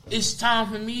 it's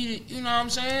time for me to, you know what I'm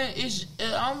saying?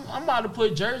 I'm about to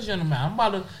put Jersey on the map.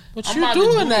 But you're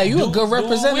doing that. You're a good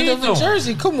representative of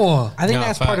Jersey. Come on. I think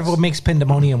that's part of what makes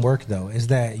Pandemonium work, though, is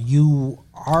that you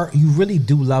really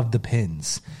do love the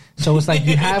pins. So it's like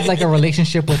you have like a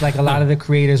relationship with like a lot of the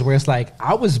creators where it's like,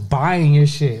 I was buying your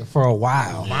shit for a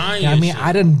while. You know what I mean?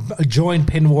 I done joined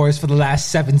Pin Wars for the last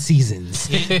 7 seasons.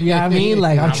 You know what I mean?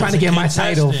 Like I'm trying to get my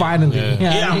title finally. Yeah, you know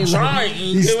what I mean? I'm trying. Like,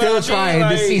 he's still trying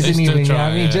this season even. You know what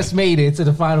I mean? Just made it to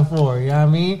the Final 4. You know what I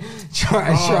mean?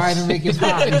 Trying to make it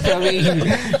pop. You feel me?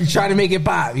 You trying to make it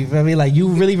pop. You feel me? Like you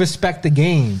really respect the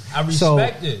game. I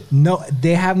respect it. No,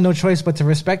 they have no choice but to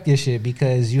respect your shit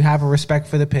because you have a respect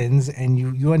for the pins and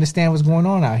you understand what's going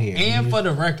on out here. And for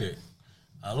the record,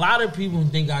 a lot of people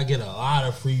think I get a lot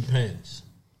of free pins.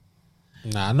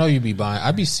 Nah, I know you be buying.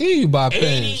 I be seeing you buy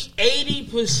pins.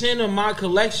 80% of my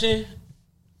collection,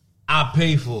 I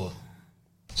pay for.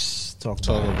 Talk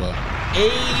about 80%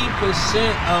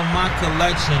 of my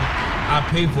collection, I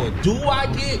pay for. Do I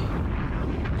get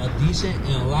a decent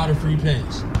and a lot of free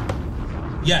pins?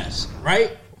 Yes,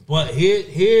 right? But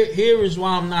here is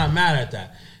why I'm not mad at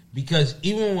that. Because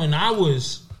even when I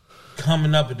was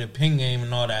coming up in the pin game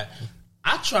and all that,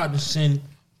 I tried to send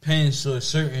pins to a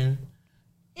certain,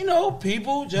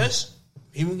 people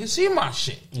can see my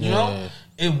shit, you know?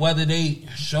 And whether they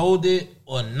showed it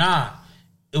or not,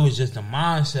 it was just a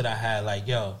mindset I had like,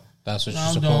 yo, that's what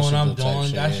you're supposed to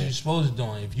do. That's what you're supposed to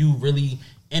do. If you really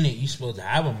in it, you're supposed to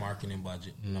have a marketing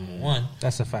budget, number one.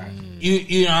 That's a fact.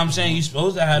 You know what I'm saying? You're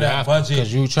supposed to have that budget.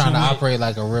 Because you're trying to operate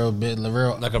like a real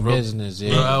business.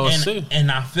 Yeah. And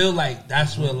I feel like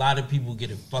that's where a lot of people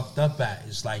get it fucked up at.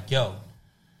 It's like, yo,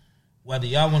 whether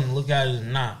y'all want to look at it or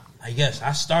not, I guess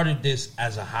I started this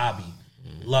as a hobby.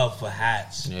 Love for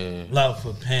hats, love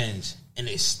for pens, and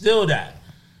it's still that.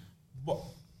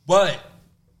 But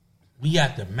we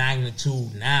got the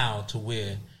magnitude now to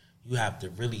where you have to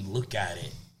really look at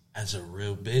it as a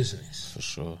real business. For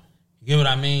sure. You get what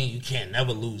I mean? You can't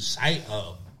never lose sight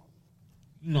of,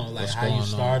 like what's how you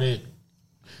started,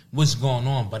 what's going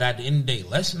on. But at the end of the day,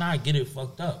 let's not get it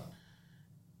fucked up.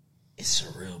 It's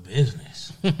a real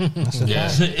business.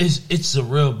 It's a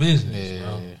real business,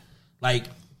 bro. Like,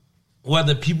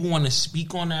 whether people want to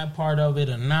speak on that part of it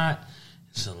or not,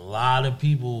 it's a lot of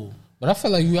people. But I feel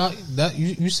like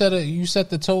you set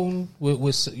the tone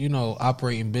with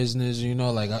operating business.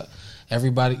 Like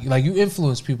everybody, like you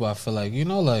influence people. I feel like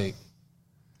like.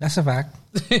 That's a fact.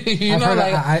 You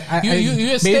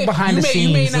stay behind the scenes.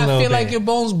 You may not feel like your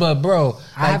bones, but bro,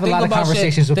 I have a lot of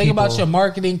conversations with people. Think about your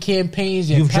marketing campaigns,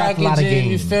 your packaging.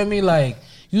 You feel me? Like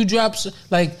you drop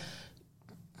like.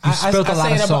 You spilled a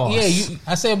lot of sauce.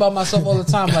 I say about myself all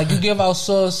the time. Like you give out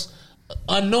sauce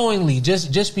unknowingly,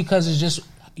 just because it's just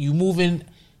you moving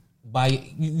by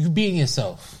you being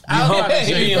yourself.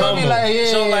 Being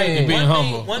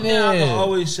humble. One thing I can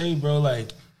always say, bro,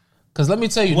 like. Cause let me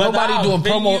tell you, nobody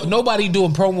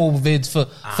doing promo vids for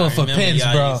pins,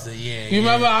 bro. You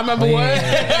remember? I remember what?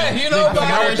 I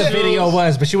forgot what the video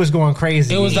was, but she was going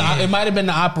crazy. It was. It might have been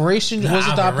the operation. Was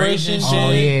it the operation? Shit?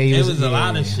 Oh yeah, it was a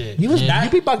lot of shit. You be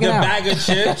bugging out. The bag of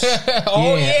chips. The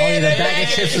bag of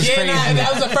chips was crazy. That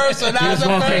was the first one. That was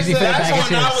going crazy for the bag of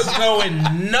chips. I was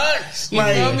going nuts. You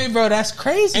feel me, bro? That's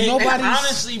crazy. Nobody.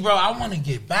 Honestly, bro, I want to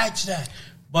get back to that,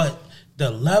 but the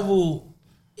level.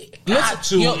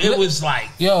 It was like,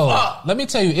 let me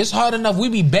tell you, it's hard enough. We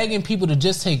be begging people to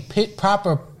just take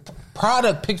proper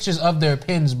product pictures of their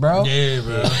pins, bro. Yeah,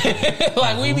 bro.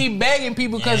 Like we be begging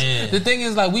people because the thing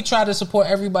is, like, we try to support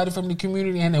everybody from the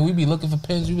community, and then we be looking for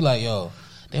pins. We be like,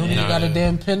 they don't even got a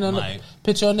damn pin on the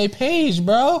picture on their page,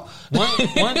 bro. One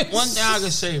thing I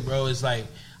can say, bro, is like,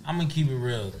 I'm gonna keep it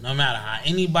real. No matter how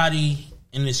anybody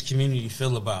in this community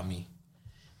feel about me,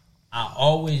 I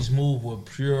always move with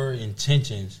pure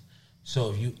intentions.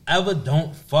 So if you ever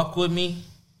don't fuck with me,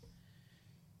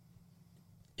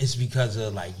 it's because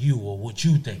of like you or what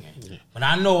you thinking. But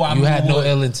I know you had no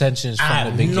ill intentions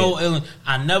from the beginning.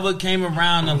 I never came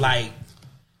around to like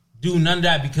do none of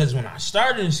that because when I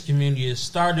started this community, it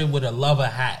started with a love of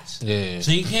hats. Yeah.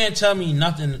 So you can't tell me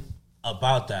nothing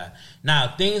about that.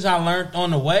 Now, things I learned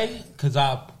on the way because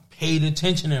I paid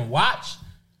attention and watched.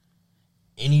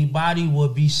 Anybody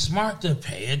would be smart to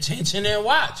pay attention and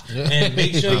watch and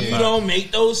make sure you don't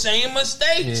make those same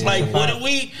mistakes. Like, what are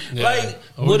we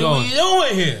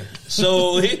doing here?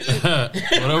 So,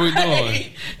 what are we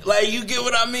doing? Like, you get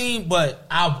what I mean? But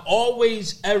I've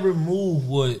always ever moved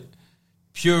with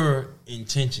pure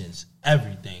intentions.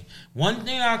 Everything. One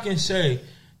thing I can say,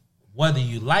 whether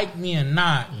you like me or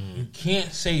not, you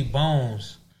can't say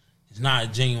Bonez is not a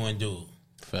genuine dude.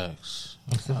 Facts.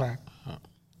 That's a fact.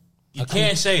 You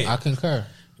can't say it. I concur.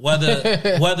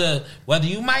 Whether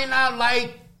you might not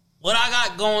like what I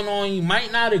got going on, you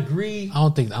might not agree. I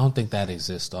don't think that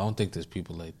exists, though. I don't think there's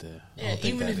people like that. Yeah,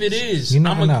 even if it is, you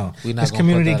never know. This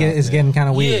community is getting kind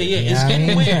of weird. Yeah, it's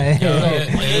getting weird.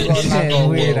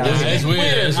 It's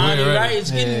weird, right?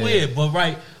 It's getting weird. But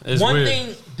one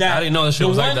thing that I didn't know the shit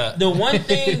was like that. The one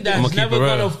thing that's never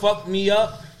gonna fuck me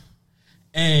up,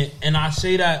 and I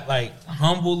say that like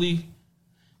humbly,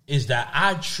 is that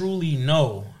I truly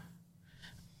know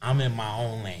I'm in my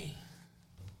own lane.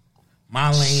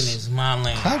 My lane is my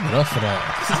lane. Clap it up for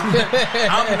that.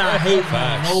 I'm not hating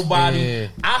on nobody. Yeah.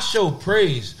 I show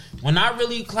praise. When I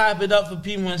really clap it up for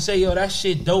people and say, yo, that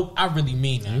shit dope, I really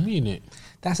mean it. You mean it.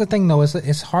 That's the thing, though.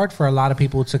 It's hard for a lot of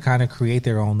people to kind of create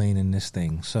their own lane in this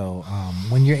thing. So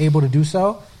when you're able to do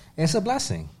so, it's a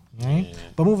blessing. Right? Yeah.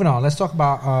 But moving on, let's talk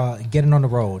about getting on the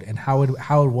road and how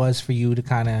it was for you to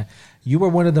kind of. You were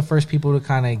one of the first people to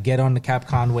kind of get on the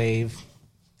CapCon wave,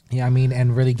 you know what I mean,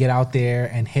 and really get out there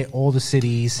and hit all the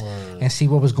cities and see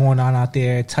what was going on out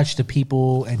there, touch the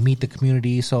people and meet the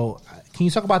community. So can you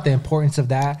talk about the importance of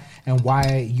that and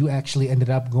why you actually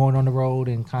ended up going on the road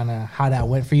and kind of how that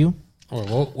went for you?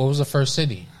 What was the first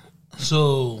city?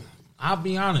 So I'll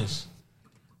be honest.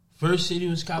 First city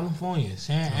was California,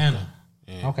 Santa Ana.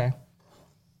 Yeah. Okay.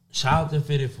 Shout out to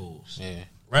Fitted Fools. Yeah.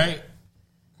 Right?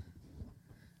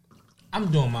 I'm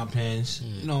doing my pins.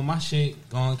 You know, my shit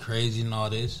going crazy and all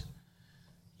this.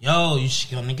 Yo, you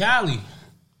should come to Cali.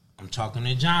 I'm talking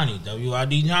to Johnny,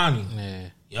 WID Johnny. Yeah.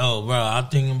 Yo, bro, I'm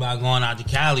thinking about going out to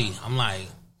Cali. I'm like,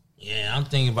 yeah, I'm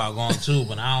thinking about going too,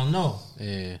 but I don't know.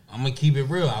 Yeah. I'm going to keep it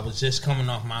real. I was just coming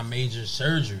off my major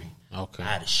surgery. Okay. I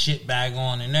had a shit bag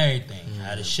on and everything. I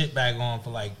had a shit bag on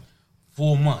for like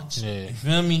 4 months. Yeah. You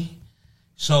feel me?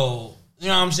 So You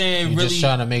know what I'm saying? You're really just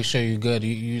trying to make sure you're good.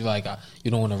 You like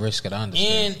you don't want to risk it. I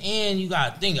understand. And you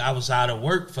gotta think, I was out of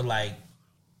work for like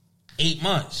 8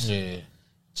 months. Yeah.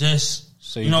 Just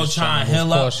So trying to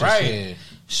heal up, right? Yeah.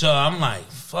 So I'm like,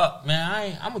 fuck,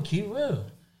 man, I'm gonna keep real.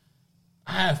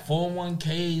 I had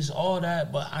 401ks, all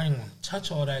that, but I ain't gonna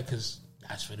touch all that because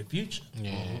that's for the future.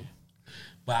 Yeah.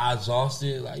 But I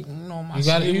exhausted, like, my you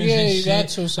got, savings yeah, and you shit. got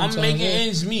to sometimes. I'm making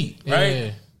ends meet, right?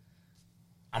 Yeah.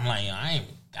 I'm like, I ain't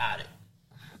got it.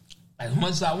 As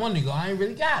much as I wanted to go, I ain't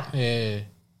really got it. Yeah.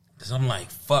 Because I'm like,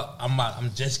 fuck,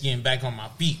 I'm just getting back on my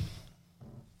feet.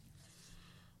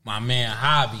 My man,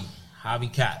 Hobby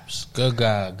Caps. Good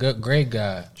guy. Great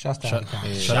guy. Shout out to Hobby.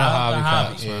 Yeah. Shout out to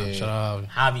Hobby. Yeah. Shout out.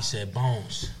 Hobby said,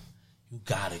 Bones, you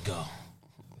gotta go.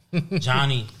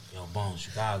 Johnny, yo, Bones,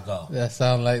 you gotta go. That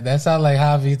sound like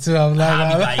Hobby too. I'm like,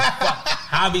 Hobby like, fuck.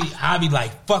 Hobby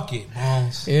like, fuck it,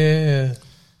 Bones. yeah.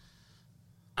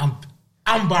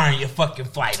 I'm buying your fucking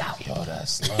flight out. Yo,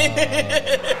 that's love.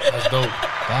 That's dope.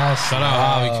 That's Shout out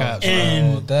Hobby Caps.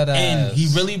 And he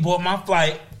really bought my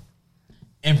flight.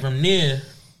 And from there,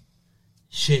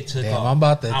 shit took off. I'm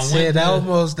about to say that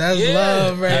almost. That's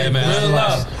love, right? Yeah, man. Real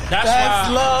love. That's why,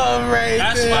 love, right?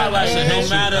 That's why, like, no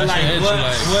matter like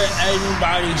what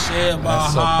anybody say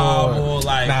about Hob or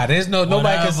like, nah, there's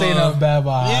nobody can say nothing bad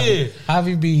about Hob. Yeah,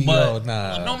 Javi be but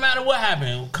nah. no matter what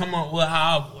happened, come up with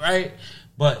Hob, right?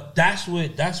 But that's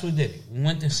what did it. We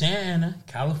went to Santa Ana,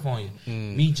 California.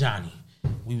 Me, Johnny,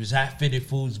 we was at Fitted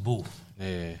Foods booth.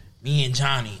 Yeah. Me and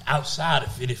Johnny outside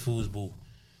of Fitted Foods booth.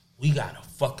 We got a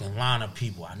fucking line of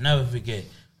people. I never forget.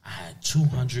 I had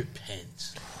 200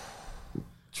 pens.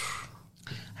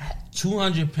 I had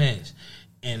 200 pens.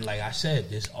 And like I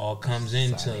said, this all comes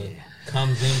into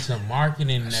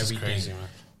marketing and everything. Crazy, man.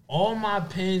 All my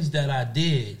pens that I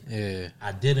did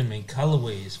them in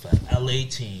colorways for LA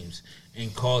teams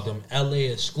and called them LA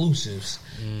exclusives.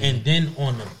 And then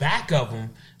on the back of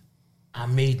them, I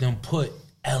made them put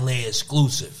LA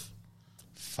exclusive.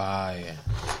 Fire.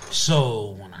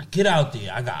 So when I get out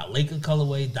there, I got Laker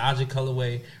colorway, Dodger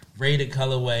colorway, Raider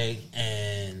colorway,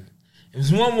 and it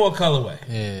was one more colorway.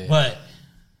 Yeah. But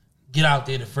get out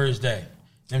there the first day,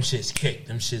 them shits kicked,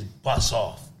 them shits bust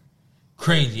off.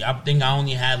 Crazy. I think I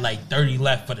only had like 30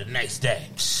 left for the next day.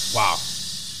 Wow.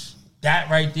 That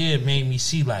right there made me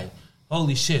see like,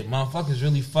 holy shit, motherfuckers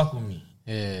really fuck with me.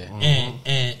 Yeah.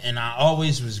 And I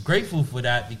always was grateful for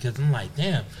that because I'm like,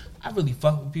 damn, I really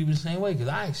fuck with people the same way because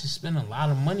I actually spend a lot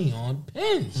of money on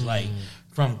pens, like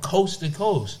from coast to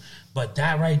coast. But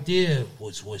that right there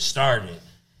was what started.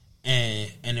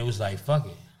 And it was like, fuck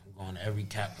it. I'm going to every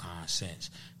CapCon since.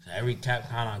 So every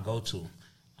CapCon I go to,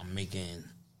 I'm making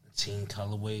team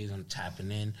colorways. I'm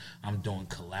tapping in. I'm doing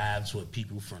collabs with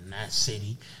people from that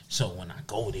city. So when I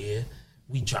go there,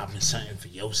 we dropping something for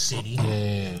your city.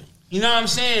 Yeah. You know what I'm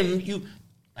saying?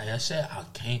 Like I said,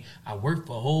 I worked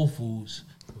for Whole Foods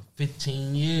for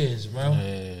 15 years, bro.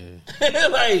 Yeah.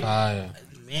 Like, Fire.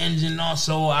 managing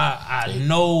also, I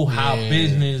know how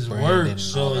business works.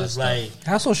 So it's like,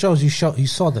 That also shows you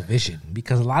saw the vision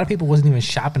because a lot of people wasn't even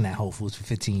shopping at Whole Foods for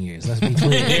 15 years. Let's be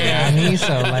clear. You know what I mean?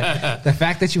 So like the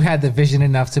fact that you had the vision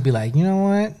enough to be like, you know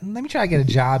what? Let me try to get a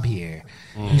job here.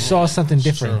 You saw something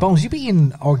different. Bones, you be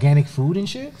eating organic food and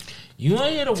shit? you want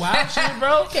to hear the wild shit,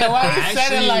 bro? Yeah, why you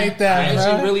said it like that, I bro?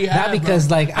 actually really have, Not because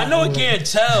bro. like I know it can't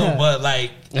tell, but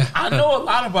like I know a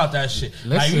lot about that shit.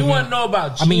 Like you want to know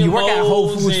about GMOs. I mean, you work at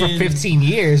Whole Foods for 15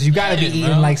 years. You got to be eating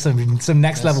bro. like some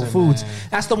next level foods. Man.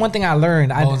 That's the one thing I learned.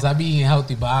 Bones, I be eating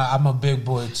healthy, but I'm a big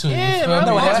boy too. Yeah, You bro. feel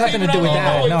No, me? it has nothing to do with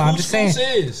that. No, I'm just saying.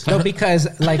 No,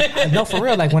 because like no, for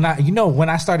real. Like when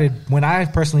I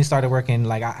personally started working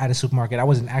like at a supermarket, I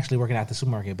wasn't actually working at the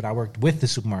supermarket, but I worked with the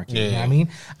supermarket. You know what I mean?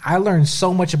 I learned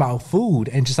so much about food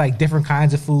and just like different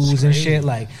kinds of foods and shit.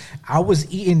 Like I was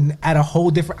eating at a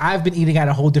whole different. I've been eating at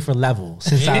a whole different level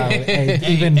since I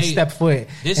even stepped foot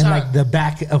in like the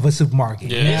back of a supermarket.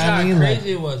 Yeah. You know This what I mean? how Like,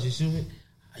 crazy it was. You see me?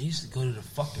 I used to go to the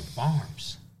fucking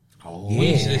farms. Oh, We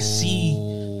used to see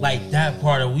like that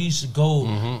part of. We used to go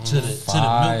to the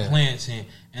milk plants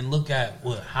and look at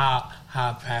what how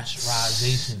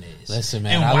pasteurization is. Listen,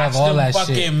 man, and I love all that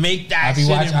fucking shit. Make that I be shit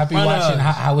watching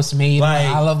how it's made. Like,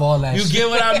 I love all that you shit. get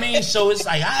what I mean? So it's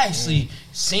like I actually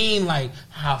seen like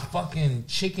how fucking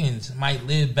chickens might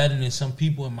live better than some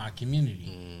people in my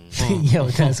community. yo,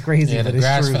 that's crazy. Yeah, but the it's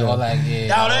grass true. fed, though. all that,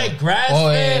 All that grass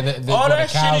fed, all the that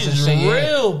cows shit and is shit, yeah.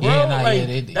 real, bro. Yeah, nah, like yeah,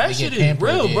 they that get shit is pampered,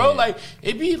 real, yeah. bro. Like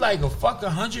it be like a fucking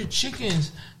 100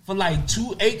 chickens for like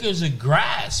 2 acres of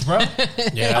grass, bro.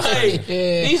 Yeah, like,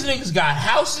 these niggas got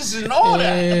houses and all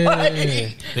that. Like,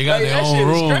 they got their own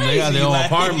room. They got their own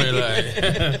apartment.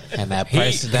 And that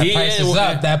price is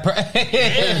up. That but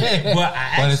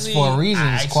it's for a reason.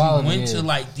 It's quality. I went to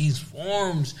like these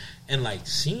forums and like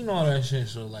seen all that shit.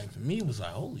 So like for me, it was like,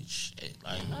 holy shit.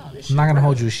 Like, nah, this shit. I'm not gonna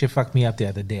hold you. Shit fucked me up the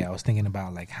other day. I was thinking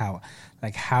about like how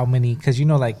many, because you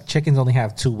know, like chickens only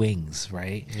have 2 wings,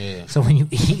 right? Yeah. So when you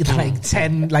eat like a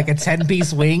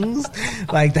 10-piece wings,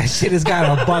 like that shit is kind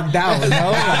of bugged out, you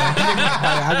know?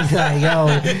 I'm just like,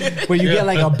 yo, when you get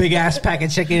like a big ass pack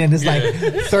of chicken and it's like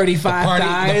 35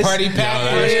 thighs, the party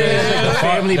pack, the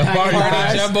family pack,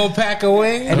 party jumbo pack of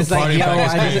wings, and it's like, yo,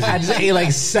 I just ate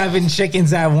like 7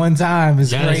 chickens at one time.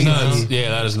 It's crazy. Yeah,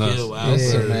 that is nuts.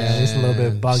 Yeah, man, it's a little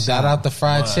bit bugged out. Shout out the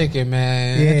fried chicken,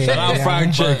 man. Yeah, shout out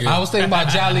fried chicken. I was thinking about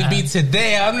Jolly Beat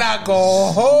today. I'm not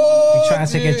going home. We trying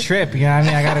to take a trip. You know what I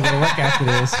mean? I gotta go to work after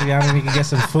this. You know what I mean? We can get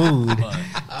some food.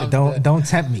 Don't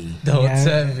tempt me. Don't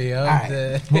tempt me.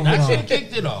 That's what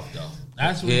kicked it off, though.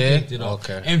 That's what kicked it off.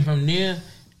 Okay. And from there,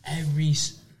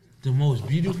 the most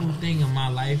beautiful thing in my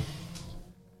life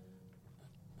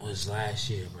was last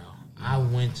year, bro. I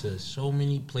went to so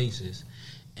many places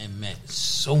and met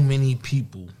so many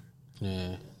people.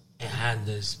 Yeah. And had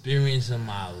the experience of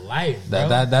my life, bro.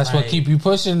 That's like, what keep you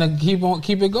pushing to keep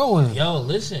it going. Yo,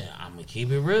 listen, I'm gonna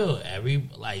keep it real.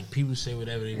 People say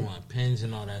whatever they want, pens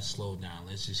and all that. Slow down.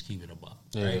 Let's just keep it above,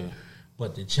 right?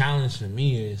 But the challenge for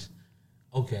me is,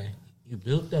 okay, you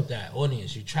built up that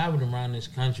audience. You traveled around this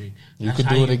country. You could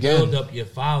do it again. Build up your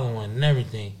following and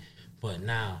everything. But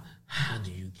now, how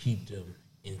do you keep them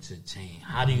entertained?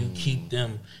 How do you keep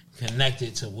them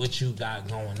connected to what you got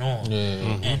going on?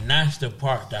 And that's the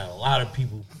part that a lot of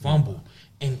people fumble.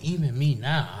 And even me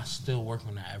now, I still work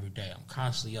on that every day. I'm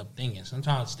constantly up thinking.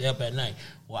 Sometimes I stay up at night.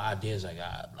 What ideas I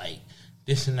got, like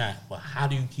this and that. But how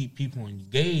do you keep people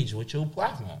engaged with your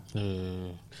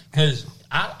platform? Because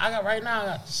I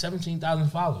got 17,000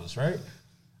 followers, right?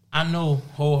 I know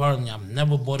wholeheartedly I've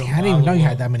never bought a follower. I didn't even know you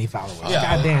had that many followers. Yeah.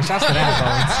 Goddamn, shouts to that,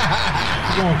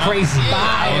 Bones. You're going crazy.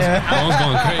 I was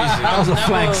going crazy. That was a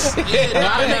flex.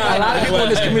 A lot of people in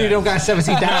this community don't got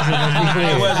 17,000.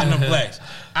 It wasn't a flex.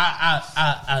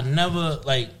 I never,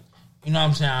 like, you know what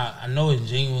I'm saying? I know it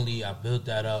genuinely. I built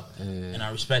that up, and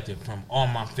I respect it from all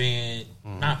my fans,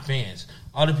 not fans,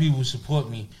 all the people who support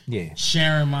me,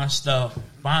 sharing my stuff,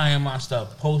 buying my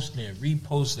stuff, posting,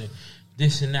 reposting,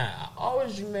 this and that. I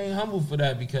always remain humble for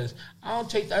that because I don't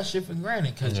take that shit for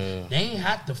granted because they ain't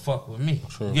have to fuck with me.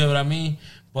 True. You get what I mean?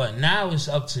 But now it's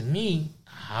up to me.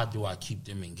 How do I keep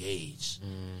them engaged?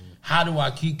 How do I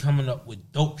keep coming up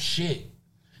with dope shit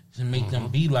to make them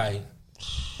be like,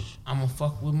 I'm going to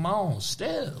fuck with my own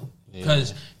still?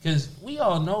 Because we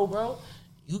all know, bro,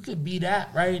 you could be that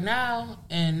right now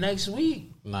and next week,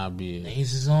 not be it.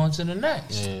 Things is on to the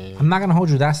next. I'm not gonna hold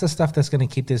you. That's the stuff that's gonna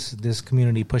keep this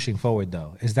community pushing forward.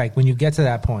 Though it's like when you get to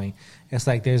that point, it's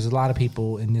like there's a lot of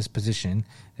people in this position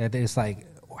that it's like,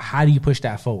 how do you push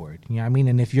that forward? You know what I mean?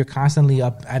 And if you're constantly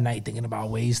up at night thinking about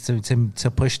ways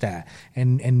to push that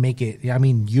and make it, you know what I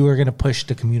mean, you're gonna push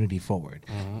the community forward.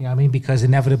 You know what I mean? Because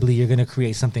inevitably you're gonna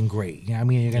create something great. You know what I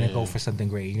mean? You're gonna go for something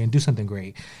great. You're gonna do something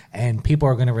great, and people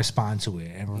are gonna respond to it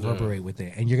and reverberate with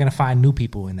it. And you're gonna find new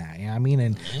people in that. You know what I mean?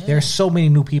 And there's so many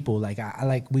new people. Like I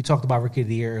like we talked about Rookie of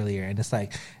the Year earlier, and it's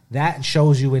like that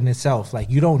shows you in itself.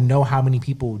 Like you don't know how many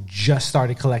people just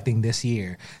started collecting this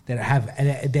year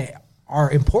that are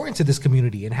important to this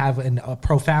community and have a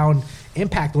profound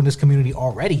impact on this community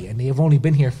already, and they have only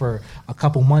been here for a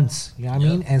couple months. You know what I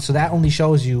mean? And so that only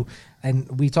shows you.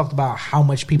 And we talked about how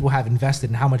much people have invested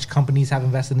and how much companies have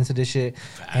invested into this shit.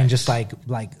 Facts. And just like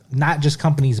not just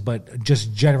companies, but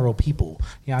just general people.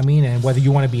 You know what I mean? And whether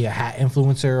you want to be a hat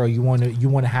influencer or you want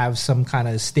to have some kind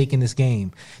of stake in this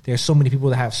game, there's so many people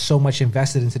that have so much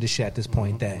invested into this shit at this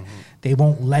point that they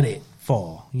won't let it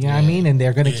fall. You know what I mean? And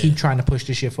they're gonna keep trying to push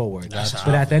this shit forward.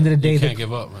 But at the end of the day, can't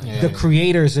give up, man. The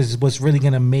creators is what's really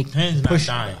gonna make push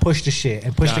the shit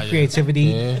and push the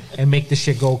creativity and make the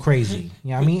shit go crazy. You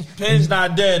know what I mean? Pen's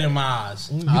not dead in my eyes.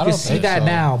 You can see that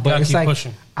now, but it's like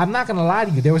pushing. I'm not gonna lie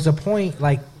to you. There was a point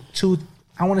like 4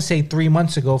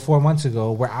 months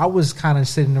ago, where I was kind of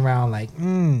sitting around like,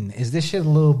 is this shit a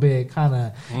little bit kind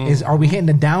of, are we hitting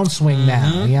the downswing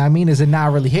now? You know what I mean? Is it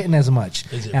not really hitting as much?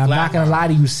 And I'm not going to lie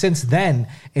to you, since then,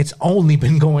 it's only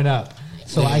been going up.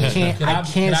 So I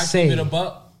can't say. Keep it a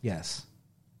buck? Yes.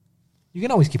 You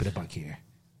can always keep it a buck here.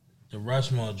 The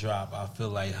Rushmore drop, I feel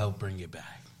like helped bring it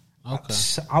back. Okay.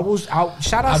 I was out.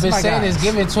 Shout out I've to been my saying guys. it's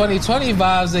giving 2020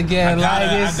 vibes again.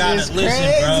 It's listen,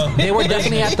 crazy. bro. They were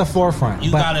definitely at the forefront.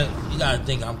 You but gotta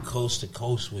think I'm coast to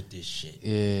coast with this shit.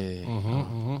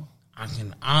 Yeah. I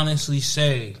can honestly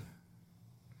say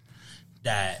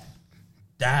that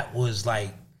was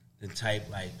like the type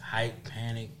like hype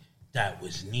panic that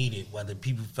was needed, whether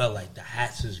people felt like the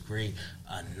hats is great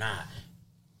or not.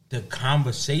 The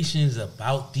conversations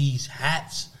about these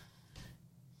hats,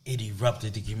 it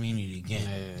erupted the community again.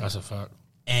 Yeah, that's a fact.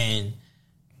 And,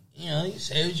 you know, you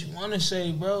say what you want to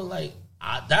say, bro. Like,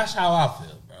 that's how I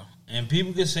feel, bro. And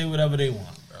people can say whatever they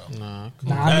want, bro.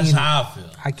 That's how I feel.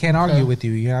 I can't argue with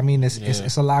you. You know what I mean?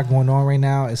 It's a lot going on right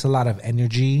now. It's a lot of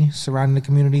energy surrounding the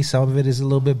community. Some of it is a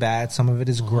little bit bad. Some of it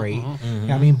is great. You know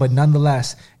what I mean? But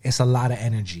nonetheless, it's a lot of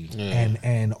energy. Yeah.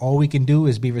 And all we can do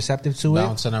is be receptive to it.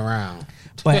 Bouncing around.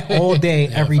 But all day,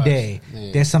 every day,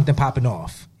 there's something popping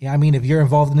off. You know what I mean? If you're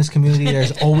involved in this community,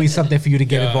 there's always something for you to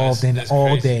get involved in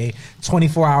all day,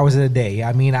 24 hours of the day.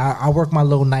 I mean, I work my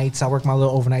little nights. I work my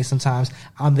little overnight sometimes.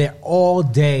 I'm there all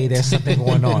day. There's something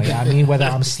going on. You know what I mean? Whether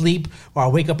I'm asleep or I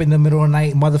wake up in the middle of the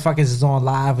night, motherfuckers is on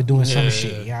live or doing some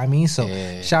shit. You know what I mean? So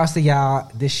shouts to y'all.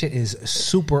 This shit is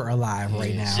super alive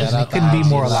right now. It couldn't be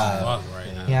more alive.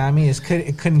 Yeah, you know I mean,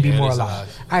 it couldn't be more alive.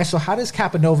 All right, so how does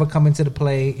Capanova come into the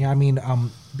play? You know what I mean?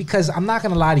 Because I'm not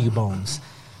gonna lie to you, Bones.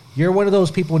 You're one of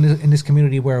those people in this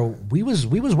community where we was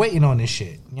waiting on this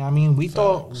shit. You know what I mean? We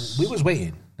thought we was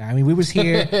waiting. I mean, we was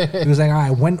here. It was like, all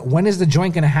right, when is the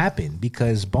joint gonna happen?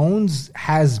 Because Bones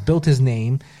has built his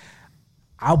name.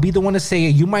 I'll be the one to say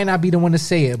it. You might not be the one to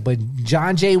say it, but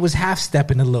John Jay was half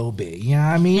stepping a little bit. You know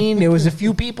what I mean? There was a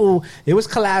few people. It was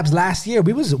collabs last year.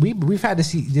 We've had to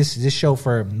see this show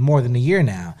for more than a year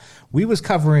now. We was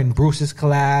covering Bruce's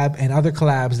collab and other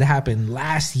collabs that happened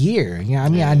last year. You know what I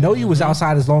mean? I know you was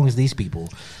outside as long as these people.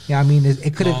 You know what I mean?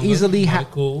 It could have easily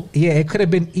happened. Yeah, it could have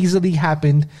been easily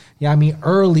happened. You know what I mean?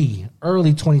 Early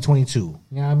 2022. You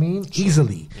know what I mean?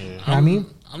 Easily. Yeah. You know what I mean?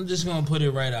 I'm just gonna put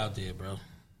it right out there, bro.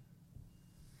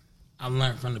 I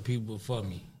learned from the people before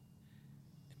me.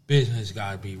 Business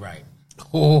gotta be right.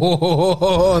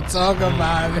 Oh, talk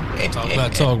about it. Talk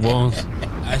that talk, Bones.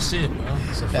 That's it, bro.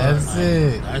 That's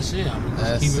it. That's it. I'm gonna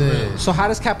That's keep it real. So how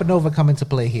does Capanova come into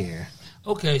play here?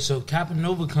 Okay, so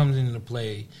Capanova comes into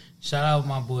play. Shout out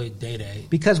my boy Day-Day.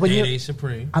 Because when Day-Day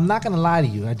Supreme. I'm not gonna lie to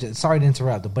you. Sorry to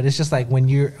interrupt, but it's just like when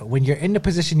you're in the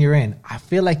position you're in, I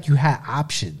feel like you had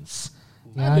options.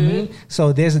 You know what I mean?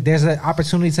 So there's an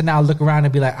opportunity to now look around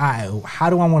and be like, all right, how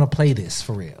do I want to play this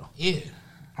for real? Yeah.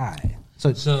 All right.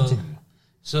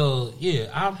 So yeah,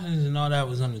 options and all that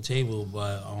was on the table,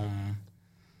 but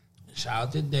shout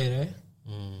out to Day-Day.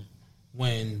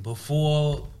 When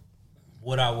before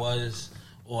what I was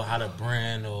or how the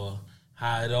brand or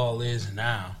how it all is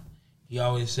now, he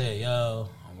always said, yo,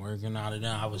 I'm working out of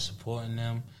them. I was supporting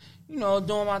them, you know,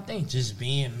 doing my thing, just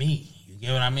being me. You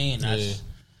get what I mean? That's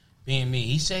being me.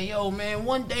 He said, yo, man,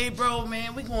 one day, bro,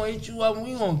 man, we gonna hit you up and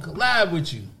we gonna collab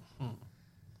with you.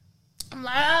 I'm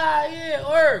like, yeah,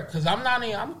 word. Because I'm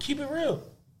gonna keep it real.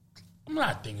 I'm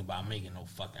not thinking about making no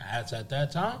fucking hats at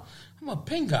that time. I'm a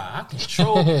pin guy. I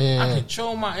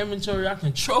control my inventory. I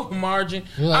control margin.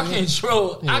 I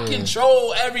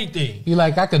control everything. You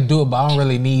like, I could do it, but I don't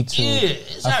really need to. Yeah,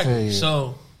 exactly.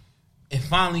 So it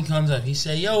finally comes up. He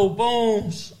said, yo,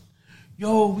 Bones,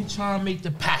 we trying to make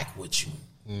the pack with you.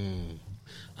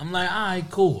 I'm like, all right,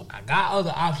 cool. I got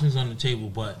other options on the table,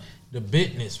 but the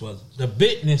business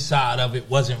side of it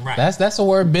wasn't right. That's a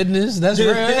word, business. That's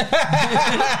real.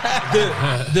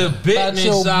 the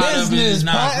business side of it is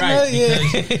not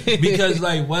right because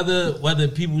like whether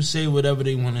people say whatever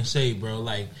they want to say, bro.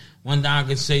 Like one time I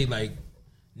could say like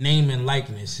name and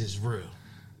likeness is real.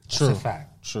 True. That's a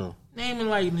fact. True. Name and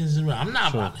likeness is real. I'm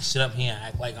not about to sit up here and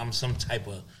act like I'm some type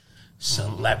of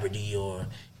celebrity or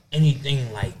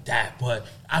anything like that, but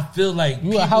I feel like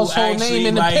you a household name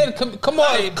in the pit. Come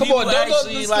on,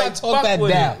 let's not talk that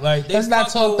down. Let's not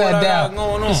talk that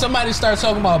down. If somebody starts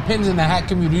talking about pins in the hat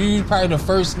community, you probably the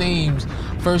first names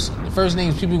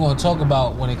people gonna talk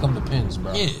about when it come to pins,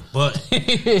 bro. Yeah, but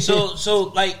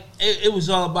so like it was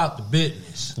all about the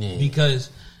business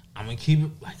because I'm gonna keep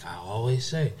it like I always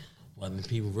say. When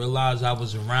people realized I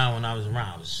was around when I was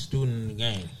around, I was a student in the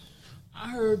game. I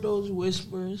heard those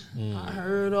whispers. I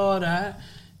heard all that.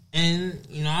 And,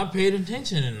 you know, I paid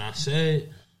attention and I said,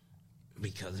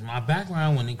 because of my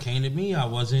background, when it came to me, I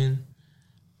wasn't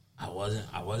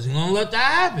gonna let that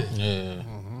happen. Yeah.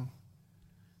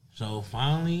 So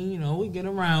finally, you know, we get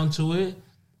around to it.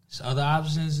 There's other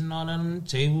options and all that on the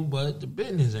table, but the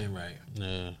business ain't right.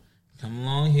 Yeah. Come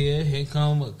along here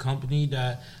come a company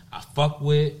that I fuck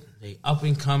with. They up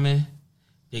and coming.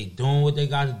 They doing what they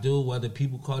got to do, whether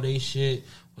people call they shit,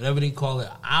 whatever they call it,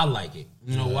 I like it.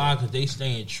 You know why? Because they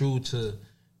staying true to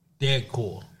their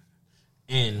core.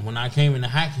 And when I came in the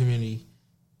hat community,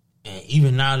 and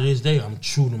even now to this day, I'm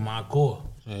true to my core.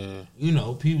 Yeah. You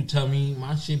know, people tell me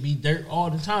my shit be dirt all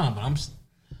the time, but I'm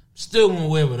still gonna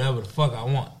wear whatever the fuck I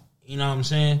want. You know what I'm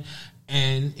saying?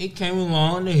 And it came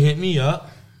along, they hit me up.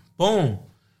 Boom.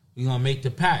 We gonna make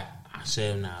the pack. I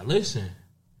said, now listen,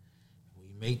 we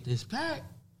make this pack.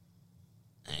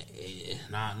 It's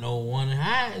not no one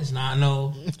hat. It's not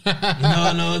no,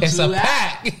 no it's two a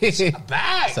pack. It's a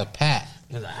pack. It's a pack.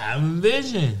 Because I have a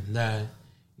vision that,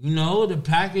 the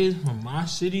pack is from my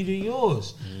city to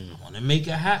yours. I want to make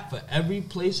a hat for every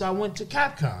place I went to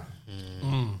Capcom.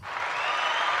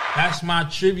 That's my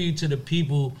tribute to the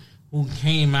people who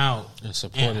came out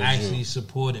and actually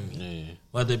supported me. Yeah.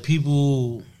 Whether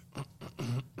people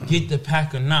get the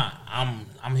pack or not,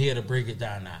 I'm here to break it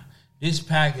down now. This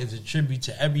pack is a tribute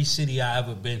to every city I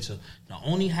ever been to. The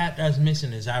only hat that's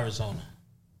missing is Arizona.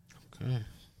 Okay.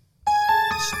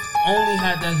 It's the only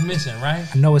hat that's missing, right?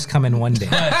 I know it's coming one day.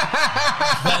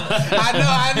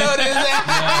 I know this.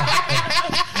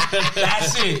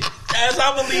 That's it.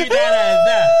 I'm gonna leave that as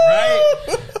that, right?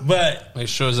 But make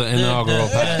sure it's an inaugural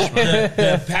patch.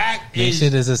 The pack is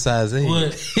shit is a size 8.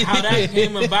 How that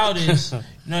came about is,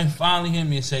 finally hit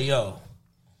me and say, "Yo,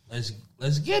 let's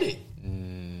get it."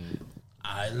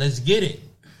 All right, let's get it.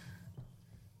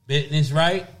 Business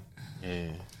right?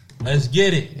 Yeah. Let's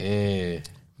get it. Yeah.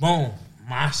 Boom.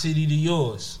 My city to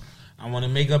yours. I want to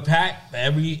make a pack for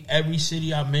every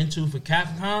city I've been to for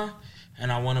Capcom, and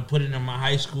I want to put it in my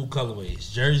high school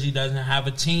colorways. Jersey doesn't have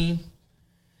a team.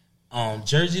 And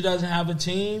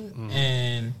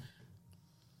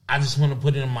I just want to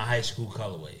put it in my high school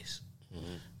colorways.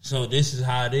 Mm-hmm. So this is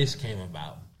how this came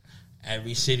about.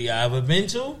 Every city I ever been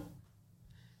to,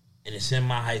 and it's in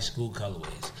my high school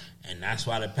colorways. And that's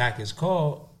why the pack is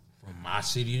called From My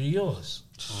City to Yours.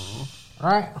 All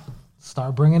right.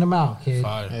 Start bringing them out, kid.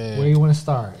 Yeah. Where you want to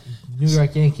start? New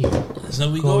York Yankee.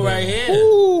 So we go right here.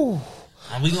 Ooh.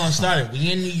 And we're going to start it.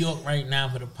 We in New York right now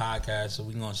for the podcast, so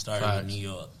we're going to start it in New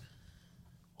York.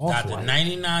 Got the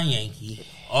 99 Yankee,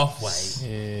 off-white.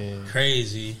 Yeah.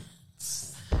 Crazy.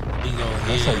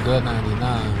 That's a good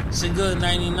 99. It's a good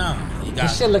 99.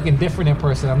 This shit looking different in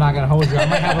person. I'm not gonna hold you. I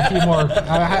might have a few more.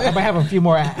 I might have a few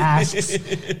more asks. You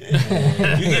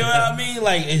get what I mean?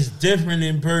 Like, it's different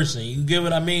in person. You get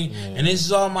what I mean? Yeah. And this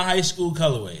is all my high school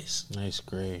colorways. Nice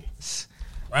gray,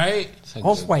 right?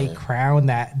 Off-white crown.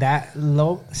 That low.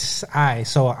 All right.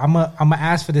 So I'm gonna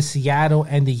ask for the Seattle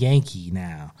and the Yankee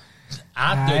now.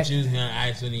 I thought you was gonna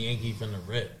ask for the Yankee from the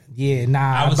rip. Yeah,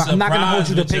 nah. I'm not gonna hold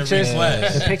you the pictures.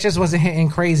 The pictures wasn't hitting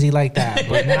crazy like that.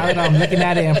 But now that I'm looking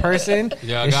at it in person,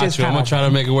 yeah, I got you. I'm gonna try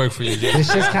to make it work for you. This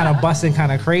shit's kind of busting,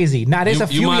 kind of crazy. Nah, there's a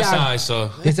few my size, so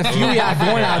there's a few y'all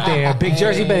going out there. Big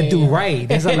Jersey better do right.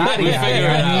 There's a lot of y'all. Figure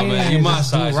it out, man. You my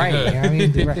size, do right. You know what I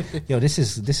mean? Do right. Yo, this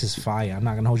is fire. I'm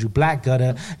not gonna hold you. Black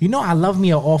gutter. I love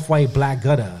me an off-white black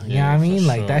gutter. You know what I mean?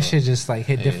 Like that shit just like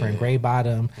hit different. Gray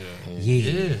bottom.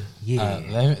 Yeah.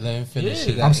 Let me finish.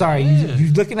 Yeah. I'm sorry.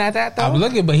 You looking at that though? I'm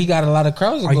looking, but he got a lot of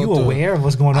crowns. Are you aware of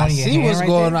what's going on? I see what's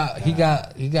going on. He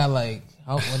got like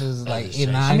what is it, like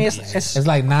 9? I mean, it's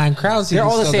like 9 crowns. They're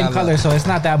all the same color, so it's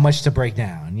not that much to break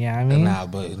down. Yeah, I mean, you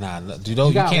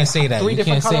can't say that. You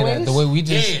can't say that. The way we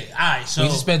just all right. So we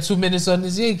just spent 2 minutes on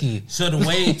this Yankee. So the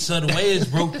way it's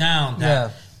broke down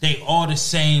that they all the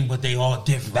same, but they all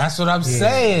different. That's what I'm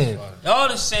saying. They're all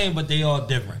the same, but they all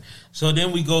different. So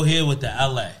then we go here with the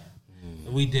LA.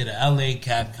 We did a LA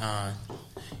Capcom.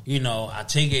 I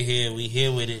take it here. We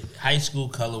here with it. High school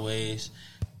colorways.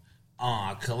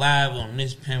 Collab on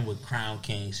this pen with Crown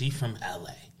Kings. He from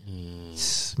LA.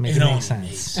 Make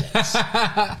sense.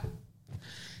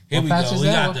 Here we go. We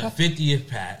got the 50th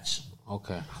patch.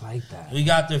 Okay. I like that. We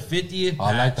got the 50th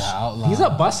patch. I like the outline. These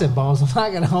are busted bones. I'm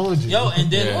not going to hold you. Yo,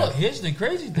 and then look, here's the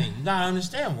crazy thing. You got to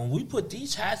understand. When we put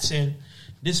these hats in,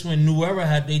 this when New Era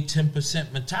had their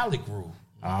 10% metallic rule.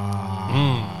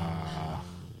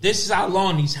 This is how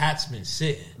long these hats been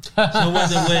sitting.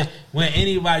 So when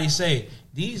anybody say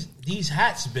these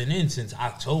hats been in since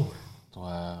October.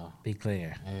 Wow. Be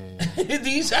clear.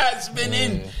 These hats been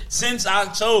in since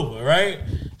October, right?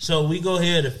 So we go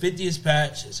here, the 50th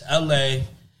patch is LA. You know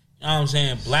what I'm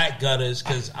saying? Black gutters,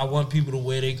 because I want people to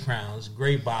wear their crowns,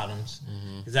 gray bottoms.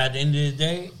 Because at the end of the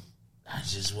day,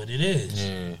 that's just what it is.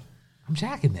 Yeah. I'm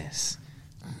jacking this.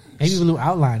 Maybe blue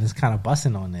outline is kind of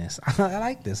busting on this. I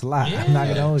like this a lot. Yeah. I'm not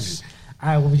going to hold you. All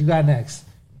right, what you got next?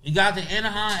 You got the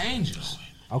Anaheim Angels.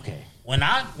 Okay. When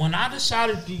I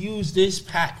decided to use this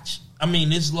patch,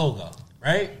 this logo,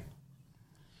 right?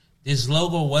 this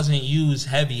logo wasn't used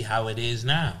heavy how it is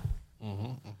now.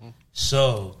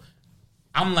 So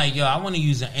I'm like, yo, I want to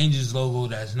use an Angels logo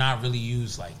that's not really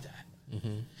used like that.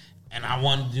 And I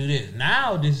want to do this.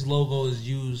 Now this logo is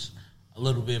used a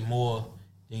little bit more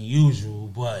than usual,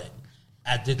 but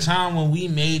at the time when we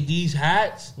made these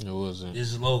hats,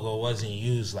 this logo wasn't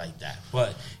used like that.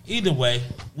 But either way,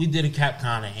 we did a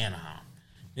CapCon in Anaheim.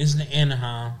 This is the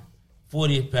Anaheim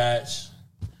 40th patch,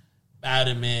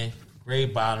 Batman, gray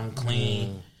bottom,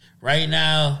 clean. Right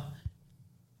now,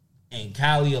 in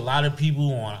Cali, a lot of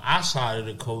people on our side of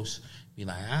the coast be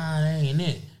like, that ain't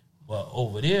it. But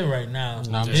over there right now,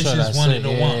 this is one of the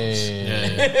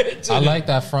ones. I like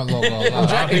that front logo. A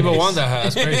lot of people want that hat.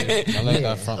 It's crazy. I like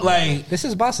that front logo. Like, this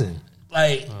is bussin'.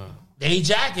 Like, they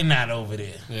jacking that over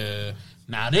there. Yeah.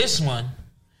 Now, this one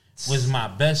was my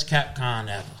best CapCon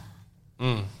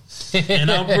ever. And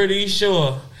I'm pretty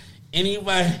sure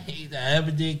anybody that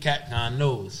ever did CapCon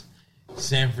knows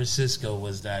San Francisco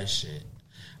was that shit.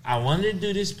 I wanted to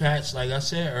do this patch. Like I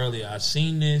said earlier, I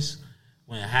seen this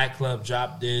when Hatclub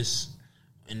dropped this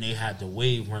and they had the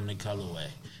wave run the colorway.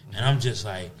 And I'm just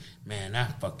like, man,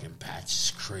 that fucking patch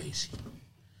is crazy.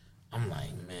 I'm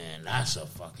like, man, that's a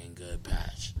fucking good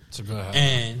patch. It's a good hat.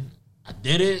 And I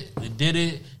did it. We did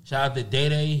it. Shout out to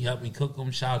Day. He helped me cook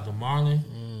them. Shout out to Marlon.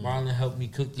 Marlon helped me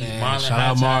cook these. Shout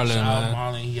out Marlon, man.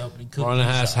 Marlon, he helped me cook Marlon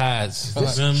has hats.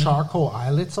 Charcoal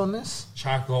eyelets on this?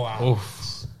 Charcoal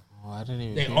eyelets. I didn't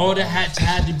even all the hats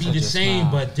had to be the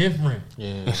same, but different.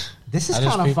 Yeah. This is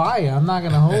kind of fire. I'm not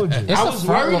going to hold you. I was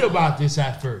worried about this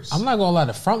at first. I'm not going to lie.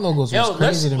 The front logos was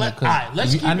crazy to me.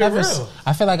 Let's keep it real.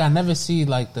 I feel like I never see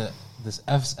like this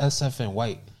SF in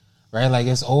white. Right? Like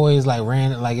it's always like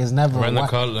random. Like it's never random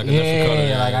color. Like a different color.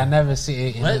 Yeah, like I never see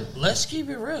it. Let's keep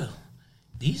it real.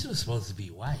 These were supposed to be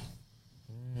white.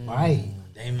 White.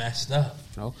 They messed up.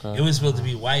 Okay. It was supposed to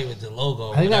be white with the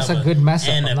logo. I think that's a good mess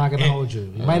up. I'm not going to hold you.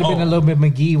 It might have been a little bit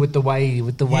McGee with the white.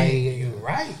 You're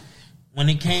right. When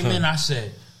it came in, I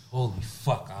said, holy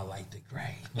fuck, I like the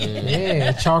gray.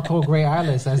 Yeah, charcoal gray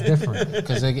eyelets. That's different.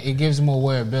 Because it gives more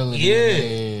wearability.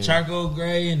 Yeah. Charcoal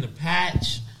gray and the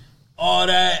patch. All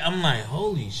that. I'm like,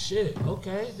 holy shit.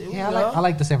 Okay. I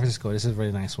like the San Francisco. This is a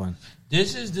really nice one.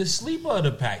 This is the sleeper of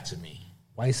the pack to me.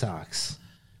 White Sox.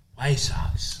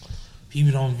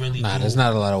 People don't really. There's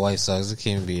not a lot of White Sox. It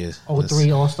can't be.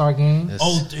 03 All-Star Game.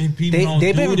 03 people don't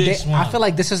do this one. I feel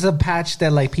like this is a patch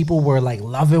that like people were like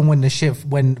loving when the shit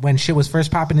when shit was first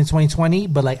popping in 2020,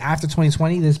 but like after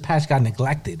 2020, this patch got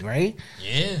neglected, right?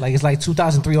 Yeah. Like it's like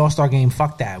 2003 All-Star Game.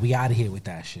 Fuck that. We out of here with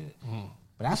that shit.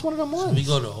 But that's one of them ones. So we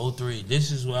go to 03.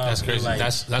 This is what that's I feel crazy. like.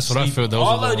 That's what I feel. Those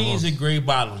all of these are gray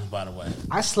bottoms, by the way.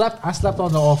 I slept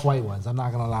on the off-white ones. I'm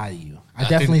not gonna lie to you. I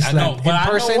definitely slept.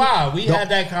 I know why. We had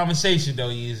that conversation though,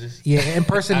 Yesus. Yeah, in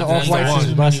person the off-whites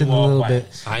is busting a little bit.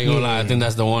 I ain't gonna lie. I think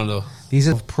that's the one though. These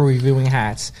are previewing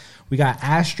hats. We got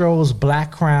Astros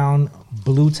black crown,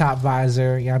 blue top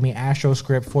visor. You know what I mean? Astro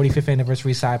Scrip, 45th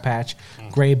anniversary side patch,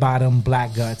 gray bottom,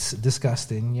 black guts.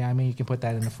 Disgusting. You know what I mean? You can put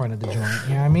that in the front of the joint.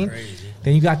 You know what I mean? Crazy.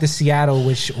 Then you got the Seattle,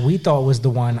 which we thought was the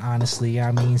one, honestly. You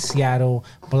know what I mean? Seattle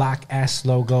black S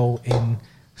logo in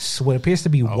what appears to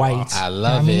be white. I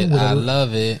love it. I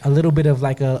love it. A little bit of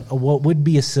like a what would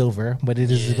be a silver, but it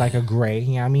is like a gray.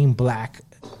 You know what I mean? Black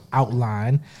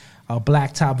outline, a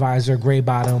black top visor, gray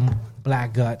bottom,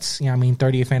 black guts. You know what I mean?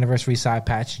 30th anniversary side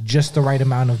patch, just the right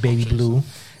amount of baby blue.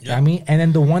 You know what I mean? And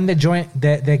then the one that got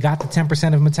the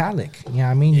 10% of metallic. You know what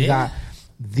I mean? You got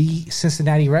the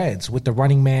Cincinnati Reds with the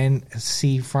Running Man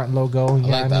C front logo. You know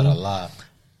like what I mean? that a lot.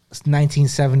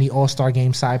 1970 All-Star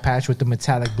Game side patch with the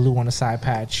metallic blue on the side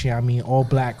patch. You know what I mean? All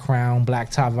black crown,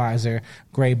 black top visor,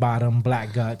 gray bottom,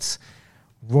 black guts,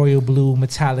 royal blue,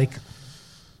 metallic,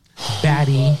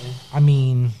 baddie. I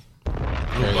mean,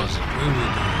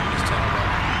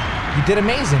 you did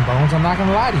amazing, Bones. I'm not going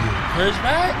to lie to you. First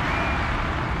back?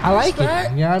 I like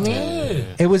it. You know what I mean?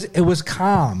 Yeah. It was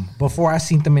calm before I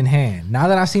seen them in hand. Now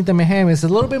that I've seen them in hand, it's a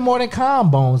little bit more than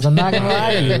calm, Bones. I'm not gonna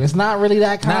lie to you. It's not really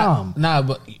that calm. Nah,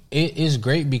 but it is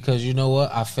great because you know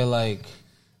what? I feel like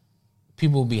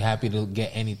people will be happy to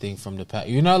get anything from the pack.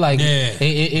 You know, like if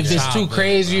it's too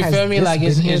crazy, you feel me? Like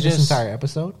it's just just this entire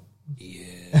episode.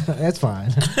 That's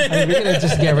fine. I mean, we're gonna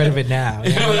just get rid of it now.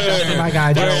 You know? My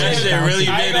guy, that shit really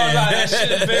been that shit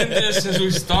has been there since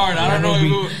we started. I don't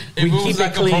know if it was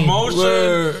like a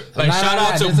promotion. Like shout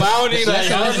out to Bounty. Like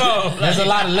I don't know. There's a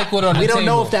lot of liquid on the table. We don't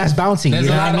know if that's Bounty. You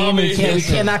know what I mean? We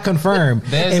cannot confirm.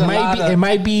 It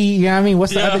might be. You know what I mean?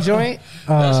 What's the other joint?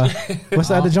 What's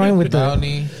the other joint with the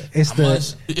Bounty? It's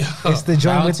the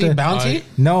joint with the Bounty.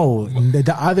 No,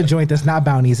 the other joint that's not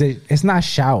Bounty. It's not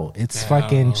Shout. It's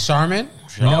fucking Charmin.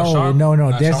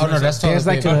 No. There's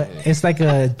like it's like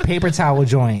a paper towel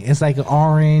joint. It's like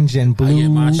orange and blue.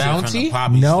 Bounty?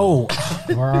 No,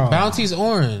 bro. Bounty's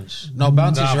orange. No,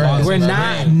 Bounty's red. We're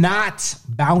not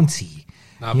Bounty.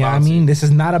 Not yeah, Bounty. I mean, this is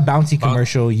not a Bounty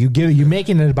commercial. You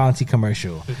making it a Bounty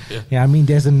commercial. Yeah, I mean,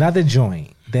 there's another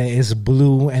joint that is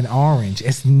blue and orange.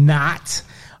 It's not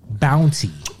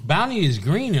Bounty. Bounty is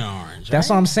green and orange. That's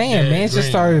right? what I'm saying. Man just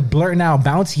started blurting out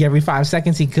Bounty every 5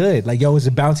 seconds he could. Like, yo, is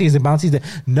it Bounty? Is it Bounty?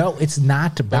 No, it's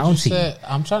not Bounty.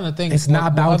 I'm trying to think. It's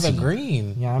not Bounty. Other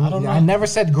green. Yeah, I mean, I never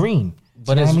said green.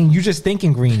 But I mean, you're just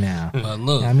thinking green now.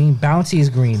 Look, I mean, Bounty is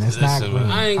green. It's not green.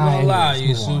 I ain't gonna lie,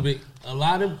 you Subic. A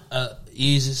lot of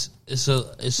Yesus. It's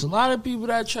a lot of people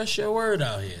that trust your word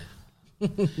out here.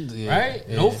 Right?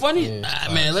 No funny.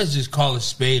 Man, let's just call a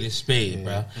spade,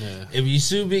 bro. Yeah. If you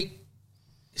Subic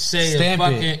say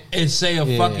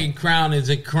a fucking crown is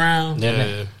a crown,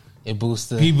 it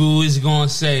boosted. People is gonna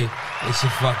say it's a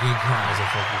fucking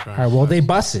crown. All right, well, they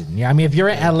busted. Yeah, I mean, if you're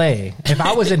in LA, if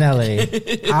I was in LA,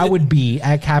 I would be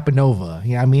at Capanova.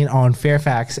 Yeah, I mean, on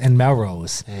Fairfax and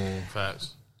Melrose.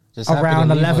 Facts. Just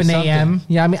around 11 a.m.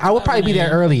 Yeah, I mean, I would probably be there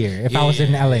earlier if I was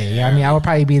in LA. Yeah, I mean, I would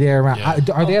probably be there around.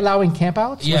 Are they allowing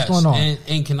campouts? Yes. What's going on?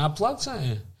 And can I plug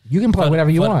something? You can plug whatever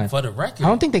you want. For the record. I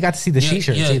don't think they got to see the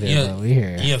T-shirts either, bro. We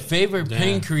here. Your favorite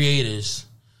pin creators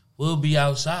will be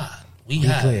outside. We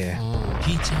have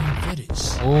P-Town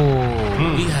Fitteds.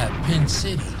 Oh. We have Pin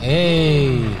City.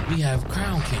 Hey. We have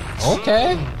Crown Kings.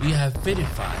 Okay. We have Fitted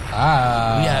Fire.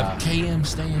 Ah. We have KM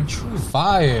Staying True.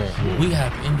 Fire. We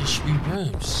have Industry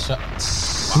Brims.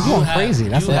 You're going crazy.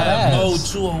 That's a lot of ass. Mode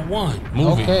 201.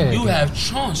 Movie. Okay. You have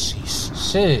Chauncey's.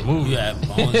 Shit. You have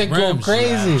Bonez Go Brimz.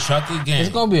 crazy. Trucker Gang. It's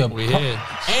gonna be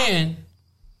and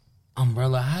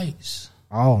Umbrella Heights.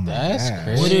 Oh my That's God.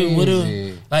 crazy. What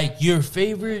like your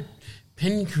favorite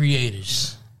pin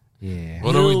creators. Yeah.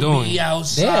 What are we doing? Be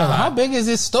outside. Damn, how big is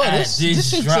this store? This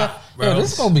shit drop, bro.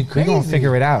 This is gonna be We're crazy. gonna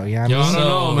figure it out. Yeah, I mean, I don't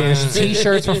know, man. there's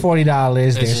T-shirts for $40.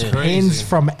 There's crazy. pins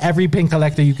from every pin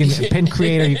collector you can, pin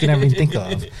creator you can ever think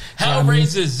of.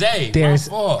 Hellraiser Zay. There's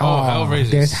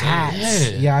Hellraiser there's Zay.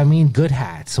 hats. Yeah, I mean, good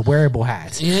hats, wearable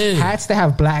hats, hats that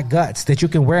have black guts that you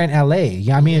can wear in LA.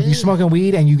 Yeah, I mean, if you're smoking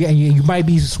weed and you might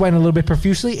be sweating a little bit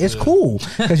profusely, it's cool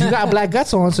because you got black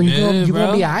guts on, so you're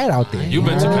gonna be alright out there. You've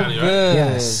been to Cali, right?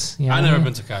 Yes. Yeah, I never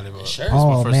been to Cali, bro.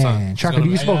 Oh man, Trucker, do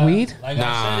you smoke weed?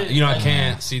 Nah, you know I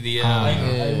can't.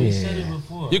 CDL. We said it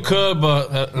before. You could,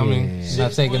 but I mean,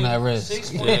 not taking that risk.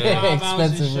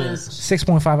 Expensive risk.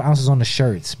 6.5 ounces on the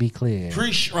shirts. Be clear.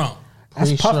 Pre-shrunk.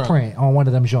 That's puff print on one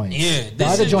of them joints. Yeah, the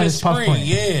other joint is puff print.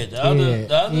 Yeah, the other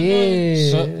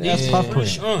that's puff print.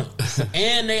 Pre-shrunk.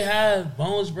 And they have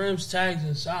Bonez Brimz tags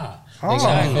inside. They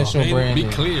got official brand. be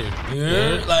clear.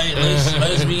 Yeah, like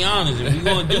let's be honest. If we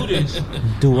gonna do this,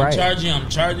 I'm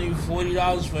charging you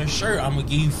 $40 for a shirt. I'm gonna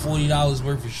give you $40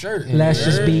 worth of shirt. Let's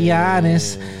just be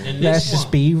honest. Let's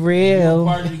just be real.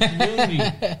 Part of the community.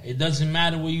 It doesn't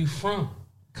matter where you from.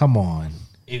 Come on.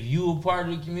 If you a part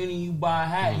of the community, you buy a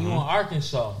hat. You in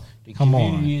Arkansas. The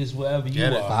community is wherever you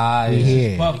are. We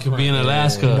here. You could be in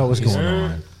Alaska. You know what's going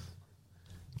on.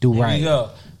 Do right. There you go.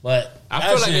 But I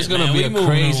feel like it's gonna be a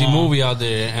crazy movie out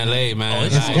there in LA, man.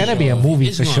 It's gonna be a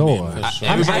movie for sure.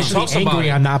 I'm actually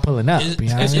angry I'm not pulling up. It's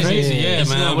crazy, yeah,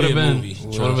 man. It would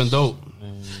have been dope.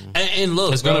 And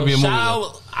look, it's gonna be a movie.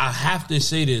 I have to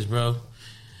say this, bro.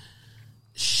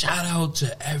 Shout out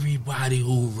to everybody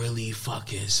who really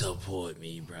fucking support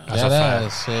me, bro. That's a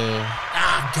fact.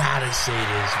 I gotta say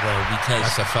this, bro, because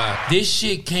that's a fact. This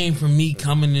shit came from me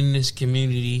coming in this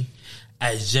community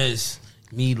as just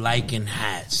me liking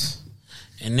hats.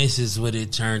 And this is what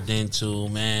it turned into,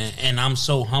 man. And I'm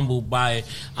so humbled by it.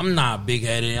 I'm not big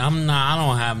headed. I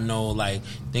don't have no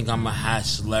think I'm a hat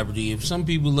celebrity. If some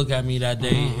people look at me that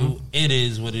day, it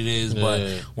is what it is. Yeah.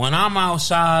 But when I'm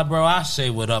outside, bro, I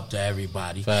say what up to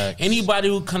everybody. Facts. Anybody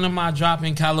who come to my drop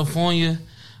in California,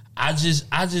 I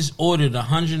just ordered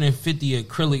 150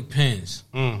 acrylic pens.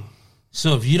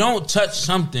 So if you don't touch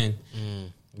something,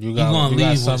 you're gonna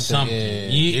leave with something. Yeah.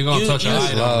 You're gonna touch an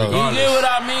item regardless. You get what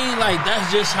I mean? Like,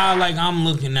 that's just how I'm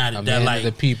looking at it. That like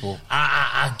the people.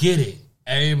 I get it.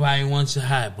 Everybody wants a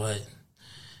hat, but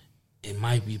it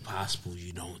might be possible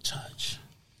you don't touch.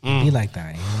 Be like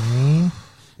that, you know what I mean?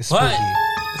 It's but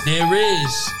spooky.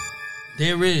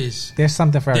 There's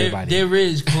something for everybody. There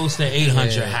is close to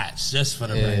 800 hats, just for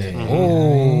the record.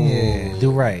 Oh, do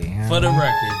right. For the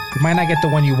record. You might not get the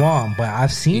one you want, but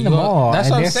I've seen them all. That's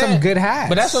and what I'm there's saying. some good hats.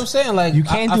 But that's what I'm saying. Like, you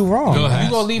can't do wrong. You're going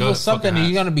to leave with something and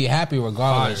you're going to be happy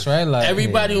regardless, right? Like,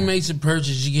 everybody who makes a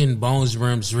purchase, you're getting Bonez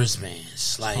Brimz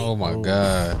wristbands. Like, oh my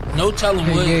God. No telling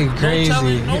what. Crazy.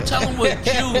 No telling what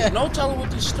Q. No telling what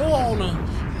the store owner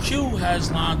Q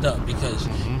has lined up because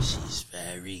she's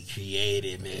very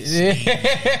creative, man.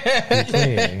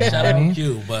 Shout out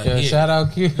Q, but shout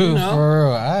out Q for real.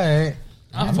 All right.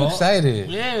 I'm excited.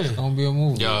 Yeah, it's gonna be a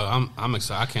movie. Yo, I'm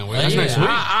excited. I can't wait. That's next week.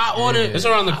 I ordered. It's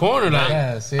around the corner. Like,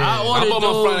 I bought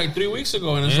my flight like 3 weeks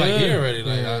ago, and it's like here already.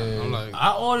 Like, I'm like,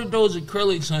 I ordered those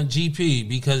acrylics on GP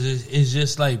because it's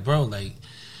just like, bro, like,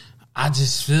 I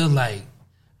just feel like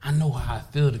I know how I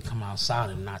feel to come outside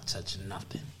and not touching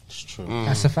nothing. It's true.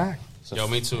 That's a fact. Yo,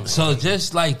 me too. So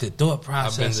just like the thought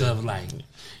process of like,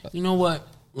 you know what?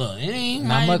 Look, it ain't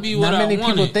might be what I wanted. Not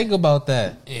many people think about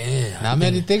that. Yeah, not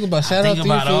many think about. Shout out to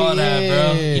you all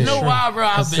that, bro. You know why, bro?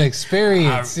 It's the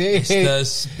experience. It's the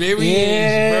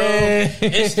experience, bro.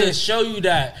 It's to show you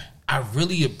that I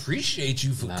really appreciate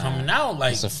you for coming out.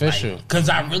 Like, it's official. Because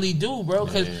I really do, bro.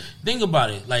 Because think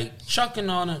about it. Like, trucker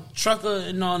and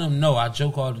on them, no, I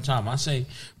joke all the time. I say,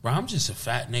 bro, I'm just a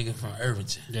fat nigga from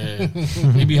Irvington. Yeah.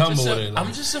 He be humble with it. Like,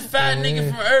 I'm just a fat nigga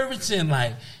from Irvington.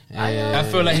 Like, I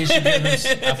feel like he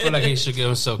should give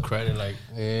himself credit. Like,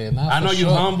 I know you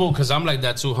humble because I'm like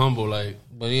that too, humble. Like,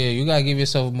 but yeah, you gotta give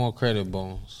yourself more credit,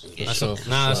 Bonez. That's a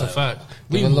fact.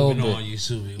 Give a little bit. On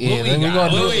YouTube. Yeah, then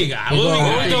we got.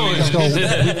 Let's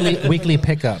go weekly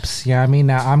pickups. Yeah, I mean,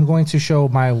 now I'm going to show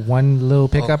my one little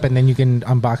pickup, and then you can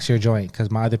unbox your joint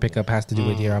because my other pickup has to do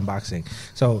with your unboxing.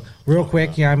 So real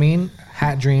quick, yeah, I mean,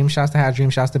 Hat Dreams. Shouts to Hat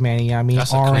Dreams. Shouts to Manny. Yeah, I mean,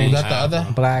 orange, you got the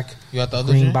other black, you got the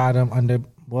other green joint? bottom under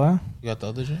what? You got the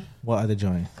other joint? What other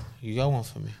joint? You got one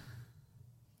for me.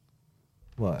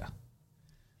 What?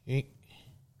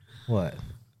 What?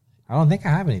 I don't think I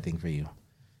have anything for you.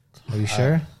 Are you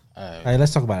sure? All right,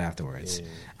 let's talk about it afterwards.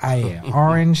 Yeah.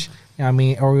 Orange, I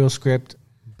mean, Orioles Scrip,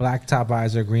 black top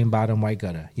visor, green bottom, white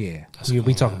gutter. Yeah.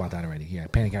 We talked about that already. Yeah,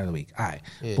 panic out of the week. All right.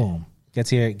 Yeah. Boom. Get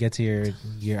to your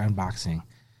unboxing.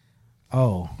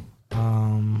 Oh.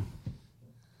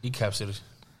 Capsule.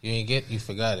 You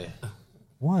forgot it.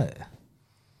 What?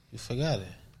 You forgot it.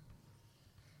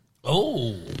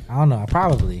 Oh. I don't know.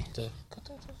 Probably.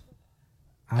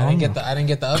 I didn't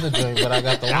get the other joint, but I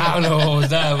got the one. I don't know what was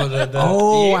that. But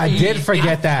I did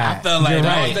forget that. I felt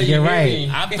like you're right.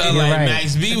 I felt like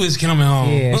Max B was coming home.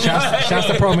 Yeah, shouts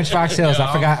to Pro Mitch Foxhills.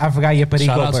 I forgot your Perico.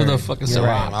 Shout out bird. to the fucking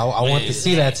right. I want to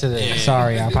see that today.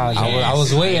 Sorry, I apologize. I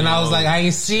was waiting. I was like, I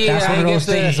ain't see it. That's one of those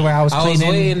things where I was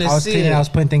cleaning. I was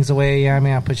putting things away. Yeah, I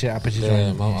mean, I put your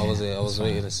Damn, I was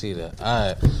waiting to see that.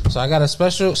 All right, so I got a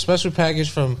special package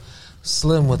from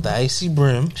Slim with the icy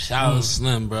brim. Shout out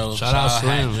Slim, bro. Shout out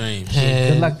Slim.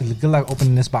 Good luck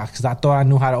opening this box because I thought I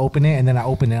knew how to open it, and then I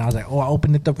opened it. And I was like, I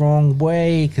opened it the wrong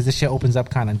way because this shit opens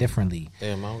up kind of differently.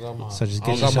 Damn, I don't got so just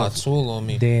I got my tool on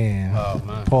me. Damn. Oh,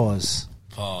 man. Pause.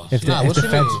 If what the you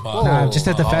feds, mean? just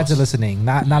if the feds are listening,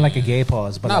 not like a gay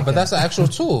pause, but but that's an actual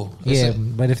tool.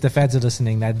 But if the feds are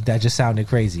listening, that just sounded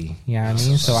crazy. You know what I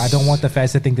mean? So I don't want the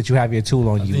feds to think that you have your tool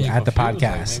on you at the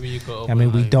podcast. I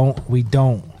mean, we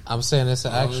don't. I'm saying it's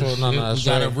an actual. No, we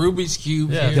got a Rubik's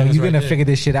Cube. Yeah, you're gonna figure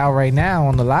this shit out right now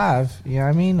on the live. You know what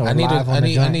I mean? Or I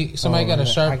need somebody got a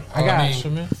sharp. I got.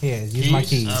 Yeah, use my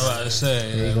keys. I was about to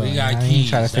say we got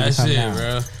keys. That's it,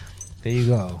 bro. There you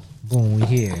go. Boom, we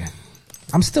here.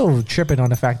 I'm still tripping on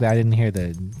the fact that I didn't hear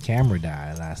the camera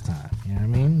die last time. You know what I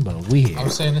mean? But we here. I'm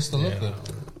saying it's the looker.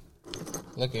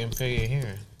 Look and pay your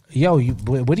hearing. Yo,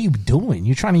 what are you doing?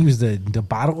 You trying to use the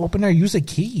bottle opener? Use a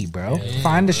key, bro.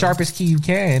 Find the sharpest key you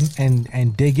can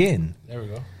and dig in. There we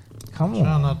go. Come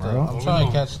on, bro. I'm trying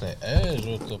to catch the edge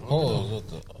with the pose.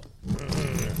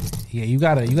 Yeah, you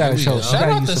gotta show. Shout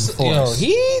out to some force.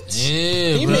 He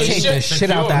made take the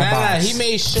shit out that box. He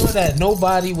made sure that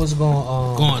nobody was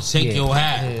gonna take your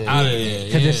hat out of there.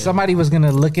 Because if somebody was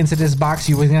gonna look into this box,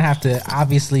 you were gonna have to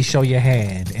obviously show your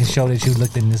hand and show that you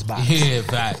looked in this box. Yeah,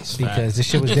 facts. Because this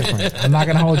shit was different. I'm not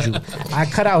gonna hold you. I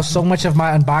cut out so much of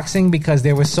my unboxing because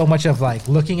there was so much of like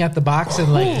looking at the box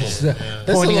and like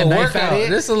pointing a knife at it.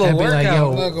 This is a little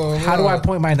workout. Like, yo, how do I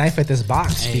point my knife at this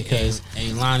box? Because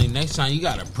hey, Lani, next time you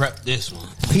gotta prep this one.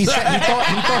 He thought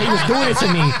he was doing it to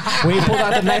me. When he pulled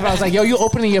out the knife, I was like, yo, you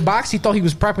opening your box? He thought he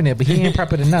was prepping it, but he ain't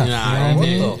prepping enough. Nah, what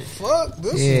the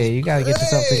fuck? You gotta get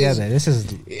yourself together. This is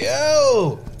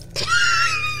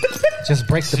just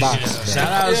break the box. Bro. Shout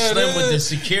out Slim with the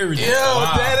security.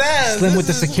 That ass. Slim with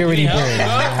the security bird.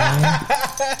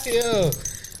 Yo.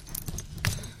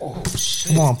 Oh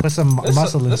shit! Come on, put some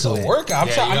muscle into it. This a workout.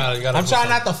 I'm trying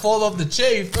not to fall off the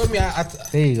chair. You feel me?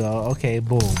 There you go. Okay,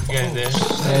 boom.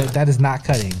 That is not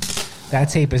cutting. That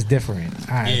tape is different.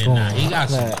 All right, boom. Nah, he got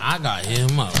some. I got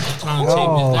him up. What kind of tape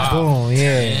Oh, is that? boom,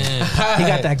 yeah. He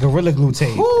got that Gorilla Glue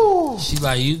tape. She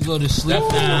like, you go to sleep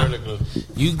now.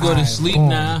 You go to sleep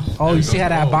now. Oh, you see how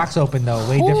that box opened though?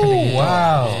 Way different than you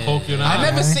Wow. Poke your I eye.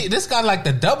 never see this guy like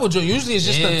the double joint. Usually it's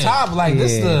just the top. Like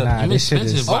this the nah, this shit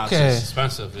expensive is boxes. okay.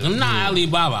 Expensive. I'm not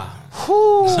Alibaba.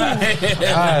 All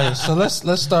right, so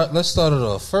let's start it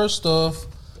off. First off,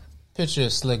 picture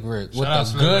of Slick Rick with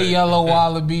the good yellow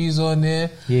wallabies on there.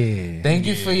 Yeah. Thank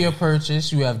you for your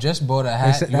purchase. You have just bought a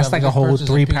hat. That's like a whole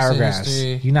 3 paragraphs.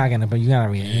 You're not gonna, but you gotta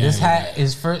read it. This hat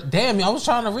is for. Damn, I was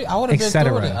trying to read. I would have been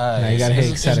through it. No, you gotta hit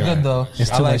It's etc. good though.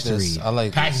 It's I too like much to this. read. I like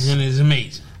this. Packaging is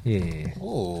amazing. Yeah.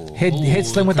 Ooh. Hit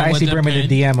Slim with the come icy with the brim in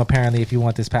the pen. DM apparently if you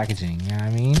want this packaging. You know what I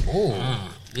mean?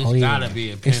 It's gotta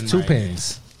be a pin. It's 2 right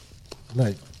pins.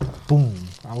 Look, boom.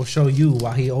 I will show you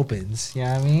while he opens. You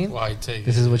know what I mean? Why take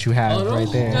This is what you have Oh, those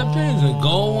right there. got pins. A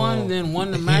gold one, then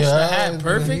one to match the hat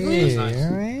perfectly. Yeah,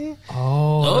 all right.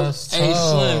 Oh, that's Hey, tough.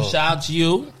 Slim, shout out to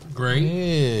you. Great.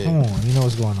 Yeah. Come on, you know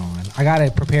what's going on. I got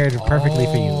it prepared perfectly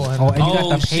for you. Oh, and you got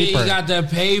the shit, paper. you got the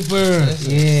paper.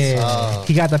 Yeah,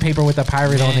 he got the paper with the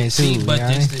pirate on it too. See, but you know what I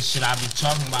this mean? the shit I be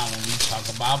talking about when we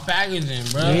talk about packaging,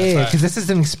 bro. Yeah, because this is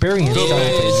an experience. Yeah, though,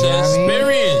 it's you know an what I mean?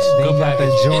 experience. Then you got the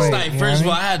joy. It's like, you know first of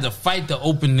what all, I had to fight to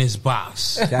open this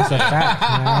box. I mean? That's a fact. You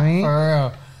know what I mean? For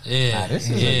real. Yeah, This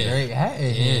is a great hat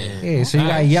in here. Yeah, so you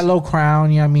got yellow crown,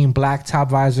 you know what I mean, black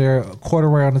top visor,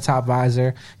 corduroy on the top visor, you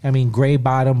know what I mean, gray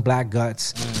bottom, black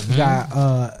guts. You got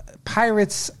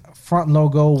Pirates front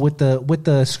logo with the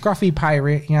scruffy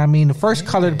pirate, you know what I mean, the first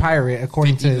colored pirate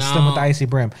according to 59. Slim with the icy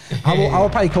brim. I will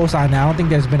probably co-sign that. I don't think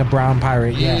there's been a brown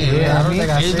pirate yet. You know what I I don't mean?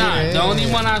 think I It's see not. it. The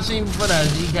only one I've seen before that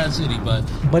is Ecap City, but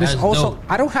But it's that's also dope.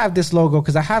 I don't have this logo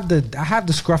because I have the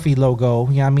scruffy logo,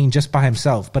 you know what I mean, just by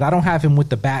himself. But I don't have him with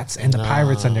the bats and the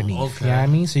pirates underneath. okay. You know what I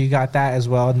mean? So you got that as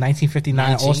well.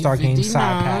 1959 All-Star Game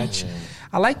side 1959. patch.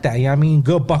 I like that, you know what I mean?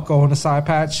 Good bucko on the side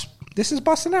patch. This is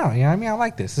busting out, you know what I mean? I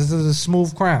like this. This is a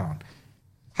smooth crown.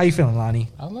 How you feeling, Lani?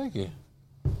 I like it.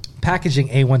 Packaging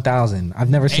A1000. I've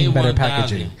never seen better A1000.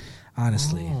 packaging.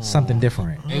 Honestly, something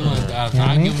different. I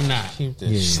mean? give him that. Keep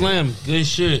this. Slim, good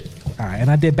shit. All right, and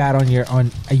I did bad on your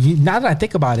now that I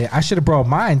think about it, I should have brought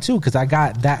mine too because I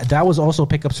got that. That was also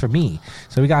pickups for me.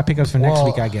 So we got pickups for next Well,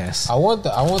 week, I guess. I want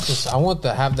to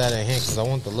have that in hand because I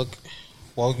want to look.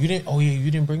 Well, you didn't. Oh yeah, you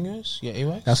didn't bring yours. Yeah,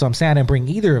 AY. That's what I'm saying. I didn't bring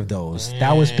either of those.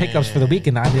 That was pickups for the week,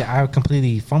 and I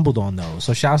completely fumbled on those.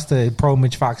 So shouts to Pro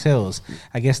Mitch Foxhills.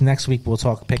 I guess next week we'll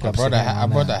talk pickups. I again on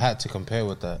brought that. that hat to compare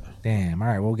with that. Damn. All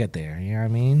right, we'll get there. You know what I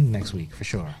mean? Next week for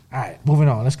sure. All right, moving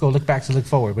on. Let's go look back to look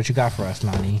forward. What you got for us,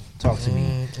 Lani? Talk to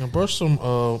me. I brought some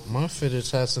my Fitteds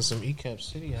hats and some Ecap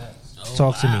City hats.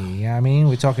 Talk to me. You know what I mean?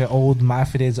 We're talking old My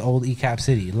Fitteds, old Ecap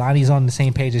City. Lonnie's on the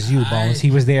same page as you, Bones. He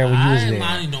was there when you was there.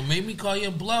 Lonnie, don't make me call you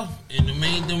a bluff and it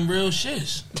made them real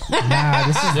shits. Nah,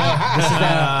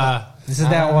 this is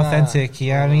that authentic.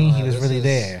 You know what I mean? He was really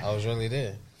there. I was really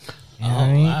there. You know what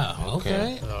I mean? Wow,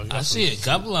 okay. I see a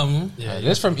couple of them. Yeah,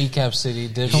 this from Ecap City.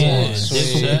 Come on,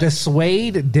 Dipset. The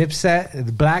suede Dipset,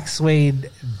 the black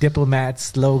suede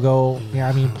Diplomats logo. You know what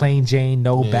I mean? Plain Jane,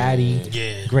 no baddie,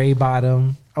 Yeah. gray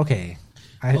bottom. Okay,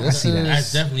 I see that.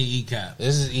 That's definitely E-Cap.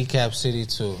 This is Ecap City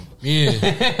too.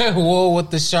 Yeah. War with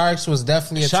the Sharks was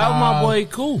definitely a Shout out time. my boy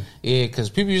Cool. Yeah, because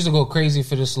people used to go crazy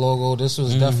for this logo. This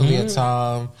was definitely a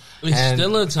time. It's And-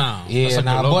 still a time. Yeah, That's like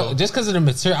nah, a logo. but just because of the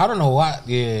material, I don't know why.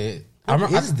 Yeah,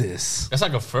 What is this? That's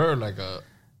like a fur, like a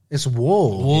It's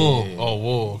wool. Wool. oh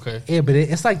wool. Okay, Yeah, but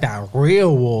it's like that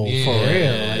real wool for Yeah.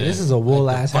 real. Like, this is a wool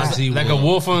ass hat. Fuzzy like a wool.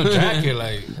 wolf on a jacket.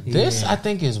 Like this I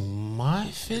think is my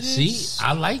Fitteds. See,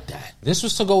 I like that. This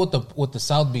was to go with the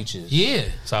South Beaches. Yeah.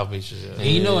 South Beaches. Yeah. And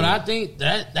you know what I think?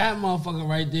 That motherfucker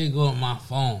right there go with my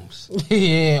foams.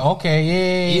 Yeah, okay,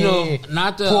 yeah. You know, yeah.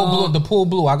 not the pool blue. The pool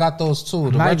blue, I got those too.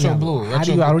 The Not retro even- blue. How do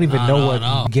Retro you? I don't even No, know no, what.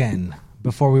 no. Again,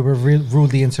 before we were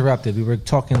rudely interrupted, we were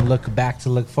talking look back to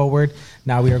look forward.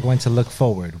 Now we are going to look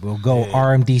forward. We'll go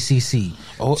RMDCC,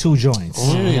 Oh. 2 joints.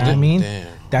 Oh, you know what I mean? damn.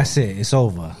 That's it. It's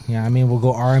over. You know what I mean? We'll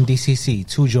go RMDCC,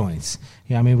 2 joints.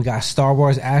 You know what I mean? We got Star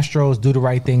Wars Astros, Do the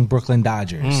Right Thing, Brooklyn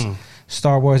Dodgers.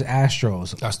 Star Wars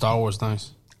Astros. That Star Wars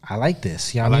nice. I like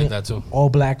this. You know I what like mean? that too. All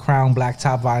black crown, black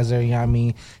top visor. You know what I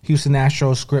mean? Houston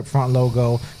Astros script front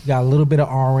logo. You got a little bit of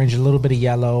orange, a little bit of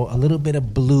yellow, a little bit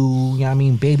of blue. You know what I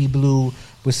mean? Baby blue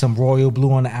with some royal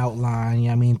blue on the outline. You know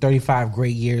what I mean? 35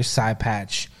 great years side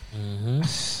patch.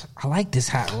 I like this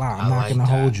hat a lot. I'm I not like gonna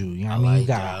that. hold you. You know what I mean? like You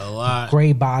that a got lot.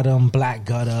 gray bottom, black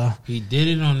gutter. He did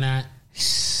it on that.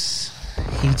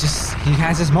 he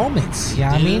has his moments. You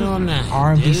know what I mean?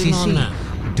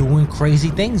 RMDCC doing crazy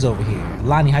things over here.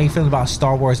 Lani, how you feeling about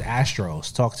Star Wars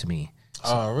Astros? Talk to me.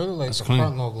 I really like the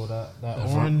front logo. That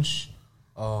orange,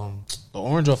 the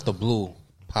orange off the blue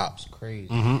pops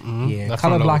crazy. Yeah, that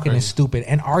color blocking is stupid.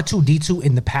 And R2D2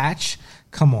 in the patch.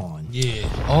 Come on. Yeah.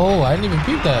 Oh, I didn't even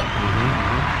peep that.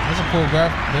 That's a cool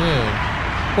graphic.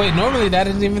 Yeah. Wait, normally that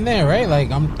isn't even there, right? Like,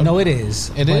 no, it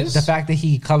is. It is. The fact that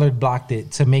he colored blocked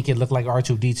it to make it look like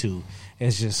R2D2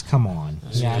 is just, come on.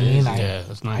 You know what I mean?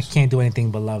 That's nice. I can't do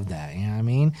anything but love that. You know what I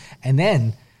mean? And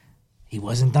then he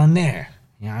wasn't done there.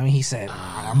 You know what I mean? He said,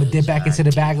 I'm going to dip back into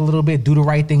the bag a little bit, do the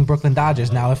right thing, Brooklyn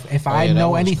Dodgers. Now, if I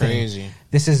know anything,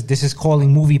 this is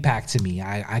calling movie pack to me.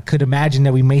 I could imagine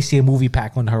that we may see a movie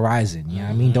pack on the horizon. You know what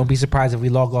I mean? Don't be surprised if we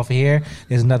log off of here.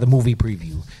 There's another movie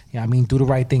preview. You know what I mean? Do the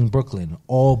right thing, Brooklyn.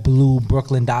 All blue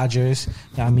Brooklyn Dodgers. You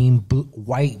know what I mean?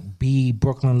 White B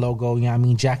Brooklyn logo. You know what I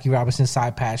mean? Jackie Robinson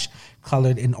side patch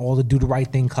colored in all the do the right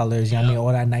thing colors. You know what I mean?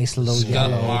 All that nice little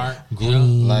yellow,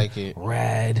 green, like it.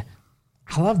 Red.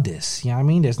 I love this. You know what I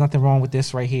mean? There's nothing wrong with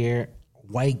this right here.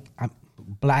 White,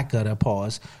 black gutter,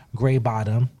 pause, gray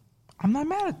bottom. I'm not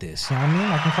mad at this. You know what I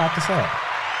mean? I can clap this up.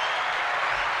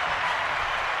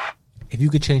 If you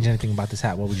could change anything about this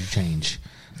hat, what would you change?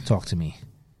 Talk to me.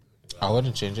 I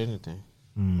wouldn't change anything.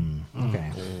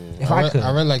 Okay. If I could.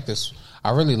 I really like this.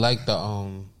 I really like the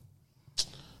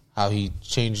how he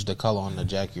changed the color on the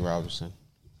Jackie Robinson.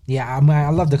 Yeah, I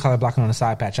love the color blocking on the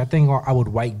side patch. I think I would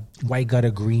white gutter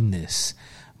green this.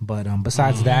 But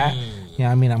besides that, you know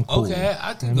what I mean? I'm cool. Okay,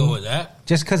 I can go with that.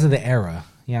 Just because of the era.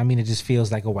 You know what I mean? It just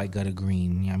feels like a white gutter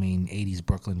green. You know what I mean? 80s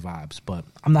Brooklyn vibes. But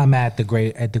I'm not mad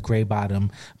at the gray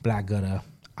bottom, black gutter.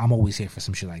 I'm always here for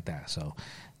some shit like that. So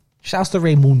shouts to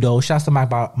Raymundo. Shouts to my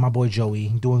boy Joey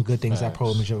doing good things at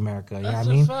Pro Image of America. You know what I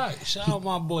mean? Fact. Shout out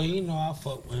my boy. You know I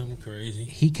fuck with him crazy.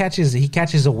 He catches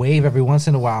a wave every once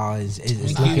in a while. Is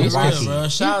looking wacky. Bro.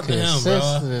 Shout out to him,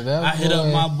 bro. I hit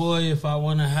up my boy if I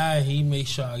want to hide. He make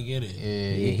sure I get it.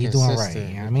 Yeah, he doing right. You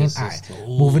know what I mean? All right,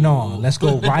 moving on. Let's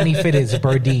go. Rahnni Fitteds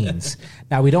Burdeens.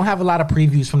 Now we don't have a lot of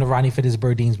previews from the Rahnni Fitteds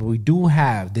Burdeens, but we do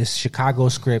have this Chicago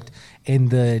script in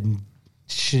the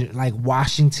like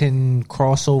Washington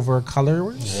crossover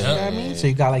colors. You know what I mean? So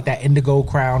you got like that indigo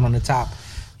crown on the top.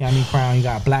 You know what I mean? Crown. You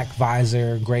got black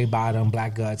visor, gray bottom,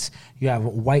 black guts. You have a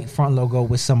white front logo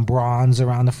with some bronze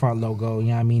around the front logo. You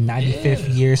know what I mean?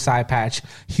 95th year side patch.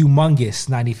 Humongous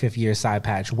 95th year side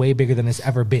patch. Way bigger than it's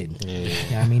ever been. You know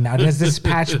what I mean? Now, does this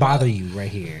patch bother you right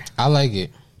here? I like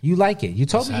it. You like it. You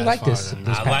told me you like this I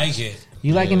patch. like it.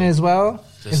 You liking it as well?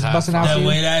 It's busting out that for you?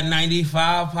 way that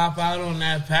 95 pop out on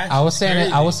that patch. I was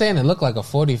saying it looked like a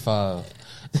 45.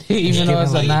 Even though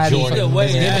it's a 90.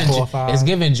 It's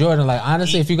giving Jordan. Like,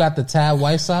 honestly, if you got the tab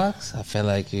white socks, I feel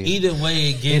like it. Either way,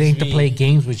 it ain't to play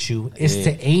games with you. It's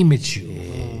to aim at you.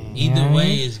 Either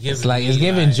way, it's giving. It's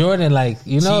giving Jordan, like,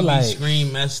 you know, TV like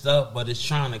screen messed up, but it's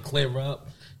trying to clear up.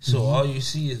 So all you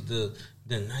see is the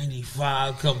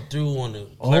 95 come through on the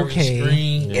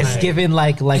screen. It's given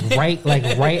like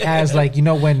right as like, you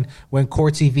know, when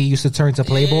Court TV used to turn to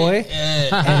Playboy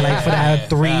and like for that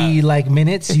 3 like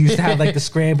minutes you used to have like the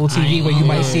scramble TV where you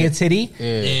might see a titty.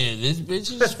 This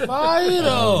bitch is fire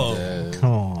though.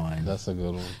 Come on, that's a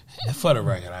good one. For the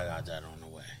record, I got that on the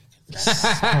way.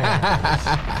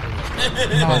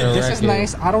 No, this is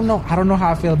nice. I don't know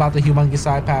how I feel about the humongous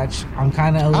side patch. I'm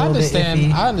kind of a little bit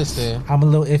iffy. I understand. I'm a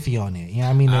little iffy on it. You know what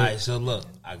I mean? All right, so look,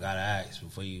 I gotta ask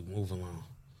before you move along.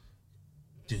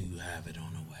 Do you have it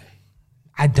on the way?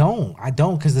 I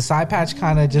don't, because the side patch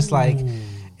kind of just like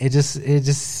it was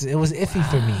iffy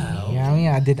for me. You know what I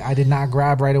mean? I did not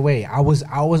grab right away. I was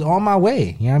on my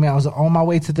way. You know what I mean? I was on my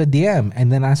way to the DM,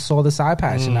 and then I saw the side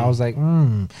patch, and I was like,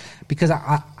 because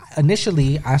I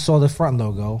initially I saw the front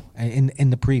logo in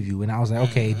the preview, and I was like,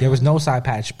 okay, there was no side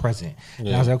patch present. And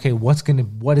I was like, okay,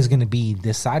 what is gonna be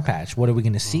this side patch? What are we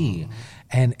gonna see?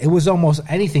 And it was almost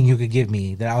anything you could give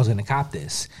me that I was gonna cop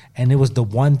this, and it was the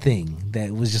one thing that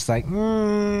was just like,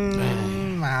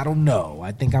 I don't know.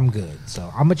 I think I'm good, so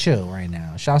I'm gonna chill right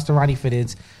now. Shouts to Rahnni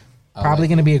Fitteds. Probably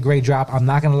going to be a great drop. I'm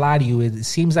not going to lie to you. It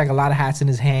seems like a lot of hats in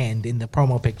his hand in the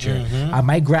promo picture. I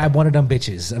might grab one of them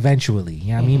bitches eventually.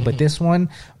 You know what I mean? But this one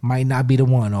might not be the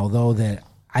one, although that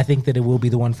I think that it will be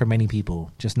the one for many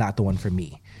people, just not the one for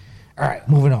me. All right,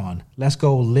 moving on. Let's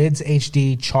go Lids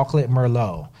HD Chocolate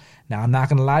Merlot. Now, I'm not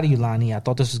going to lie to you, Lani. I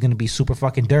thought this was going to be super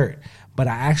fucking dirt. But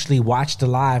I actually watched the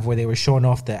live where they were showing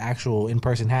off the actual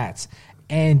in-person hats.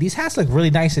 And these hats look really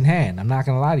nice in hand. I'm not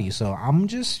gonna lie to you. So I'm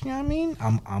just, you know what I mean?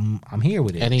 I'm here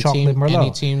with it. Any Chocolate Merlot.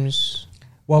 Any teams?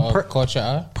 Well, caught your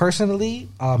eye? Personally,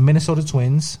 Minnesota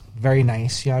Twins, very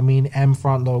nice. You know what I mean? M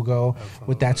front logo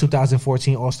with that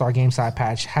 2014 All-Star Game side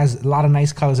patch. Has a lot of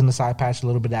nice colors in the side patch. A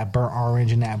little bit of that burnt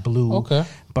orange and that blue. Okay.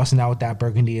 Busting out with that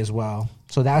burgundy as well.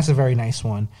 So that's a very nice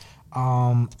one.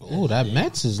 That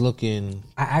Mets is looking.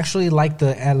 I actually like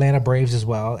the Atlanta Braves as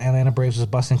well. Atlanta Braves was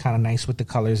busting kind of nice with the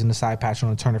colors in the side patch on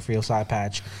the Turner Field side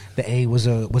patch. The A was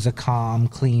a calm,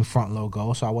 clean front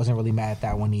logo, so I wasn't really mad at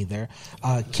that one either.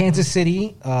 Kansas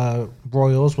City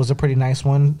Royals was a pretty nice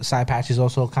one. The side patch is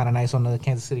also kind of nice on the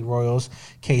Kansas City Royals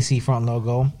KC front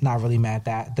logo. Not really mad at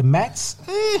that. The Mets,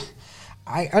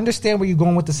 I understand where you're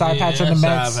going with the side patch on the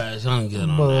Mets,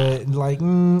 but like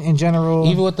in general,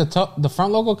 even with the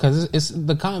front logo, because it's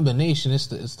the combination. It's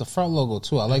the front logo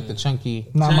too. I like the chunky.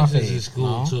 Not my favorite.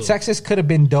 Cool too. Texas could have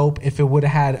been dope if it would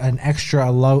have had an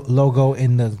extra logo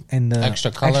in the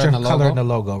extra color in the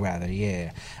logo. Rather,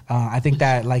 yeah. I think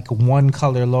that like one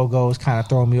color logo is kind of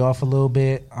throwing me off a little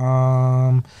bit.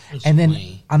 And then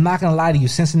I'm not gonna lie to you,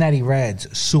 Cincinnati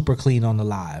Reds super clean on the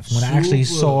live. When I actually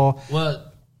saw what.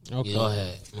 Okay. Go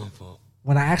ahead. My fault.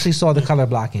 When I actually saw the color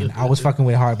blocking, I was fucking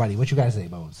with hard body. What you guys say,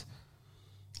 Bones?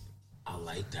 I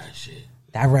like that shit.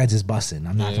 That Reds is busting.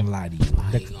 I'm not gonna lie to you.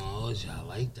 I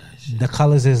like that shit. The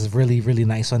colors is really, really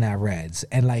nice on that Reds.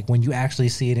 And like when you actually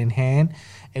see it in hand,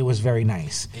 it was very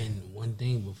nice. And one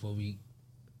thing before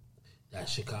that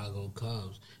Chicago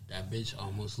Cubs, that bitch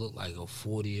almost looked like a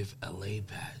 40th LA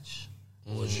patch.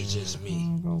 Or was it just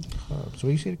me? Cubs.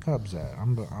 Where you see the Cubs at?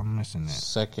 I'm missing that.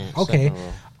 Second. Okay.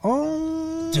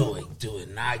 Do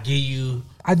it. Not give you.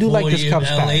 I do like this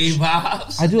Cubs LA patch.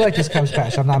 vibes. I do like this Cubs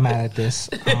patch. I'm not mad at this.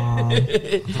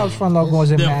 Cubs front logo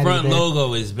wasn't The mad front either.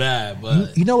 logo is bad,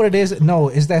 but you know what it is? No,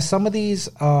 is that some of these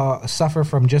suffer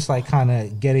from just like kind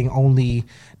of getting only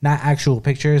not actual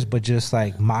pictures, but just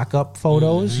like mock-up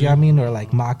photos. You know what I mean? Or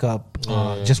like mock-up,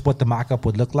 just what the mock-up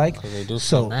would look like. They do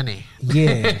so many.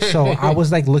 Yeah. So I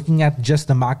was like looking at just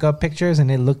the mock-up pictures,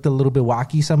 and it looked a little bit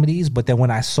wacky, some of these. But then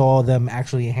when I saw them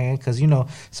actually in hand, because you know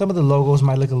some of the logos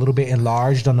might look a little bit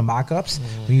enlarged on the mock-ups.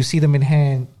 When you see them in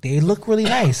hand, they look really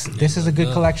nice. This is a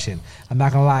good collection. I'm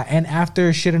not gonna lie. And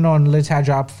after shitting on Lids Hat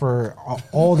Drop for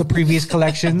all the previous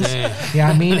collections, you know what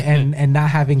I mean, and not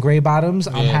having gray bottoms,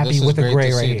 I'm happy with the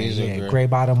gray right here. Yeah, gray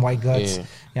bottom, white guts. Yeah. You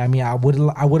know what I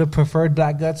mean? I would have preferred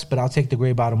black guts, but I'll take the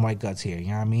gray bottom, white guts here. You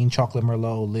know what I mean? Chocolate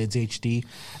Merlot, Lids HD,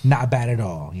 not bad at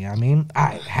all. You know what I mean? All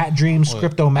right, Hat Dreams,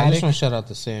 Scriptomatic. I just want to shout out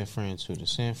to San Fran too. The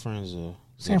San Fran's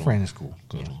San Fran is cool.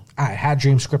 Yeah. All right, Hat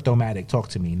Dreams, Scriptomatic. Talk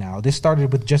to me now. This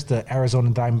started with just the Arizona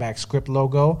Diamondback script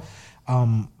logo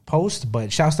post,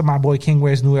 but shouts to my boy King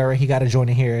Wears New Era. He got to join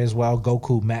in here as well.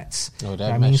 Goku Mets. Oh, that you know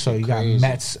what I mean? So you crazy. got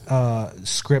Mets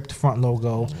script front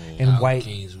logo in white.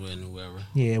 Kings Wear New Era.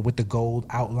 Yeah, with the gold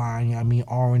outline. You know what I mean?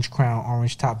 Orange crown,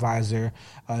 orange top visor.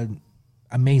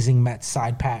 Amazing Mets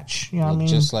side patch. You know what I mean?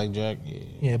 Just like Jack.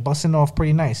 Yeah, busting off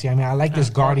pretty nice. Yeah, I mean, I like this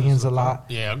Guardians a lot.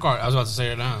 Yeah, I was about to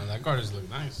say it now. That Guardians look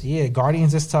nice. Yeah,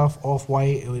 Guardians is tough. Off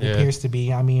white. It appears to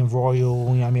be. I mean, royal.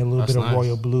 You know what I mean? A little bit of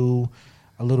royal blue.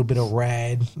 A little bit of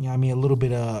red, you know what I mean? A little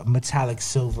bit of metallic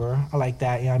silver. I like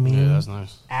that, you know what I mean? Yeah, that's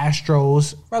nice.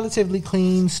 Astros, relatively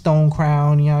clean, stone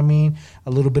crown, you know what I mean? A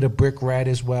little bit of brick red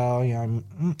as well, you know what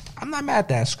I mean? I'm not mad at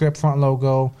that. Script front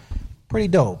logo, pretty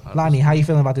dope. Lani, how you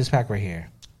feeling about this pack right here?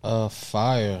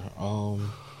 Fire.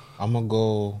 I'm gonna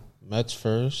go Mets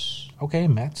first. Okay,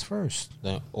 Mets first.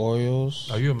 Then Orioles.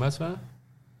 Are you a Mets fan?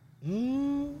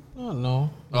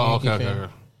 No. Oh, okay.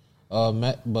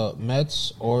 But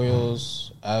Mets,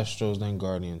 Orioles, Astros, then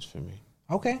Guardians for me.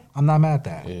 Okay, I'm not mad at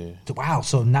that. Yeah. Wow,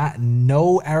 so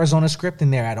no Arizona script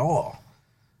in there at all.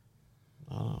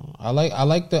 I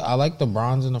like the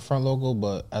bronze in the front logo,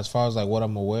 but as far as like what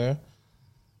I'm aware,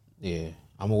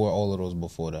 I'm aware all of those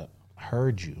before that.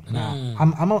 Heard you. Nah,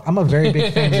 I'm a very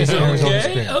big fan of this Arizona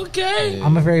script. Okay.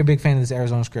 I'm a very big fan of this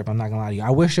Arizona script. I'm not gonna lie to you.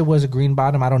 I wish it was a green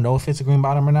bottom. I don't know if it's a green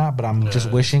bottom or not, but I'm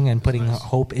just wishing and putting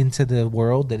hope into the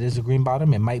world that it's a green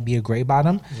bottom. It might be a gray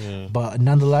bottom, but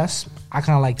nonetheless, I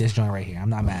kind of like this joint right here.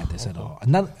 I'm not mad at this at all.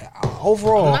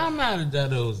 Overall, I'm not mad at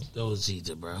those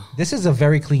either, bro. This is a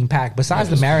very clean pack.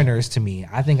 Besides the Mariners, to me,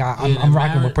 I think I'm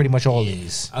rocking with pretty much all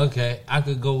these. Okay, I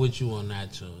could go with you on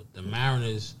that too. The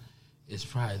Mariners is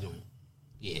probably the.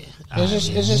 Yeah, it's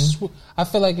just. I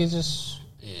feel like it's just.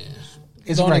 Yeah,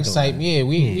 it's don't regular. excite me. Yeah,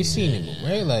 we seen it,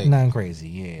 right? Like nothing crazy.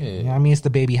 Yeah, you know what I mean, it's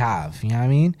the baby hive. You know what I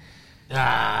mean? The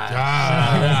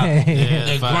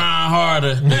grind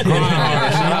harder.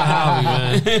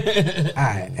 All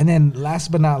right, and then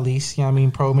last but not least, you know what I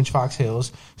mean, Pro Image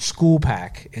Foxhills School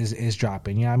Pack is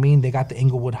dropping. You know what I mean? They got the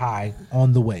Inglewood High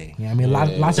on the way. You know what I mean?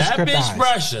 Lots of that script bitch eyes.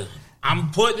 pressure.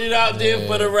 I'm putting it out there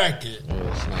for the record.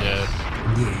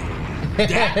 Yeah.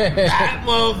 That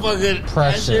motherfucker.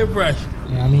 Pressure. That shit pressure.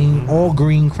 You know what I mean? All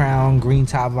green crown, green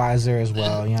top visor as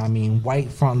well. You know what I mean?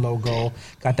 White front logo.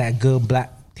 Got that good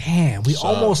black. Damn, we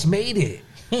almost made it.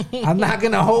 I'm not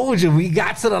going to hold you. We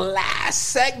got to the last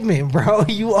segment, bro.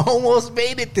 You almost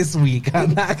made it this week.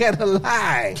 I'm not going to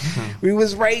lie. We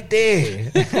was right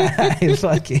there.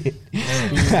 Fuck it.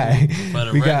 For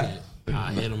the record,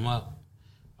 I hit him up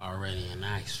already and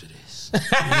asked for this.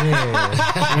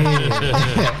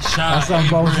 That's on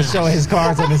Bonez to show his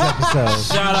cards on this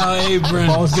episode. Shout out Abrams.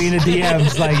 Bonez being the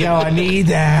DMs like, yo, I need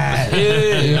that.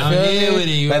 Yeah, I'm here with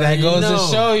it. But that goes to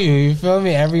show you. You feel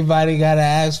me? Everybody gotta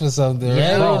ask for something.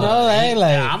 Yeah, right? You know, right?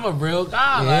 Like, I'm a real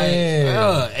guy.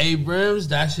 Like, Abrams,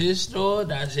 that's his store.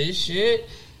 That's his shit.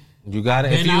 You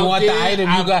gotta. If you want the item,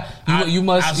 you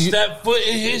must. I step foot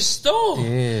in his store.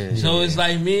 Yeah. So it's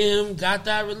like me and him got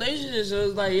that relationship. So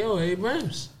it's like, yo,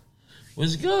 Abrams,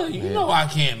 what's good? You know I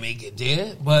can't make it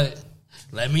there, but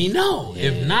let me know.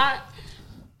 Yeah. If not,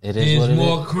 there's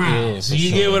more crowns.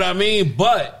 You get what I mean?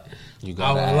 But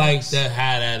I would like to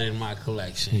have that in my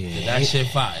collection. Yeah. That shit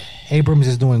fire. Abrams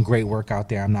is doing great work out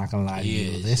there. I'm not gonna lie to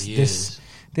you.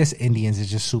 This Indians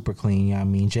is just super clean. You know what I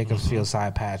mean? Jacobs Field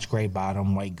side patch, gray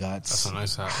bottom, white guts. That's a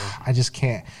nice hat, bro.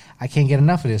 I can't get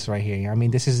enough of this right here. You know what I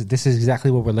mean? This is exactly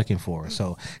what we're looking for.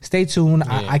 So stay tuned.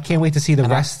 Yeah. I can't wait to see the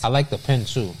rest. I like the pen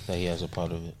too that he has a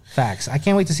part of it. Facts. I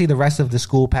can't wait to see the rest of the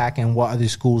school pack and what other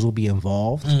schools will be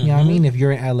involved. You know what I mean? If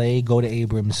you're in LA, go to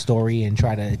Abrams' story and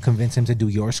try to convince him to do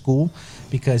your school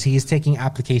because he is taking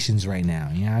applications right now.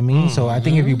 You know what I mean? So I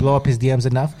think if you blow up his DMs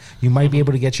enough, you might be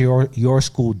able to get your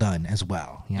school done as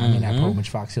well. You know what I mean? At Pro Much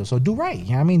Foxhills. So do right.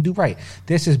 You know what I mean? Do right.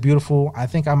 This is beautiful. I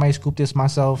think I might scoop this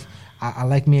myself. I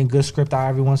like me a good script eye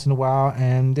every once in a while,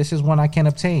 and this is one I can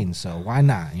obtain, so why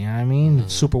not? You know what I mean?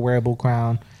 Super wearable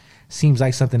crown. Seems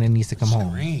like something that needs to come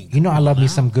home. You know I love me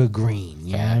some good green.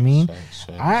 You know what I mean?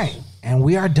 All right, and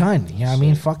we are done. You know what I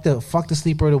mean? Fuck the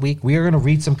sleeper of the week. We are going to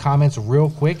read some comments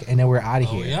real quick, and then we're out of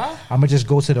here. Yeah? I'm going to just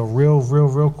go to the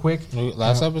real quick.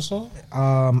 Last episode?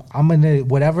 I'm going to,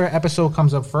 whatever episode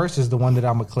comes up first is the one that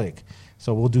I'm going to click.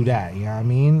 So we'll do that. You know what I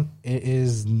mean? It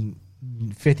is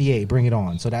 58, bring it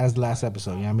on. So that is the last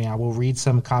episode. You know what I mean? I will read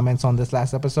some comments on this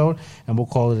last episode and we'll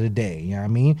call it a day. You know what I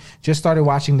mean? Just started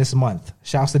watching this month.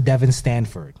 Shouts to Devin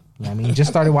Stanford. You know what I mean? Just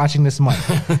started watching this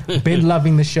month. Been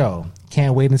loving the show.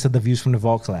 Can't wait until the Views from the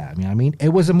Vault collab. You know what I mean? It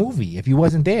was a movie. If you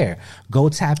wasn't there, go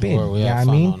tap in. You know what I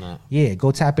mean? Yeah,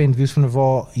 go tap in Views from the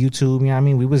Vault, YouTube. You know what I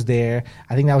mean? We was there.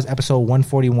 I think that was episode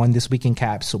 141 this week in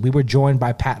Caps. So we were joined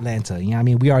by Pat Lanta. You know what I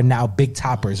mean? We are now Big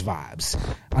Toppers vibes.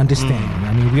 Understand? You know what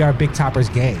I mean? We are Big Toppers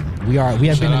gang. We have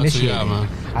been initiated.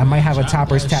 I might have a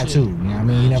Toppers tattoo. You know what I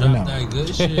mean? You never know. That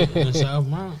good shit in South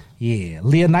Mount. Yeah,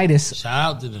 Leonidas.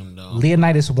 Shout out to them though.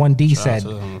 Leonidas 1D said,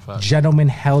 "Gentlemen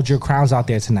held your crowns out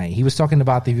there tonight." He was talking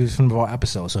about the Views from the Vault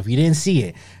episode. So if you didn't see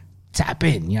it, tap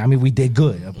in. You know what I mean? We did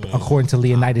good according to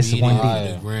Leonidas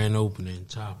 1D. The grand opening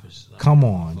toppers. Come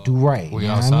on, do right. We you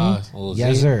know outside. I mean? Well,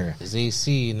 yes, sir.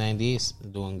 ZC 98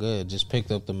 doing good. Just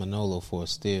picked up the Manolo for a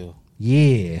steal.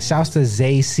 Yeah, shouts to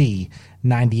ZayC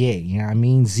 98. You know what I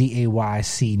mean?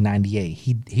 ZAYC 98.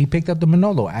 He picked up the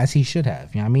Manolo as he should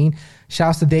have. You know what I mean?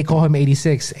 Shouts to they call him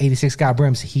 86. 86 got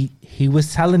brims. He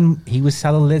was telling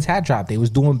Lids hat drop. They was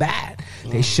doing bad.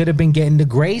 They should have been getting the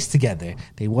grays together.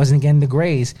 They wasn't getting the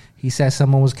grays. He said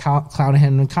someone was clowning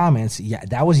him in the comments. Yeah,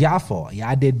 that was y'all fault.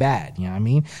 Y'all did bad. You know what I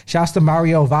mean? Shouts to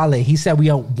Mario Vale. He said we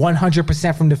are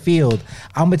 100% from the field.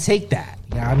 I'm gonna take that.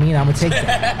 You know what I mean? I'm gonna take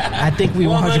that. I think we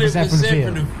 100% from the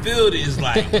field. 100% from the field is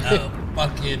like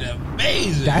fucking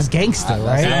amazing. That's gangster,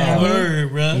 right? That's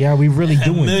word, bro. Yeah, we really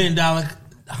doing it.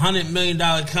 $100 million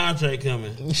contract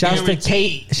coming. Shouts to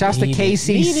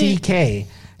KCCK.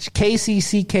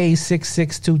 KCCK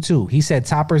 6622. He said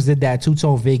Toppers did that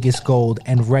two-tone Vegas gold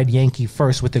and red Yankee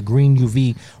first with the green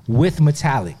UV with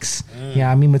metallics.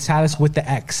 Yeah, I mean metallics with the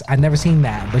X. I never seen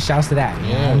that, but shouts to that. You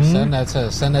know what I mean?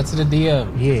 Send that to the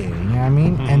DM. Yeah, you know what I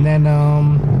mean? And then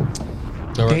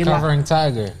the recovering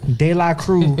tiger. De La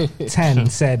Cruz 10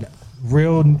 said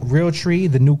Real tree,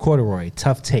 the new corduroy.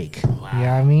 Tough take. Wow. You know what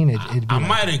I mean? I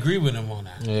might agree with him on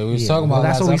that. Yeah, we was talking about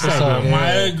that's what we said. I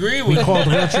might agree with him. We called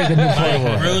Real Tree the new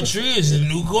corduroy. Real Tree is the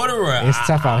new corduroy. It's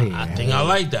tough out here. I think I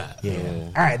like that. Yeah.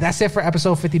 All right, that's it for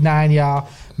episode 59, y'all.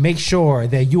 Make sure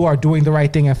that you are doing the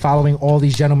right thing and following all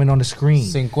these gentlemen on the screen.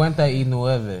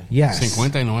 59. Yes.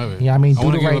 59. Yeah, I mean, I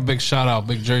want to give a big shout out,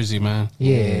 Big Jersey, man.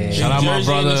 Yeah. Shout out my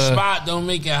brother. In the spot, don't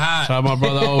make it hot. Shout out my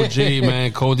brother OG,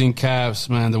 man. Codeine Caps,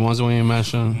 man. The ones that we ain't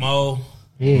mentioned. Mo.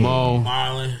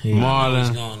 Marlon. What's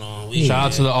going on? Shout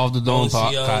out to the Off the Dome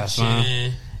podcast,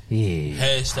 man. Yeah.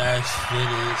 Hashtag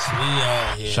Fitteds. We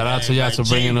all here. Shout out to y'all for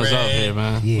bringing us up here,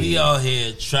 man. Yeah. We all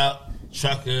here.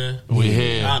 Trucker. We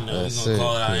here. I don't know. We're going to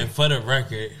call it out. And for the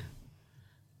record,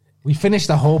 we finished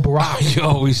the whole Barack.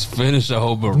 Yo, we finished the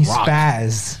whole Barack. We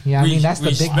spazzed. Yeah, I mean, that's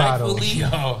the big bottle.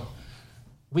 Yo.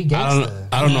 We gangsta.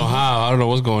 I don't know how. I don't know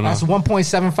what's going on. That's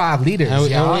 1.75 liters.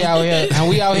 And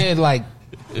we out here, like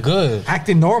good,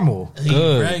 acting normal.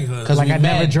 Good. Because like I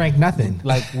never drank nothing.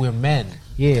 Like we're men.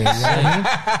 Yeah, you know what I mean?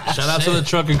 Shout out to the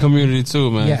trucking community too,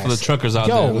 man. Yes. For the truckers out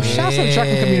Yo, there. shout out to the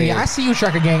trucking community. I see you,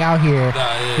 Trucker Gang, out here.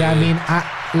 Yeah, I mean,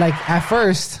 at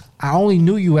first I only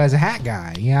knew you as a hat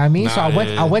guy. You know what I mean? So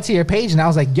I went to your page and I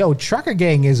was like, yo, Trucker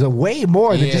Gang is a way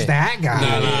more than just a hat guy.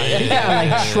 He got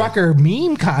like trucker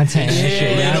meme content and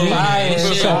shit. You know what I mean?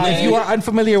 So if you are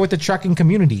unfamiliar with the trucking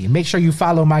community, make sure you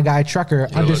follow my guy Trucker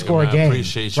 _gang.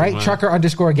 Appreciate you, right? man. Trucker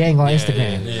 _gang on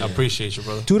Instagram. I appreciate you,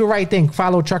 brother. Do the right thing.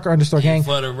 Follow Trucker _gang.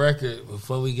 For the record,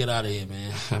 before we get out of here,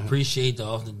 man, I appreciate the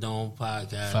Off the Dome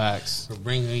podcast. Facts. For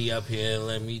bringing me up here,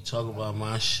 let me talk about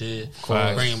my shit.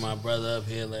 Facts. Bringing my brother up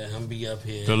here, let him be up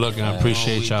here. Good looking. I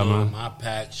appreciate y'all, man. My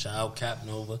pack. Shout out Cap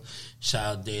Nova. Shout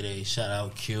out Day Day. Shout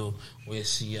out Q. We'll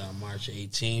see y'all March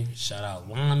 18th. Shout out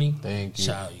Lonnie. Thank you.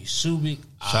 Shout out Yusubik.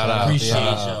 Shout out. Appreciate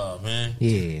y'all, man.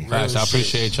 Yeah. Facts. I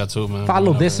appreciate y'all too, man.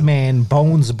 Follow this man,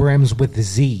 Bonez Brimz with the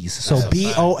Z's. So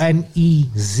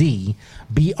BONEZ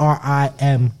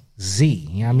BRIMZ.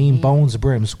 You know what I mean? Bonez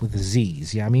Brimz with the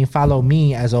Z's. You know what I mean? Follow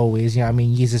me as always. You know what I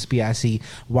mean? Yesus BIC,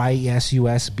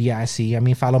 YESUS BIC. You know what I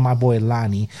mean? Follow my boy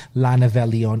Lani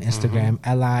Velli on Instagram,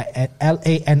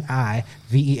 LANIVELI.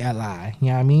 You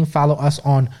know what I mean? Follow us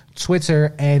on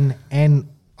Twitter and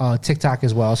TikTok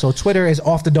as well. So Twitter is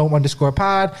Off the Dome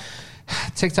 _pod.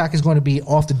 TikTok is going to be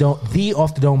Off the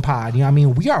Dome pod. You know what I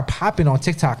mean? We are popping on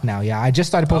TikTok now. Yeah, I just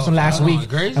started posting last week,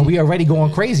 and we already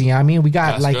going crazy. You know what I mean? We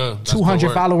got That's like good.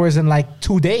 200 followers in like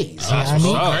 2 days. You know what I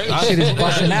mean? That's Shit is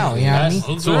busting out. You know what I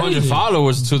mean? 200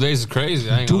 followers in 2 days is crazy.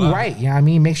 I ain't gonna Do lie. right. You know what I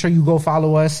mean? Make sure you go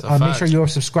follow us. Make sure you're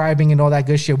subscribing and all that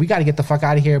good shit. We got to get the fuck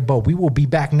out of here, but we will be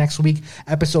back next week,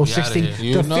 episode 60.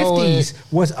 You The know 50s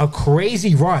was a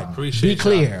crazy run. Appreciate be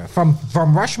clear. From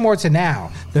Rushmore to now,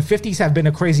 the 50s have been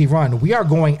a crazy run. We are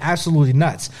going absolutely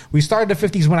nuts. We started the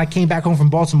 50s when I came back home from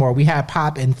Baltimore. We had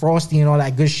Pop and Frosty and all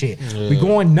that good shit. We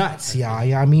going nuts, y'all.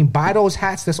 You know what I mean? Buy those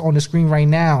hats that's on the screen right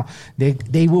now.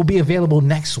 They will be available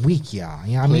next week, y'all.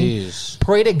 You know what I mean?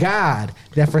 Pray to God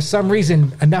that for some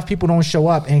reason enough people don't show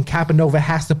up and Capanova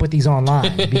has to put these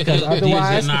online because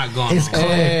otherwise it's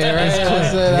clear. That's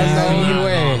the only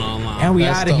way. And we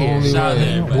out of here.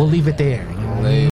 We'll leave it there. You know what I mean?